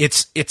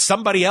 It's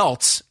somebody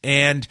else.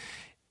 And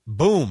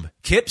boom,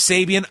 Kip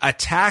Sabian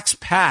attacks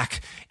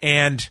Pac.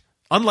 And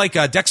unlike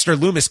Dexter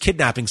Lumis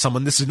kidnapping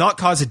someone, this did not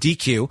cause a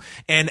DQ.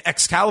 And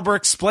Excalibur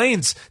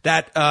explains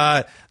that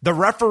the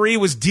referee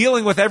was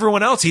dealing with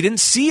everyone else. He didn't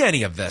see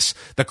any of this.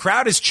 The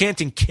crowd is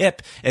chanting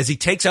Kip as he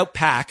takes out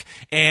Pac.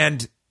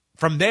 And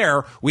from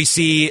there, we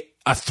see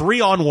a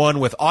 3-on-1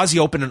 with Aussie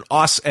Open and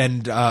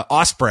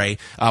Ospreay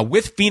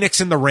with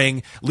Phoenix in the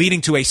ring,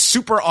 leading to a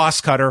super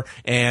Os cutter,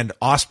 and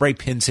Ospreay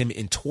pins him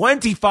in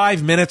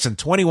 25 minutes and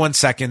 21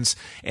 seconds.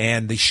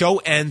 And the show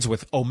ends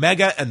with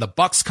Omega and the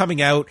Bucks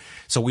coming out.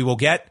 So we will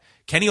get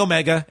Kenny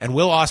Omega and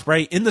Will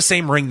Ospreay in the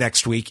same ring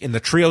next week in the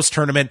Trios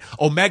tournament.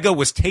 Omega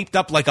was taped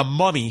up like a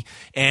mummy,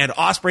 and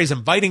Ospreay's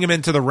inviting him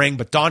into the ring,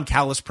 but Don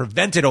Callis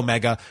prevented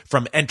Omega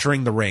from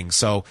entering the ring.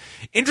 So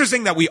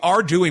interesting that we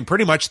are doing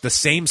pretty much the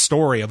same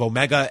story of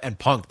Omega and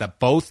Punk, that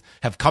both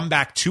have come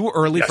back too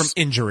early from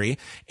injury,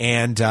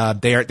 and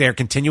they are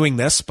continuing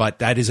this, but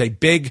that is a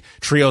big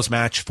Trios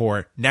match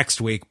for next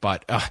week.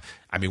 But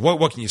I mean,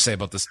 what can you say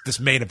about this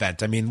main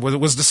event? I mean,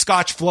 was the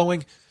scotch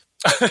flowing?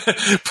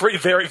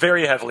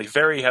 very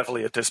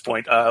heavily at this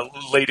point,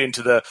 late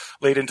into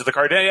the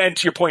card. And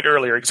to your point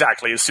earlier,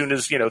 exactly, as soon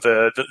as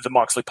the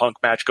Moxley Punk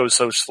match goes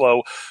so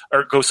slow,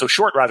 or goes so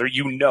short rather,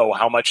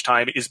 how much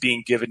time is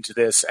being given to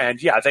this.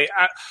 And yeah, they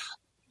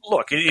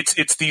look,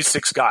 it's these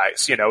six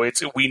guys,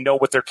 we know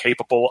what they're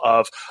capable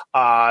of.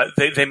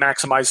 They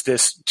maximize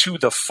this to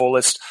the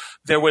fullest.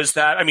 There was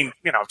that,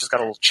 I've just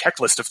got a little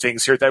checklist of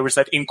things here. There was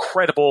that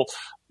incredible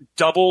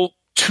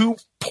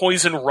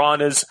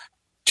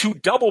two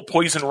double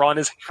poison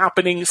Ranas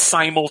happening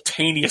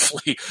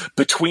simultaneously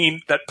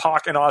between that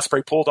Pac and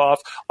Ospreay pulled off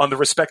on the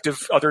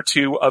respective other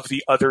two of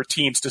the other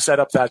teams to set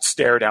up that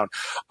stare down.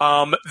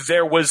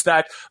 There was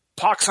that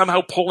Pac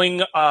somehow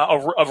pulling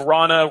a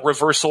Rana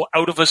reversal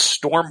out of a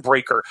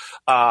Stormbreaker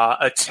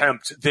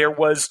attempt. That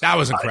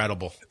was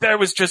incredible. There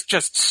was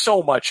just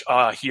so much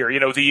here.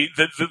 The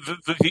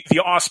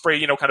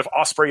Ospreay, kind of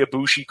Ospreay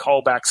Ibushi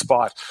callback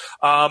spot.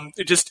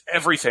 Just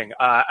everything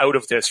out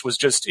of this was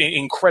just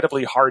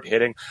incredibly hard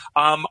hitting.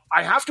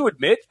 I have to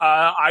admit,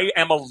 I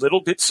am a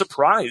little bit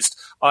surprised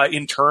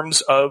in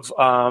terms of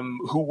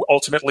who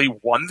ultimately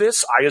won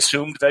this. I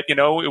assumed that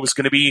it was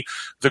going to be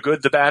the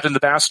good, the bad, and the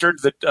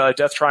bastard. That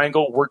Death Triangle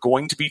were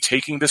going to be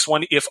taking this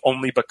one, if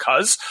only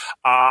because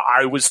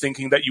I was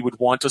thinking that you would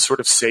want to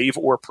sort of save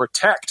or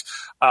protect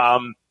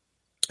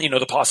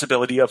the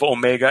possibility of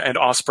Omega and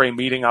Ospreay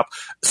meeting up,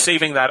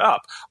 saving that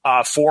up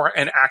for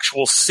an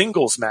actual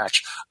singles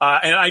match.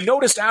 And I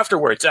noticed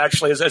afterwards,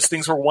 actually, as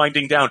things were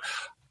winding down,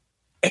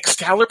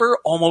 Excalibur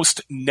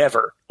almost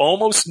never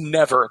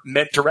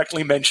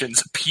directly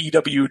mentions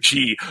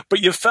PWG, but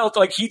you felt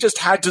like he just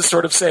had to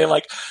sort of say,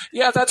 like,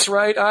 yeah, that's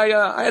right.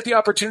 I had the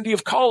opportunity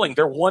of calling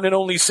their one and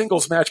only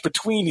singles match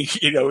between,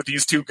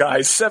 these two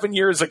guys 7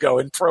 years ago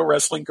in Pro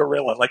Wrestling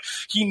Guerrilla. Like,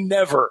 he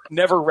never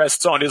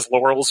rests on his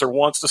laurels or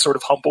wants to sort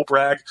of humble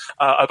brag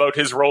about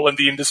his role in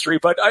the industry.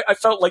 But I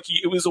felt like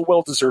it was a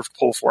well-deserved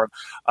pull for him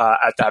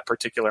at that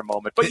particular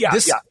moment. But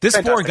this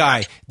poor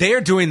guy, they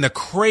are doing the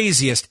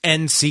craziest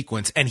end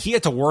sequence, and he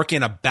had to work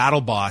in a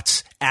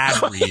BattleBots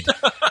ad read.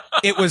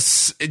 It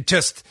was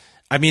just,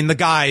 the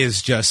guy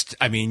is just,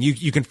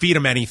 you can feed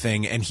him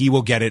anything and he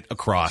will get it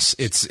across.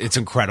 It's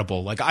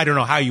incredible. Like, I don't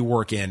know how you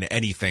work in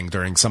anything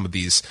during some of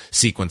these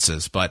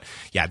sequences, but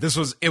yeah,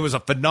 it was a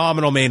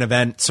phenomenal main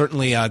event.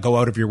 Certainly go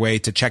out of your way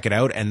to check it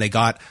out. And they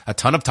got a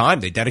ton of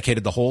time. They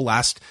dedicated the whole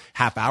last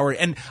half hour.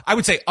 And I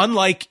would say,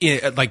 unlike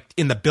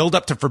in the build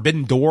up to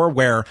Forbidden Door,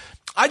 where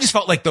I just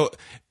felt like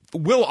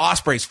Will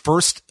Ospreay's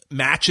first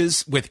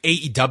matches with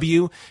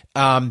AEW,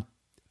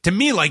 to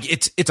me, like,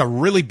 it's a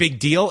really big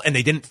deal, and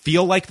they didn't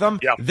feel like them.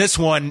 Yep. This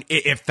one,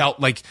 it felt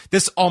like,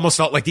 this almost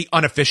felt like the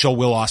unofficial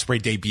Will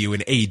Ospreay debut in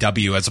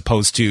AEW, as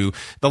opposed to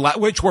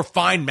which were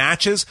fine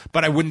matches,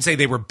 but I wouldn't say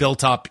they were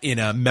built up in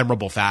a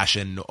memorable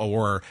fashion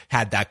or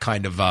had that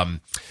kind of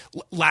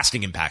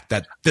lasting impact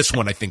that this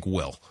one I think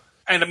will.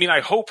 And I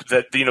hope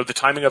that the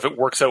timing of it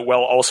works out well,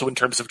 also in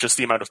terms of just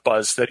the amount of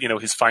buzz that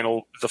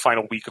the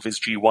final week of his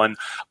G1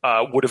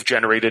 would have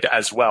generated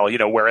as well.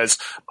 Whereas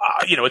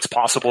it's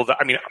possible that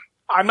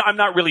I'm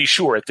not really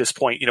sure at this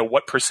point,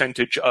 what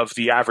percentage of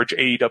the average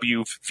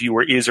AEW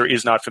viewer is or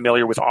is not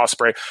familiar with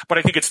Ospreay, but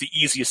I think it's the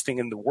easiest thing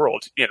in the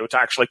world, to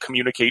actually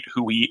communicate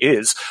who he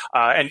is.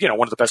 And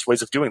one of the best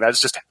ways of doing that is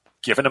just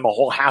giving him a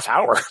whole half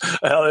hour,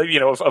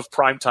 of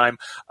primetime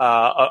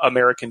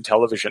American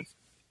television.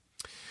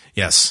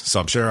 Yes, so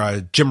I'm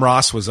sure Jim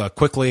Ross was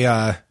quickly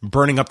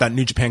burning up that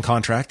New Japan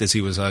contract as he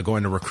was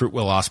going to recruit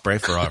Will Ospreay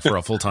for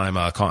a full-time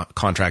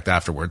contract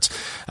afterwards.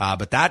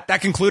 But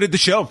that concluded the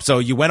show. So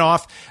you went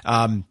off,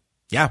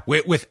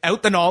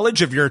 without the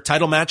knowledge of your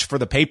title match for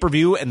the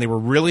pay-per-view, and they were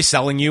really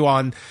selling you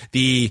on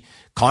the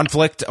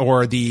conflict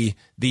or the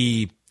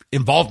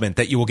involvement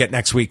that you will get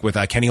next week with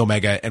Kenny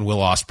Omega and Will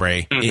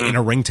Ospreay in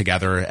a ring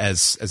together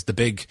as the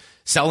big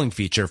selling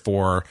feature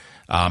for,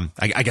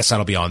 I guess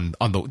that'll be on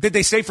the, did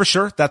they say for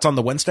sure that's on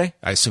the Wednesday?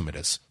 I assume it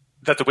is.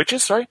 That the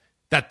witches, sorry?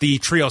 That the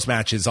trios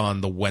match is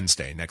on the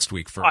Wednesday next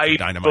week for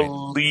Dynamite. I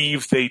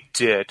believe they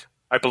did.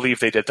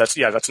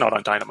 That's not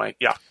on Dynamite.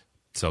 Yeah.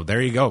 So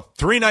there you go.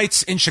 3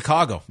 nights in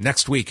Chicago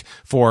next week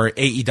for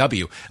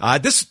AEW.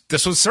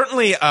 This was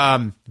certainly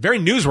very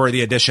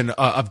newsworthy edition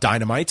of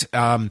Dynamite.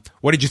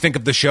 What did you think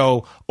of the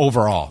show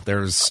overall?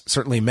 There's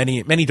certainly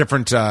many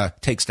different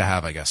takes to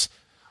have, I guess.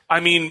 I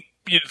mean,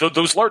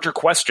 those larger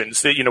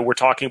questions that we're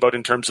talking about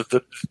in terms of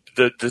the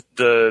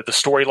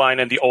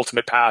storyline and the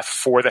ultimate path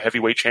for the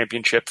heavyweight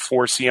championship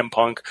for CM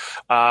Punk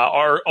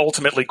are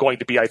ultimately going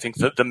to be, I think,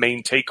 the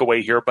main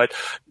takeaway here. But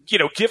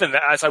given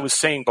that, as I was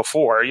saying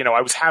before,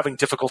 I was having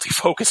difficulty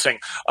focusing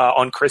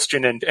on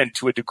Christian and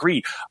to a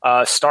degree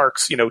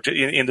Starks,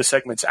 in the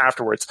segments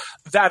afterwards.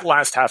 That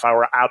last half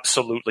hour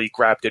absolutely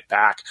grabbed it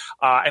back,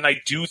 and I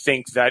do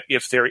think that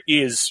if there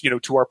is,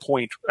 to our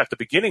point at the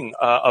beginning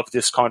of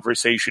this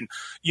conversation,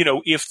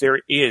 if there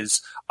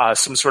is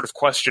some sort of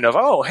question of,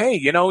 oh, hey,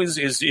 is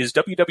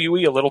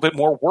WWE a little bit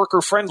more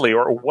worker friendly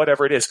or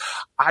whatever it is,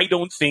 I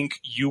don't think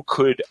you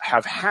could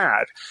have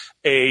had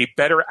a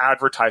better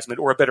advertisement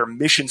or a better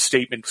mission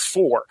statement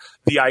for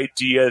the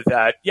idea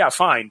that, yeah,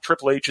 fine,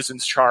 Triple H is in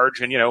charge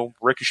and,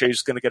 Ricochet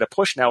is going to get a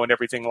push now and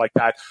everything like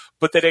that,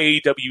 but that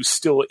AEW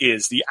still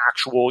is the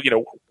actual,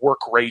 work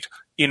rate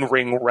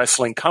in-ring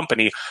wrestling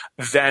company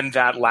than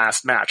that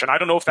last match. And I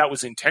don't know if that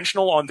was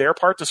intentional on their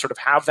part to sort of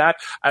have that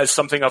as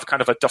something of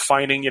kind of a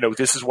defining,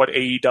 this is what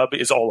AEW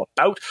is all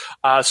about,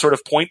 sort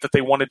of point that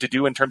they wanted to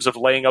do in terms of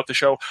laying out the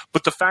show.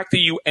 But the fact that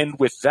you end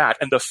with that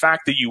and the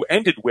fact that you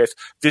ended with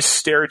this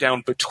stare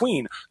down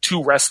between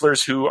two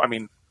wrestlers who, I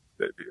mean,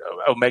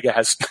 Omega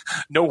has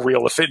no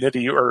real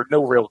affinity or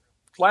no real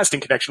lasting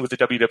connection with the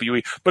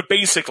WWE, but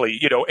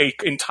basically, a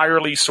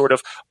entirely sort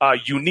of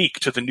unique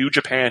to the New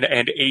Japan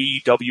and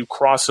AEW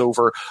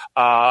crossover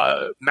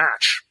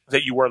match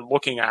that you are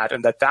looking at,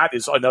 and that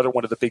is another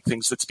one of the big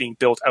things that's being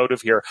built out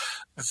of here.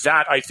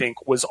 That, I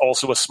think, was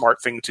also a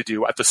smart thing to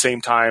do at the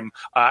same time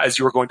as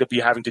you were going to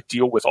be having to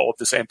deal with all of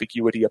this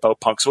ambiguity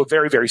about Punk. So a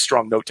very, very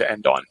strong note to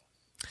end on.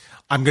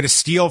 I'm going to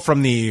steal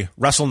from the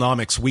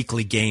WrestleNomics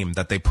weekly game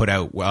that they put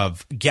out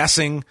of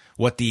guessing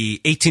what the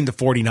 18 to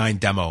 49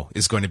 demo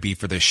is going to be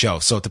for this show.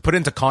 So to put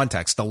into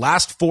context, the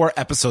last 4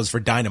 episodes for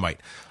Dynamite,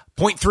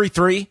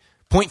 0.33,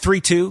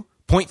 0.32,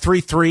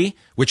 0.33,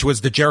 which was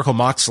the Jericho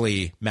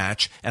Moxley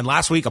match, and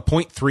last week a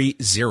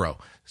 0.30.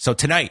 So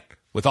tonight,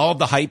 with all of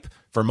the hype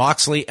for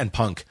Moxley and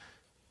Punk,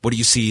 what do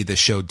you see the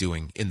show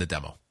doing in the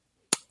demo?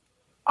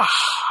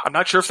 I'm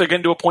not sure if they're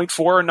getting to a 0.4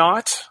 or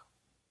not.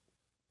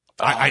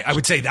 I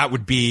would say that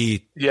would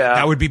be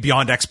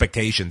beyond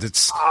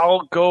expectations.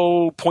 I'll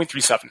go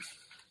 0.37.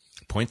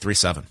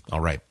 0.37. All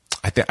right.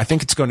 I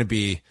think it's going to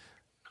be.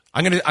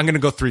 I'm gonna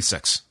go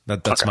 3.6.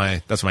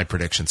 That's my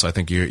prediction. So I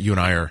think you and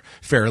I are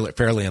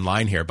fairly in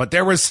line here. But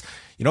there was,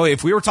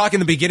 if we were talking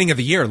the beginning of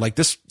the year like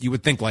this, you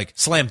would think like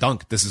slam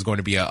dunk. This is going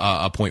to be a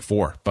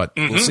 0.4. But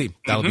we'll see.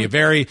 That'll be a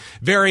very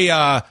very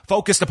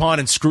focused upon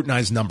and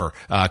scrutinized number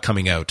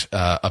coming out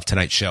of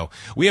tonight's show.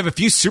 We have a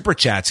few super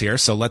chats here,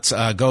 so let's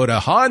go to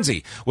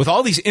Hansi. With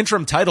all these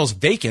interim titles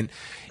vacant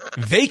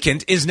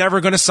is never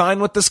going to sign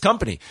with this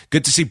company.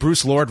 Good to see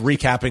Bruce Lord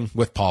recapping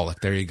with Pollock.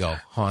 There you go.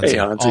 Hansi,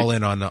 all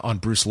in on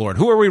Bruce Lord.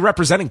 Who are we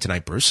representing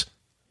tonight, Bruce?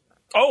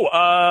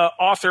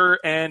 Author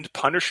and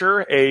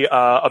Punisher, a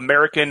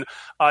American,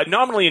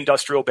 nominally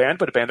industrial band,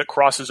 but a band that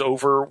crosses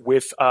over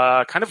with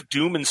kind of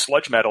doom and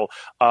sludge metal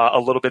a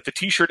little bit. The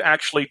T-shirt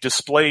actually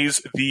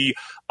displays the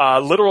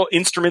literal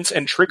instruments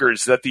and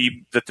triggers that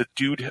the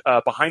dude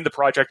behind the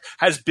project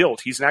has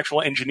built. He's an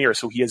actual engineer,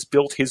 so he has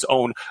built his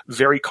own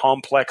very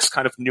complex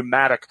kind of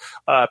pneumatic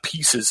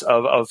pieces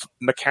of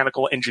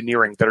mechanical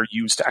engineering that are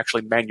used to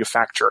actually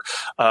manufacture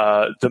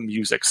the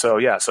music. So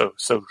yeah, so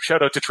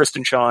shout out to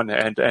Tristan Shawn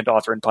and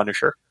Author and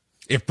Punisher.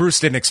 If Bruce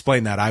didn't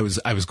explain that, I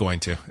was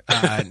going to.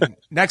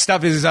 Next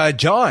up is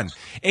John.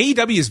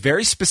 AEW is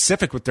very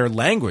specific with their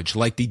language,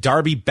 like the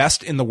Darby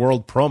Best in the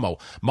World promo.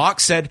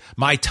 Mox said,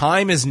 "My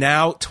time is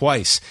now"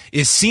 twice.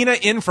 Is Cena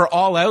in for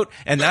All Out?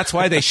 And that's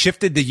why they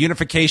shifted the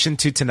unification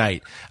to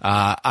tonight.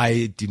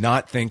 I do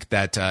not think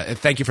that,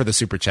 thank you for the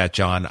super chat,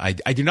 John. I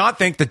do not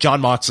think that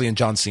John Moxley and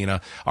John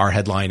Cena are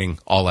headlining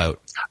All Out.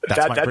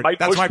 That's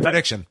my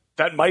prediction.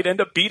 That might end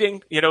up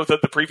beating,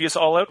 the previous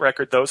All Out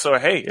record, though. So,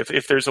 hey,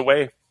 if there's a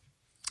way.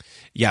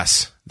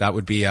 Yes, that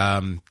would be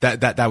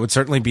that would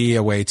certainly be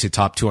a way to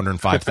top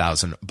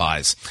 205,000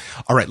 buys.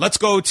 All right, let's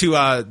go to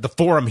the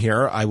forum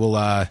here. I will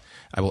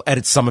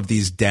edit some of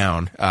these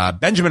down.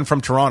 Benjamin from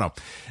Toronto.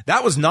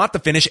 That was not the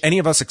finish any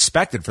of us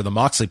expected for the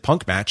Moxley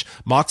Punk match.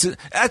 Actually,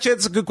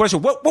 that's a good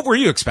question. What were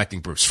you expecting,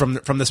 Bruce,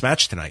 from this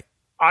match tonight?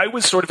 I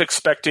was sort of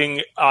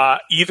expecting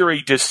either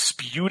a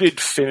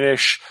disputed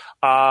finish,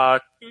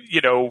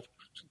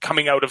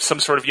 coming out of some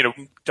sort of,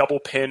 double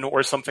pin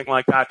or something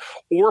like that,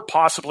 or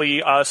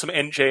possibly some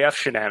MJF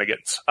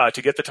shenanigans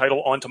to get the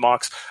title onto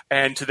Mox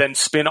and to then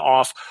spin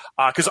off.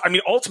 Because,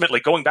 ultimately,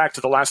 going back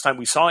to the last time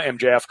we saw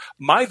MJF,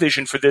 my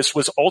vision for this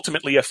was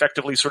ultimately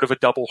effectively sort of a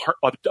double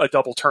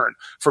turn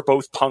for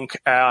both Punk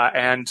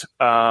and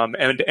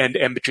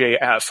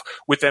MJF,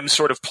 with them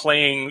sort of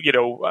playing,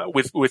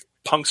 with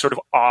Punk sort of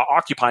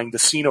occupying the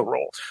Cena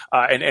role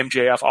and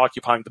MJF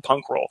occupying the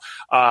Punk role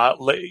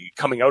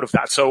coming out of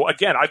that. So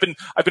again, I've been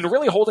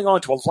really holding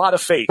on to a lot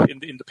of faith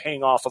in the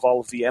paying off of all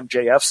of the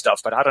MJF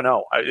stuff, but I don't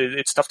know.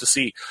 It's tough to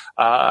see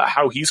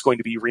how he's going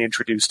to be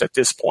reintroduced at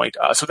this point.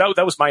 So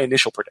that was my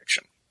initial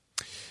prediction.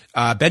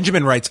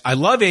 Benjamin writes, I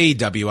love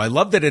AEW. I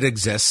love that it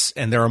exists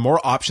and there are more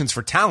options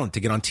for talent to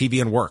get on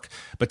TV and work.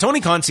 But Tony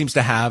Khan seems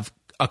to have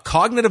a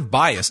cognitive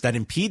bias that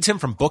impedes him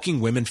from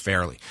booking women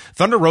fairly.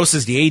 Thunder Rosa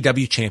is the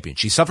AEW champion.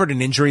 She suffered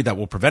an injury that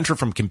will prevent her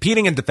from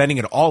competing and defending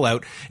it all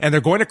out, and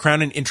they're going to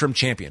crown an interim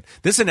champion.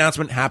 This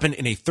announcement happened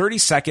in a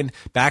 30-second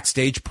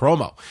backstage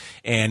promo,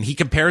 and he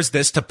compares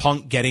this to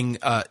Punk getting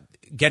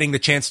the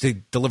chance to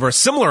deliver a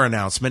similar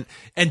announcement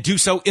and do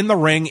so in the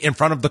ring in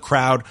front of the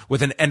crowd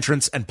with an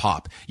entrance and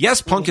pop.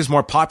 Yes, Punk is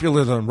more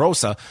popular than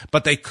Rosa,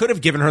 but they could have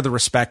given her the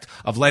respect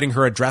of letting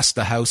her address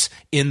the house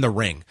in the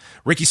ring.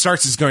 Ricky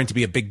Starks is going to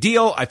be a big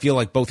deal. I feel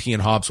like both he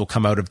and Hobbs will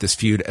come out of this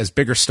feud as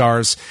bigger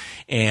stars.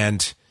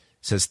 And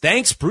says,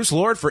 thanks, Bruce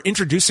Lord, for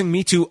introducing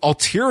me to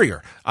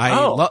Ulterior.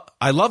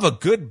 I love a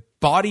good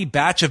body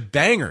batch of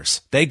bangers.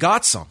 They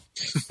got some.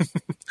 So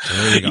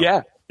there you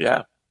go.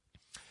 Yeah.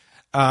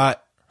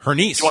 Her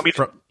niece. Do you want me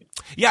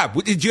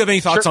to? Did you have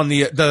any thoughts on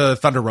the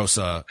Thunder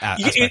Rosa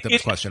aspect of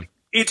this question?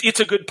 It's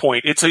a good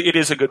point. It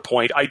is a good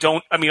point.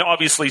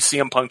 Obviously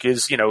CM Punk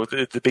is,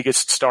 the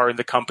biggest star in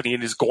the company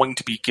and is going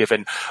to be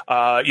given,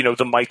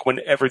 the mic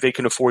whenever they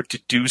can afford to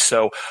do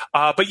so.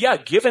 But yeah,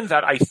 given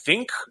that, I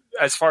think,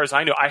 as far as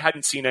I know, I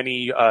hadn't seen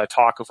any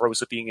talk of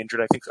Rosa being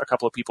injured. I think a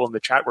couple of people in the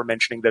chat were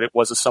mentioning that it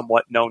was a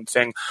somewhat known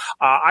thing.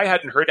 I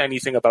hadn't heard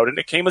anything about it, and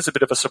it came as a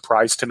bit of a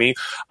surprise to me.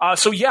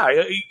 So yeah,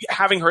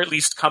 having her at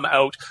least come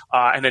out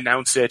and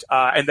announce it,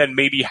 and then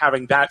maybe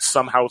having that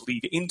somehow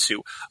lead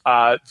into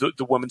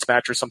the women's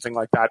match or something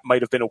like that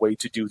might have been a way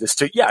to do this,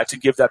 to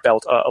give that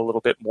belt a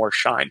little bit more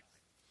shine.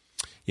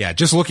 Yeah,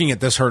 just looking at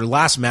this, her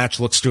last match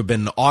looks to have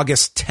been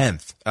August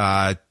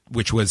 10th,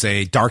 which was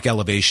a Dark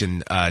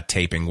Elevation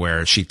taping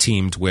where she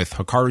teamed with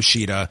Hikaru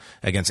Shida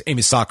against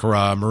Amy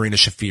Sakura, Marina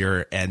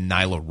Shafir, and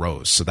Nyla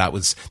Rose. So that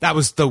was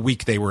the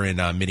week they were in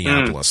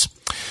Minneapolis.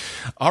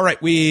 All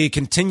right, we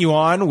continue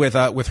on with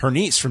her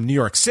niece from New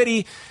York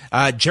City,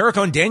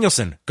 Jericho and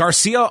Danielson.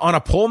 Garcia on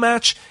a pole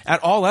match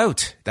at All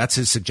Out. That's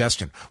his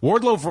suggestion.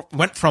 Wardlow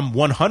went from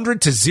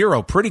 100 to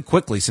 0 pretty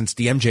quickly since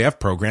the MJF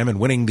program and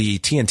winning the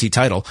TNT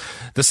title.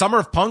 The summer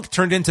of Punk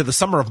turned into the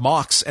summer of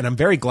Mox, and I'm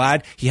very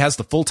glad he has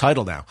the full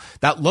title now.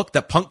 That look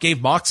that Punk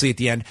gave Moxley at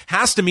the end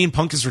has to mean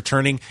Punk is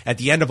returning at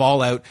the end of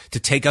All Out to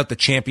take out the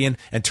champion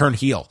and turn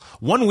heel.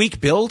 1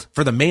 week build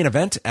for the main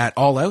event at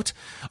All Out.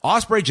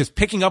 Ospreay just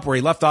picking up where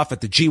he left off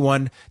at the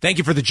G1. Thank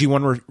you for the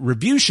G1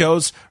 review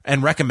shows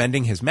and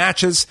recommending his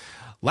matches.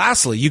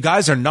 Lastly, you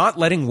guys are not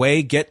letting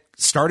Way get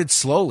started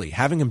slowly,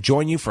 having him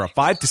join you for a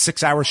 5 to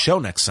 6 hour show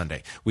next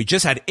Sunday. We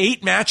just had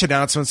 8 match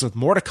announcements with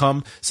more to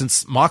come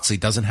since Moxley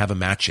doesn't have a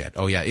match yet.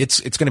 Oh yeah, it's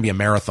going to be a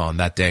marathon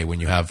that day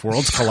when you have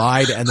Worlds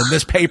Collide and then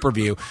this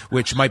pay-per-view,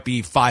 which might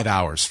be 5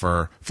 hours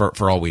for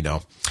all we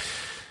know.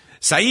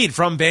 Saeed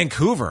from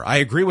Vancouver. I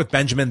agree with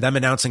Benjamin. Them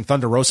announcing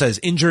Thunder Rosa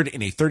is injured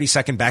in a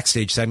 30-second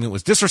backstage segment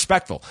was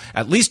disrespectful.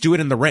 At least do it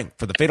in the ring.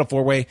 For the Fatal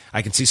 4-Way,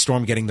 I can see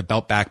Storm getting the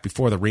belt back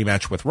before the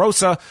rematch with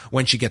Rosa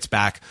when she gets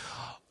back.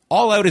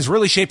 All Out is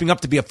really shaping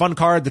up to be a fun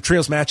card. The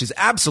Trios match is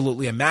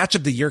absolutely a match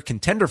of the year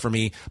contender for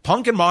me.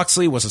 Punk and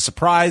Moxley was a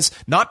surprise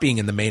not being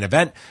in the main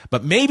event,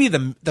 but maybe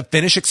the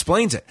finish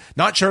explains it.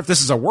 Not sure if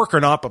this is a work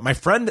or not, but my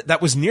friend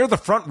that was near the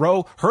front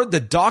row heard the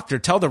doctor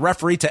tell the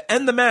referee to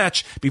end the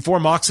match before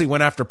Moxley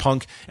went after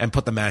Punk and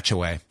put the match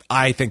away.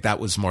 I think that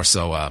was more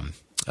so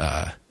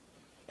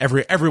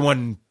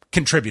everyone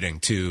contributing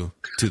to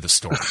the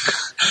story.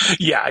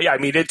 Yeah. I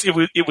mean,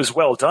 it was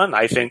well done.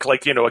 I think,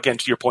 again,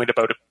 to your point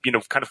about it,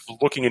 kind of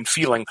looking and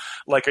feeling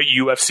like a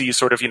UFC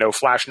sort of,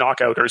 flash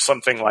knockout or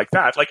something like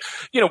that.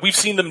 We've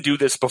seen them do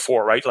this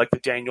before, right? Like the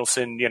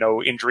Danielson,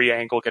 injury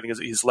angle, getting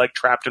his leg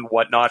trapped and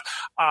whatnot.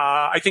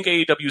 I think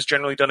AEW has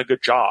generally done a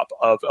good job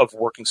of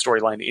working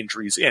storyline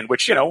injuries in,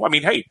 which,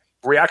 hey,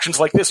 reactions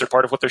like this are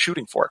part of what they're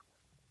shooting for.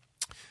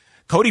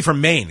 Cody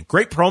from Maine.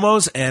 Great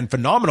promos and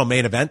phenomenal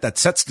main event that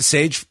sets the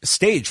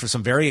stage for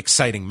some very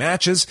exciting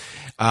matches.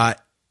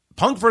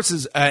 Punk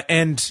versus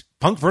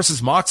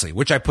Moxley,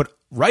 which I put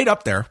right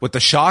up there with the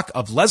shock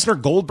of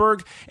Lesnar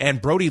Goldberg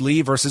and Brody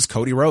Lee versus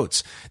Cody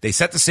Rhodes. They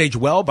set the stage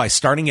well by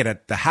starting it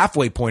at the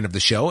halfway point of the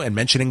show and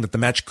mentioning that the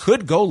match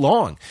could go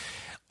long.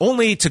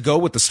 only to go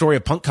with the story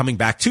of Punk coming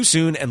back too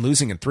soon and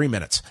losing in 3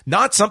 minutes.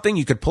 Not something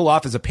you could pull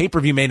off as a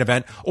pay-per-view main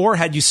event or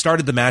had you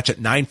started the match at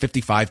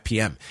 9:55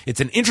 p.m.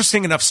 It's an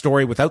interesting enough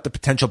story without the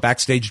potential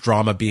backstage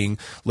drama being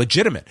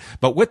legitimate.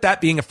 But with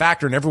that being a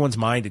factor in everyone's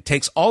mind, it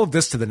takes all of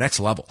this to the next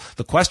level.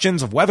 The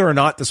questions of whether or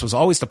not this was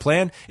always the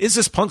plan, is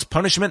this Punk's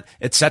punishment,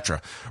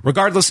 etc.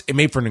 Regardless, it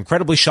made for an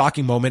incredibly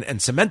shocking moment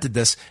and cemented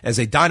this as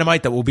a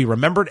Dynamite that will be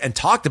remembered and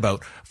talked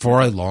about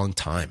for a long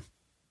time.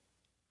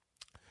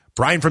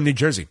 Brian from New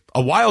Jersey.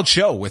 A wild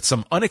show with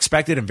some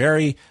unexpected and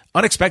very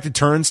unexpected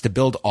turns to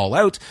build All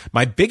Out.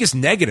 My biggest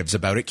negatives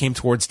about it came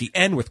towards the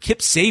end with Kip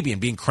Sabian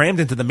being crammed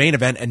into the main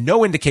event and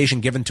no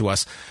indication given to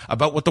us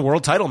about what the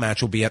world title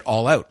match will be at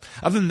All Out.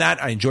 Other than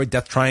that, I enjoyed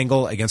Death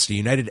Triangle against a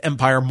United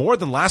Empire more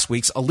than last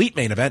week's Elite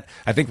main event.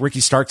 I think Ricky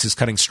Starks is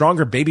cutting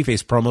stronger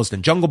babyface promos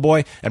than Jungle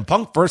Boy, and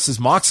Punk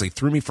versus Moxley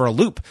threw me for a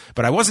loop,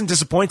 but I wasn't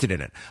disappointed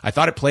in it. I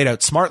thought it played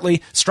out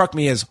smartly, struck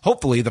me as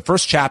hopefully the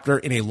first chapter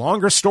in a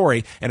longer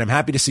story, and I'm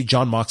happy to see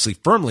Jon Moxley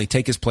firmly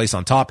take his place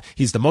on top.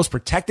 He's the most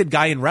protected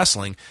guy in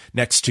wrestling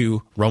next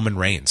to Roman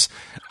Reigns.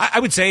 I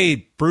would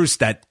say, Bruce,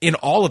 that in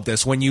all of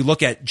this, when you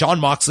look at Jon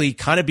Moxley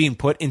kind of being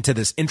put into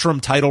this interim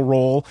title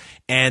role,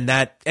 and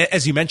that,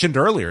 as you mentioned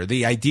earlier,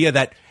 the idea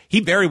that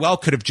he very well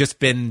could have just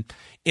been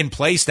in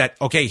place that,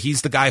 okay,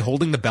 he's the guy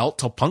holding the belt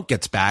till Punk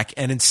gets back.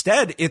 And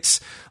instead,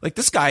 it's like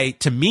this guy,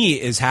 to me,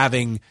 is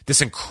having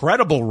this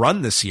incredible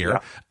run this year. Yeah.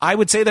 I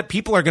would say that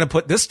people are going to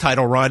put this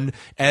title run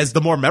as the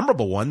more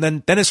memorable one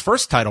than his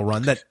first title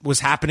run that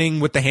was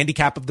happening with the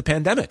handicap of the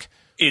pandemic.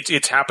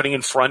 It's happening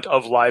in front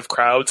of live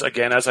crowds.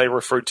 Again, as I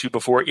referred to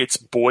before, it's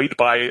buoyed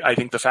by, I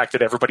think, the fact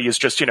that everybody is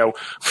just,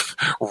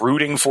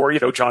 rooting for,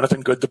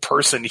 Jonathan Good, the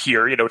person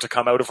here, to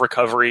come out of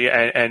recovery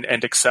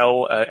and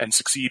excel and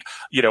succeed,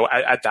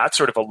 at that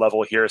sort of a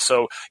level here.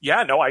 So,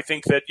 yeah, no, I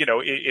think that,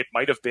 it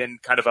might have been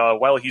kind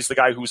of he's the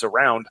guy who's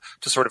around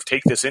to sort of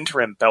take this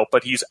interim belt,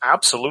 but he's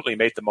absolutely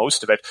made the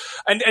most of it.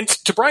 And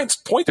to Brian's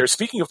point there,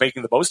 speaking of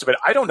making the most of it,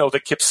 I don't know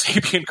that Kip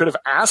Sabian could have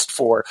asked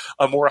for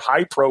a more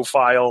high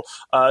profile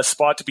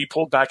spot to be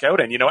pulled back out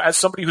in. As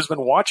somebody who's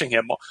been watching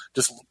him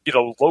just,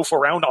 loaf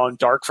around on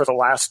Dark for the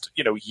last,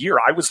 year,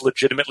 I was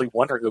legitimately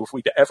wondering if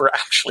we'd ever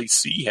actually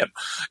see him,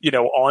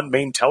 on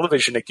main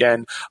television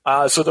again.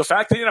 So the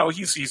fact that,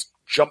 he's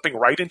jumping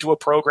right into a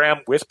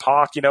program with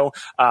Pac,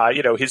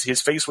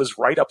 his face was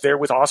right up there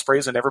with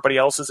Ospreay's and everybody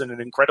else's in an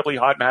incredibly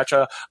hot match.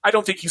 I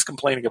don't think he's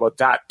complaining about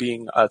that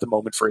being the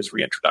moment for his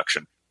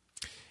reintroduction.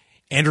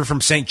 Andrew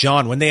from St.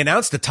 John. When they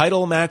announced the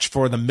title match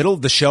for the middle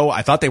of the show,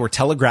 I thought they were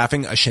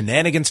telegraphing a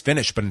shenanigans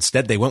finish, but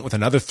instead they went with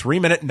another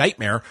 3-minute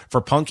nightmare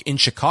for Punk in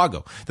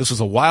Chicago. This was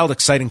a wild,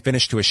 exciting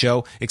finish to a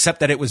show, except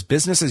that it was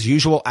business as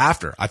usual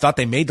after. I thought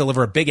they may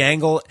deliver a big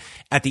angle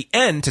at the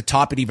end to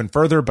top it even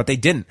further, but they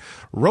didn't.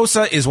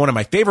 Rosa is one of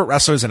my favorite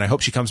wrestlers, and I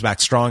hope she comes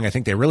back strong. I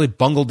think they really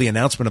bungled the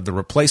announcement of the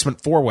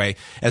replacement four-way,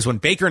 as when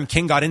Baker and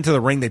King got into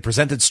the ring, they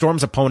presented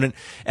Storm's opponent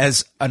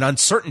as an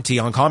uncertainty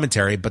on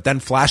commentary, but then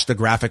flashed the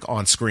graphic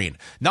on screen.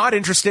 Not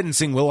interested in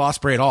seeing Will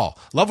Ospreay at all.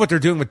 Love what they're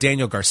doing with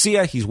Daniel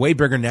Garcia. He's way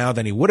bigger now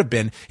than he would have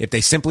been if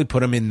they simply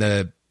put him in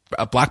the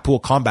Blackpool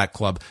Combat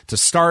Club to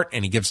start,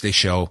 and he gives the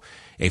show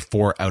a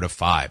 4 out of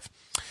 5.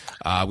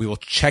 We will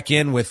check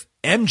in with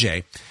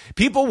MJ.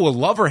 People will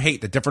love or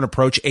hate the different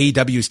approach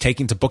AEW is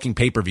taking to booking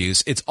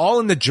pay-per-views. It's all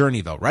in the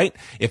journey though, right?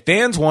 If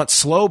fans want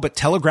slow but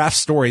telegraphed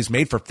stories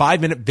made for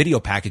 5-minute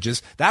video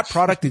packages, that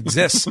product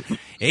exists.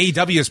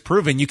 AEW has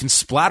proven you can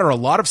splatter a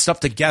lot of stuff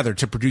together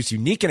to produce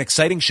unique and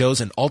exciting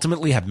shows and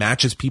ultimately have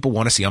matches people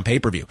want to see on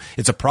pay-per-view.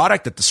 It's a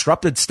product that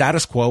disrupted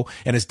status quo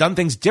and has done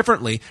things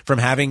differently, from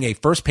having a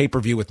first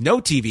pay-per-view with no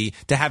TV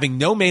to having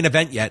no main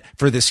event yet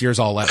for this year's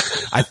All Out.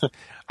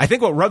 I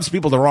think what rubs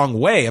people the wrong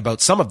way about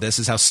some of this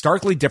is how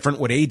starkly different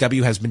what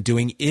AEW has been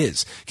doing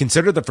is.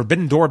 Consider the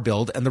Forbidden Door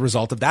build and the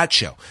result of that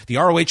show. The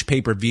ROH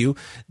pay-per-view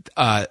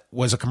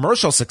was a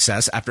commercial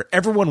success after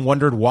everyone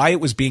wondered why it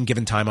was being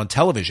given time on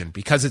television.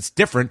 Because it's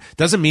different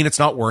doesn't mean it's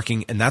not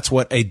working, and that's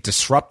what a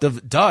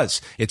disruptive does.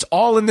 It's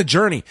all in the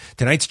journey.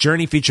 Tonight's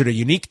journey featured a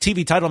unique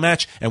TV title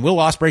match and Will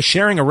Ospreay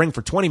sharing a ring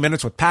for 20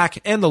 minutes with Pac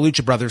and the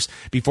Lucha Brothers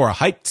before a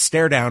hyped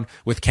stare down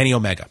with Kenny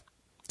Omega.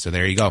 So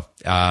there you go.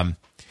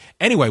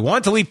 Anyway,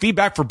 wanted to leave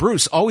feedback for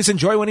Bruce. Always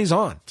enjoy when he's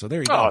on. So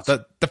there you go.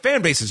 The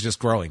fan base is just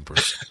growing,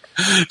 Bruce.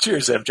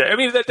 Cheers, MJ. I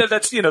mean,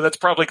 that's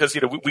probably because,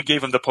 we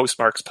gave him the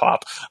postmarks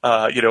pop,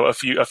 a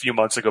few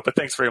months ago, but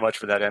thanks very much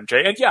for that,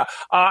 MJ. And yeah,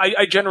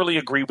 I generally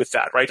agree with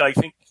that, right? I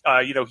think,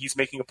 he's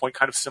making a point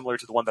kind of similar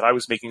to the one that I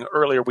was making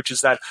earlier, which is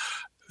that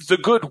the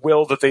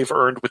goodwill that they've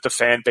earned with the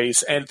fan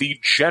base and the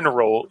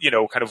general,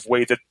 kind of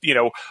way that,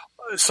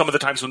 some of the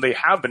times when they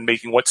have been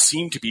making what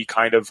seem to be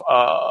kind of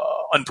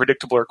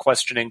unpredictable or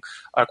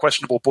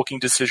questionable booking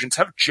decisions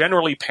have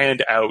generally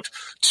panned out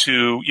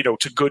to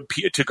good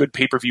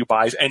pay-per-view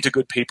buys and to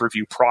good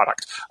pay-per-view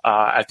product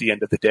at the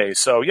end of the day.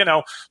 So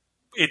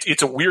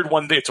it's a weird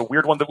one. It's a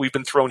weird one that we've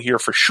been thrown here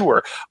for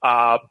sure.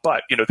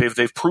 But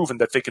they've proven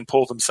that they can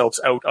pull themselves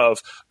out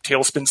of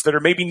tailspins that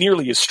are maybe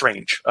nearly as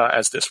strange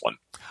as this one.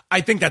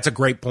 I think that's a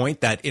great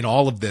point, that in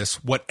all of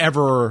this,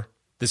 whatever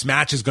this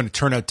match is going to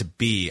turn out to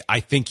be, I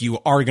think you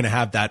are going to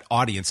have that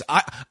audience.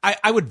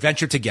 I would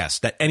venture to guess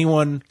that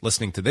anyone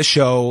listening to this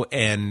show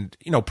and,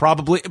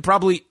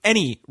 probably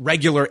any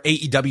regular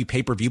AEW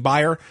pay-per-view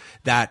buyer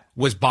that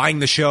was buying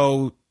the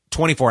show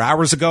 24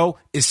 hours ago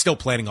is still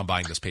planning on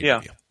buying this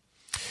pay-per-view.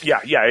 Yeah.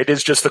 It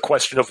is just the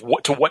question of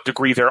to what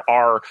degree there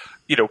are,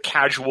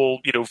 casual,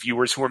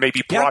 viewers who are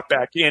maybe brought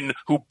back in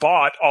who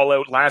bought All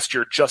Out last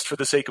year just for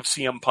the sake of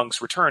CM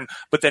Punk's return,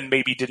 but then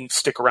maybe didn't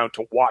stick around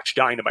to watch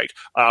Dynamite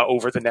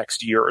over the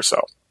next year or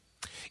so.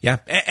 Yeah.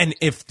 And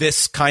if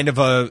this kind of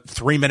a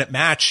 3-minute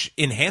match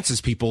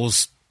enhances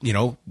people's,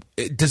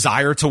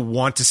 desire to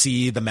want to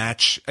see the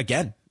match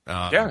again.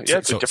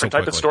 It's a different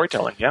type of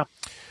storytelling. Yeah.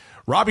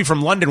 Robbie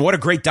from London, what a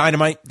great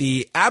Dynamite.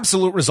 The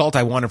absolute result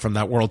I wanted from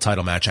that world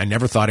title match. I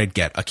never thought I'd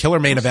get a killer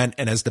main event.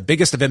 And as the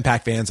biggest of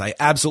Impact fans, I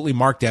absolutely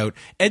marked out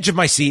edge of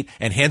my seat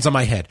and hands on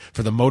my head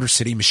for the Motor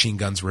City Machine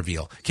Guns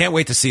reveal. Can't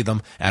wait to see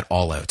them at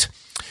All Out.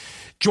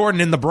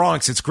 Jordan in the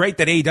Bronx, it's great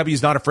that AEW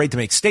is not afraid to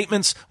make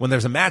statements. When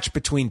there's a match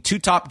between two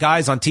top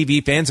guys on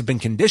TV, fans have been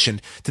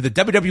conditioned to the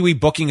WWE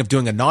booking of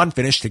doing a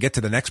non-finish to get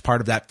to the next part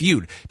of that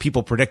feud.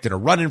 People predicted a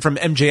run-in from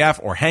MJF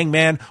or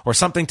Hangman or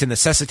something to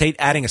necessitate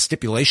adding a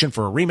stipulation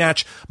for a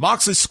rematch.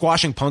 Moxley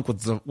squashing Punk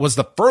was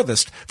the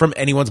furthest from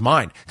anyone's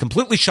mind.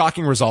 Completely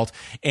shocking result,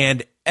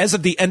 and as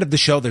of the end of the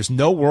show, there's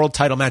no world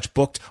title match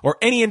booked or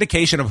any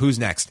indication of who's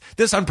next.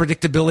 This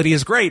unpredictability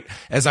is great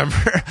as I'm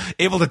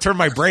able to turn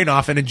my brain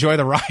off and enjoy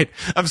the ride.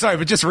 I'm sorry,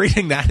 but just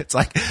reading that, it's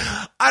like,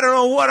 I don't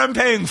know what I'm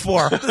paying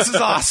for. This is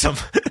awesome.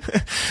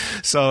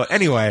 So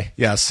anyway,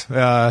 yes,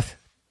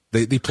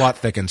 the plot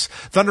thickens.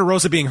 Thunder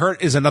Rosa being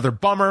hurt is another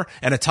bummer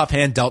and a tough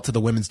hand dealt to the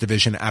women's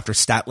division after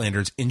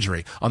Statlander's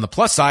injury. On the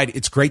plus side,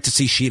 it's great to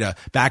see Sheeta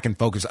back in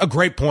focus. A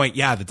great point,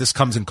 that this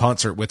comes in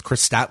concert with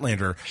Chris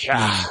Statlander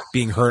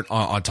being hurt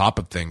on top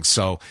of things.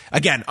 So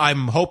again,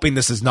 I'm hoping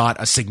this is not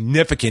a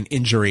significant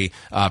injury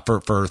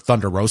for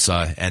Thunder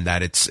Rosa and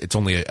that it's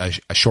only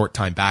a short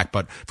time back.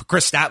 But for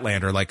Chris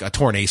Statlander, like a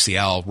torn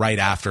ACL right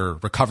after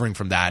recovering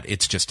from that,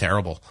 it's just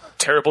terrible.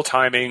 Terrible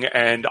timing,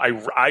 and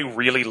I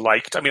really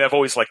liked, I've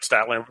always liked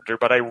Statlander,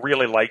 but I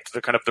really liked the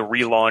kind of the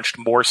relaunched,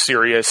 more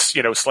serious,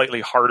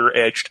 slightly harder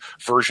edged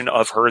version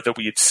of her that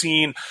we had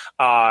seen.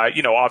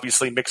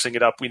 Obviously mixing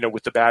it up,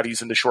 with the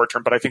baddies in the short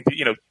term. But I think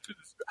that,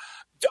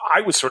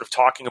 I was sort of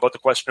talking about the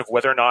question of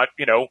whether or not,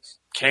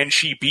 can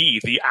she be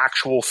the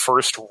actual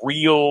first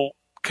real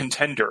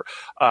contender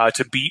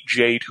to beat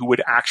Jade, who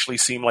would actually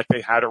seem like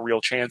they had a real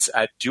chance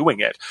at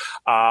doing it.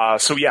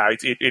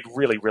 It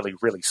really, really,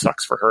 really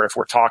sucks for her if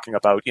we're talking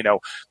about,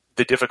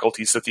 the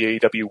difficulties that the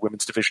AEW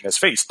women's division has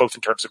faced, both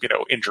in terms of,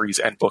 injuries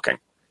and booking.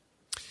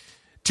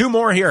 Two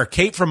more here.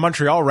 Kate from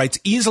Montreal writes,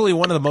 easily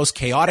one of the most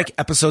chaotic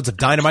episodes of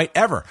Dynamite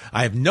ever.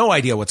 I have no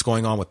idea what's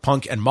going on with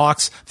Punk and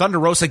Mox. Thunder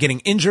Rosa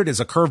getting injured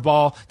is a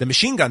curveball. The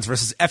Machine Guns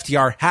versus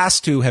FTR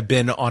has to have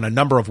been on a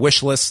number of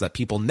wish lists that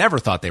people never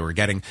thought they were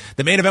getting.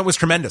 The main event was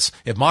tremendous.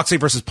 If Moxley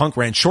versus Punk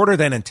ran shorter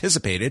than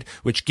anticipated,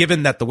 which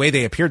given that the way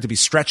they appeared to be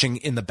stretching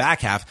in the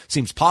back half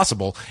seems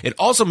possible, it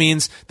also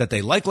means that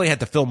they likely had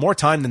to fill more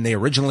time than they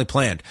originally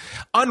planned.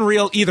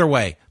 Unreal either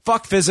way.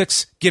 Fuck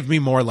physics. Give me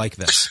more like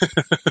this.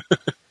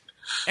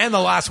 And the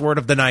last word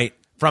of the night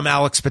from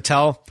Alex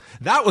Patel.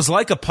 That was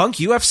like a Punk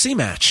UFC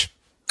match.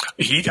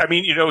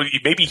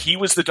 Maybe he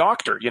was the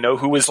doctor,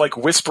 who was like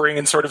whispering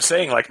and sort of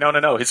saying like,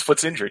 no, his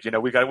foot's injured.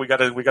 We got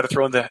to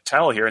throw in the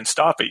towel here and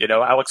stop it.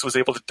 Alex was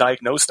able to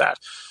diagnose that.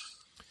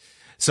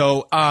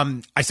 So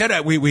I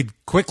said we'd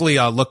quickly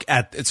look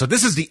at – so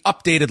this is the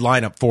updated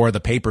lineup for the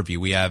pay-per-view.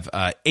 We have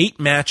 8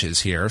 matches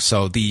here.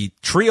 So the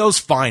Trios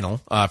final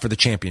for the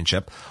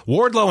championship.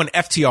 Wardlow and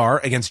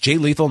FTR against Jay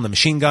Lethal and the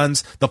Machine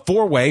Guns. The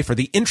 4-way for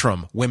the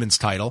interim women's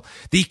title.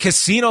 The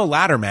Casino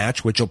ladder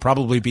match, which will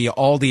probably be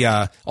all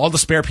the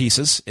spare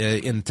pieces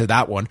into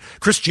that one.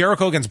 Chris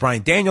Jericho against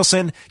Bryan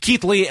Danielson.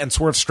 Keith Lee and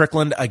Swerve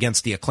Strickland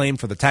against the Acclaimed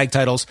for the tag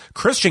titles.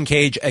 Christian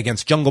Cage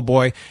against Jungle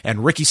Boy.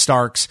 And Ricky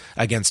Starks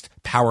against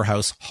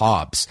Powerhouse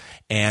Hobbs.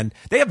 And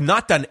they have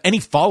not done any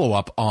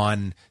follow-up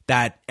on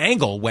that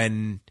angle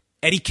when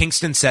Eddie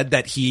Kingston said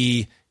that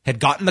he had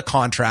gotten the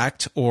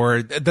contract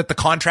or that the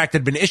contract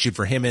had been issued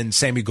for him and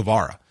Sammy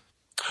Guevara.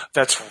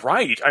 That's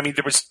right.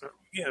 There was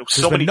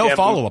no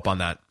follow-up on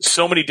that.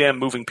 So many damn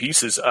moving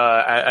pieces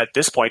at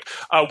this point.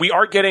 We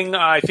are getting,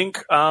 I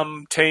think,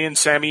 Tay and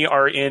Sammy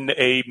are in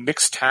a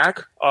mixed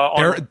tag.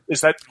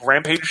 Is that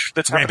Rampage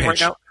that's happening right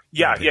now?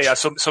 Yeah.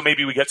 So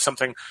maybe we get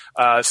something,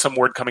 some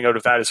word coming out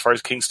of that as far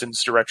as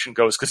Kingston's direction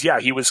goes. Because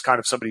he was kind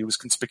of somebody who was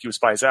conspicuous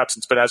by his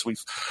absence. But as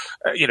we've,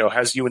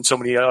 as you and so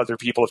many other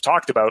people have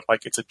talked about,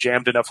 like it's a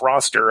jammed enough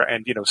roster,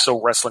 and so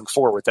wrestling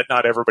forward that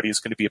not everybody is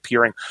going to be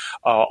appearing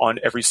on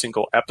every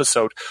single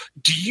episode.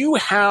 Do you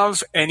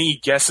have any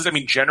guesses?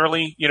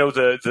 Generally,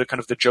 the kind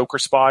of the Joker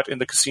spot in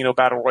the Casino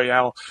Battle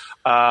Royale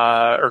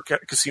or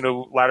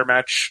Casino ladder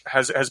match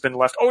has been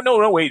left. Oh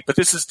no, wait! But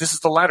this is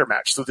the ladder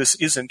match, so this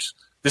isn't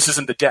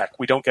the deck.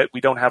 We don't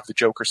have the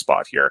Joker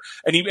spot here.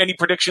 Any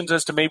predictions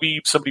as to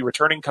maybe somebody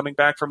returning, coming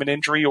back from an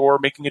injury, or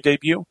making a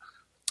debut?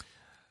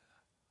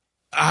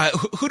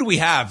 Who do we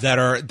have that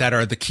are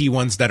the key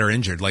ones that are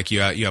injured? Like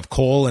you have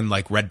Cole and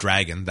like Red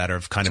Dragon that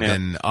have kind of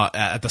been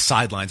at the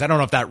sidelines. I don't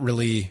know if that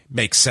really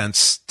makes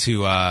sense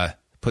to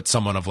put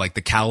someone of like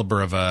the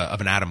caliber of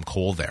an Adam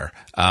Cole there.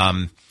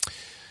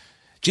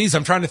 Geez,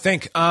 I'm trying to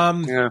think.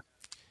 Yeah,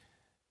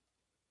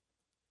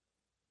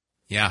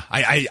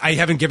 I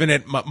haven't given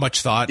it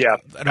much thought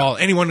at all.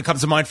 Anyone that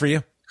comes to mind for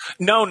you?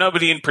 No,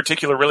 nobody in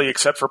particular really,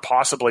 except for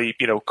possibly,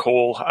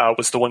 Cole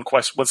was the one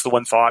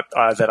thought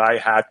that I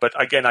had. But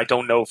again, I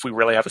don't know if we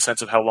really have a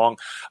sense of how long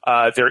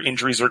their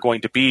injuries are going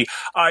to be.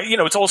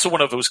 It's also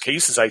one of those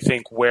cases, I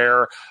think,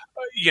 where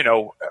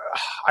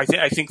I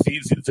think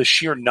the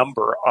sheer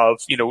number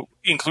of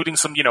including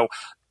some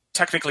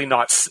technically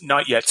not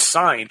yet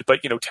signed, but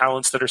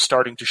talents that are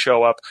starting to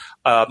show up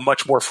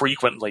much more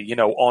frequently,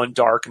 on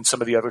Dark and some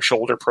of the other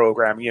shoulder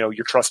program, your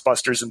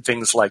Trustbusters and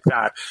things like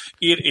that.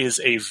 It is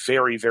a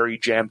very, very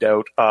jammed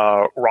out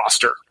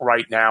roster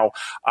right now,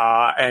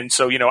 and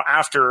so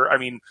after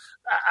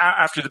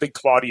the big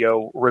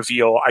Claudio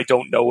reveal, I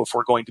don't know if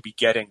we're going to be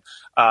getting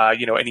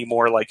any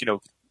more like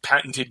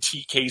patented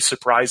TK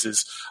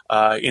surprises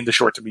in the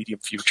short to medium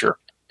future.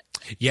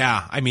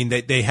 Yeah, I mean,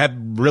 they have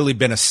really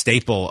been a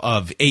staple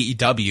of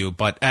AEW,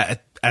 but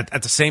at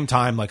the same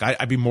time, like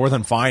I'd be more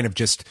than fine if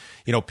just,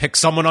 pick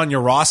someone on your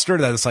roster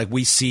that it's like,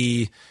 we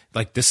see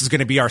like this is going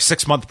to be our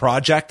 6-month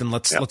project and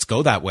let's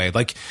go that way.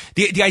 Like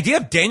the idea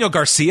of Daniel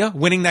Garcia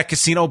winning that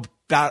casino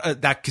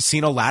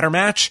ladder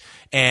match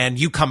and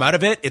you come out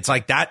of it, it's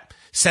like that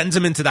sends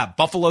him into that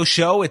Buffalo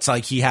show. It's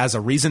like he has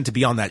a reason to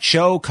be on that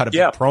show, cut a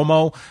big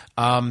promo.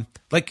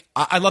 Like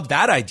I love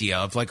that idea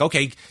of like,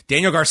 okay,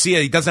 Daniel Garcia,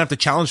 he doesn't have to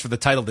challenge for the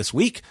title this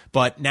week,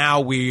 but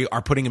now we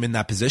are putting him in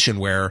that position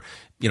where,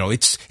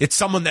 it's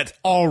someone that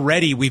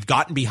already we've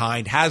gotten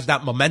behind, has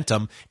that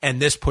momentum,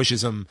 and this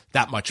pushes him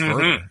that much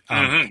further,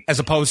 as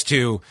opposed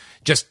to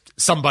just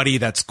somebody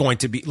that's going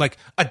to be like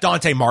a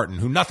Dante Martin,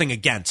 who nothing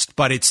against,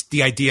 but it's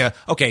the idea,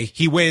 okay,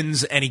 he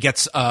wins and he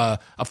gets a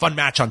fun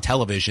match on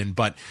television,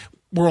 but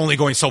we're only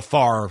going so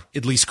far,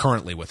 at least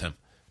currently, with him.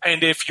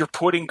 And if you're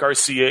putting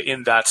Garcia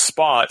in that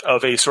spot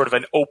of a sort of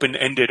an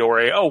open-ended or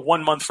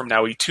 1 month from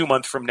now, a 2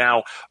 month from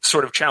now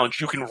sort of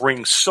challenge, you can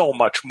wring so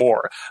much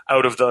more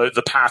out of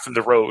the path and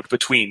the road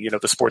between,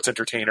 the sports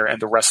entertainer and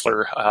the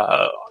wrestler,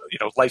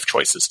 life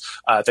choices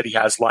that he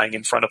has lying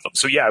in front of them.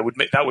 So yeah,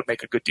 that would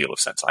make a good deal of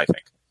sense, I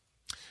think.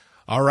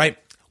 All right.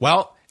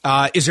 Well,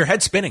 is your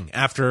head spinning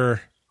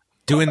after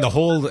doing the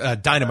whole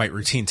Dynamite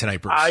routine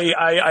tonight, Bruce?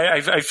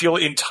 I feel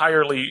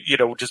entirely,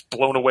 just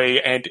blown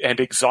away and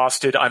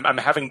exhausted. I'm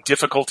having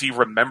difficulty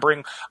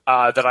remembering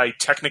that I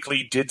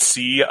technically did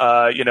see,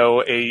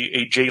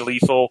 a Jay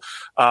Lethal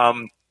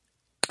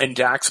and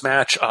Dax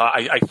match.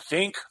 I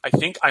think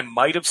I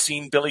might have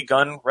seen Billy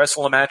Gunn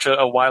wrestle a match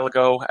a while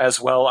ago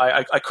as well.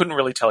 I couldn't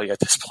really tell you at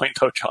this point,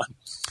 though, John.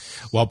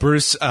 Well,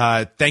 Bruce,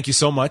 thank you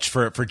so much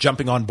for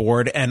jumping on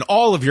board and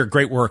all of your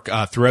great work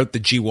throughout the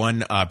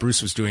G1.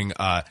 Bruce was doing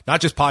not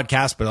just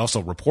podcasts, but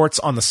also reports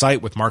on the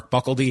site with Mark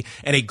Buckledy,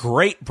 and a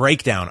great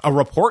breakdown, a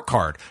report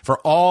card for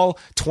all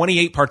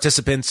 28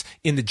 participants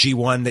in the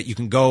G1 that you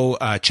can go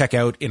check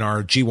out in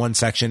our G1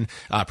 section,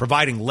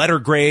 providing letter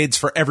grades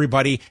for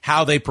everybody,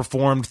 how they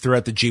performed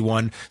throughout the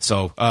G1.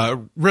 So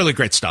really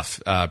great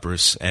stuff,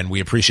 Bruce, and we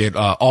appreciate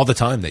all the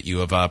time that you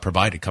have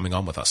provided coming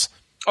on with us.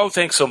 Oh,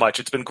 thanks so much.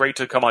 It's been great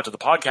to come onto the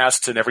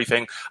podcasts and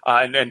everything,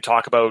 and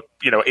talk about,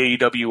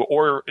 AEW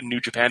or New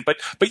Japan. But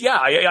yeah,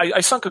 I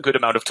sunk a good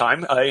amount of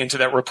time into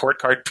that report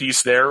card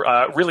piece there.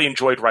 Really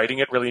enjoyed writing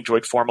it, really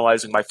enjoyed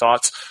formalizing my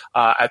thoughts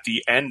at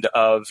the end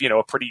of,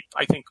 a pretty,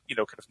 I think,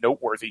 kind of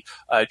noteworthy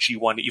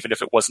G1, even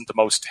if it wasn't the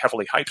most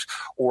heavily hyped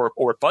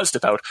or buzzed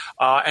about.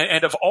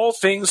 And of all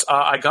things,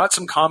 I got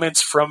some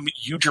comments from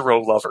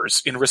Yujiro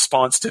lovers in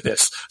response to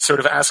this,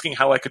 sort of asking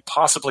how I could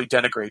possibly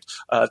denigrate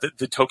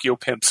the Tokyo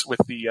Pimps with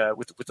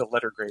the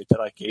letter grade that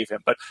I gave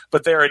him.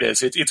 But there it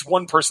is. It's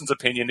one person's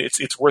opinion.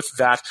 It's worth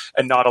that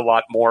and not a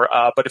lot more.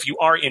 But if you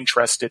are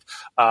interested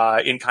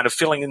in kind of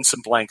filling in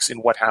some blanks in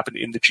what happened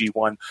in the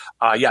G1,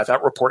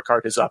 that report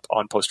card is up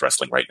on Post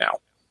Wrestling right now.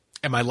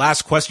 And my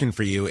last question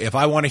for you, if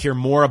I want to hear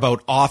more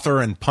about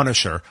Author and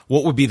Punisher,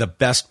 what would be the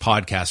best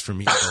podcast for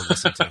me to go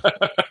listen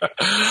to?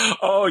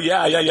 Oh,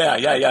 yeah.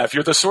 If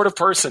you're the sort of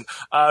person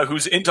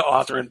who's into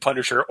Author and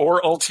Punisher,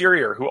 or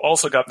Ulterior, who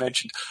also got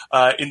mentioned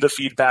in the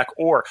feedback,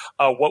 or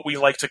what we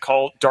like to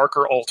call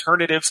darker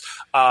alternatives,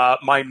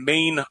 my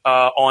main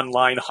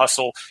online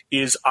hustle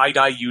is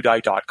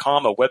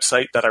idieudie.com, a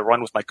website that I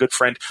run with my good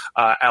friend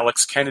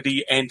Alex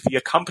Kennedy, and the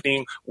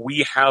accompanying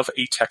We Have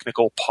a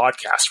Technical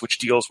podcast, which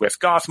deals with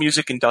goth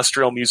music,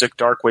 industrial music,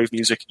 dark wave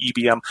music,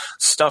 EBM,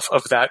 stuff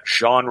of that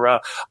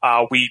genre.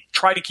 We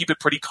try to keep it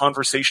pretty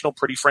conversational,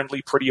 pretty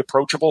friendly, pretty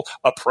approachable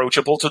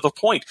to the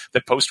point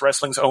that Post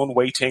Wrestling's own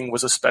Wei Ting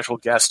was a special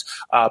guest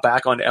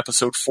back on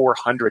episode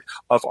 400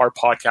 of our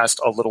podcast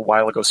a little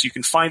while ago. So you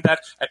can find that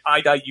at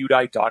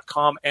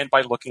idieudie.com and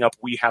by looking up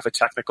We Have a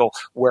Technical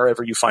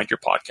wherever you find your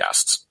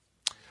podcasts.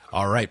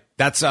 All right.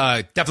 That's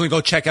definitely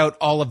go check out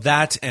all of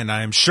that. And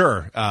I'm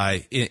sure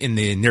in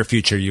the near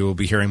future, you will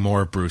be hearing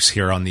more of Bruce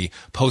here on the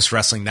Post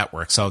Wrestling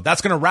Network. So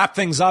that's going to wrap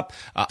things up.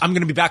 I'm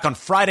going to be back on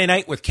Friday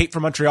night with Kate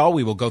from Montreal.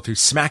 We will go through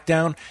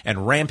SmackDown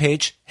and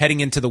Rampage heading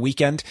into the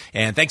weekend.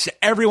 And thanks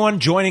to everyone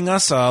joining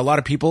us, a lot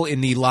of people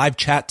in the live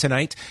chat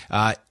tonight.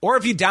 Or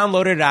if you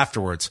downloaded it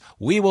afterwards,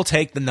 we will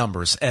take the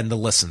numbers and the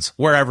listens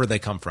wherever they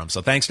come from.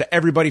 So thanks to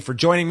everybody for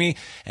joining me.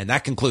 And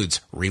that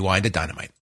concludes Rewind to Dynamite.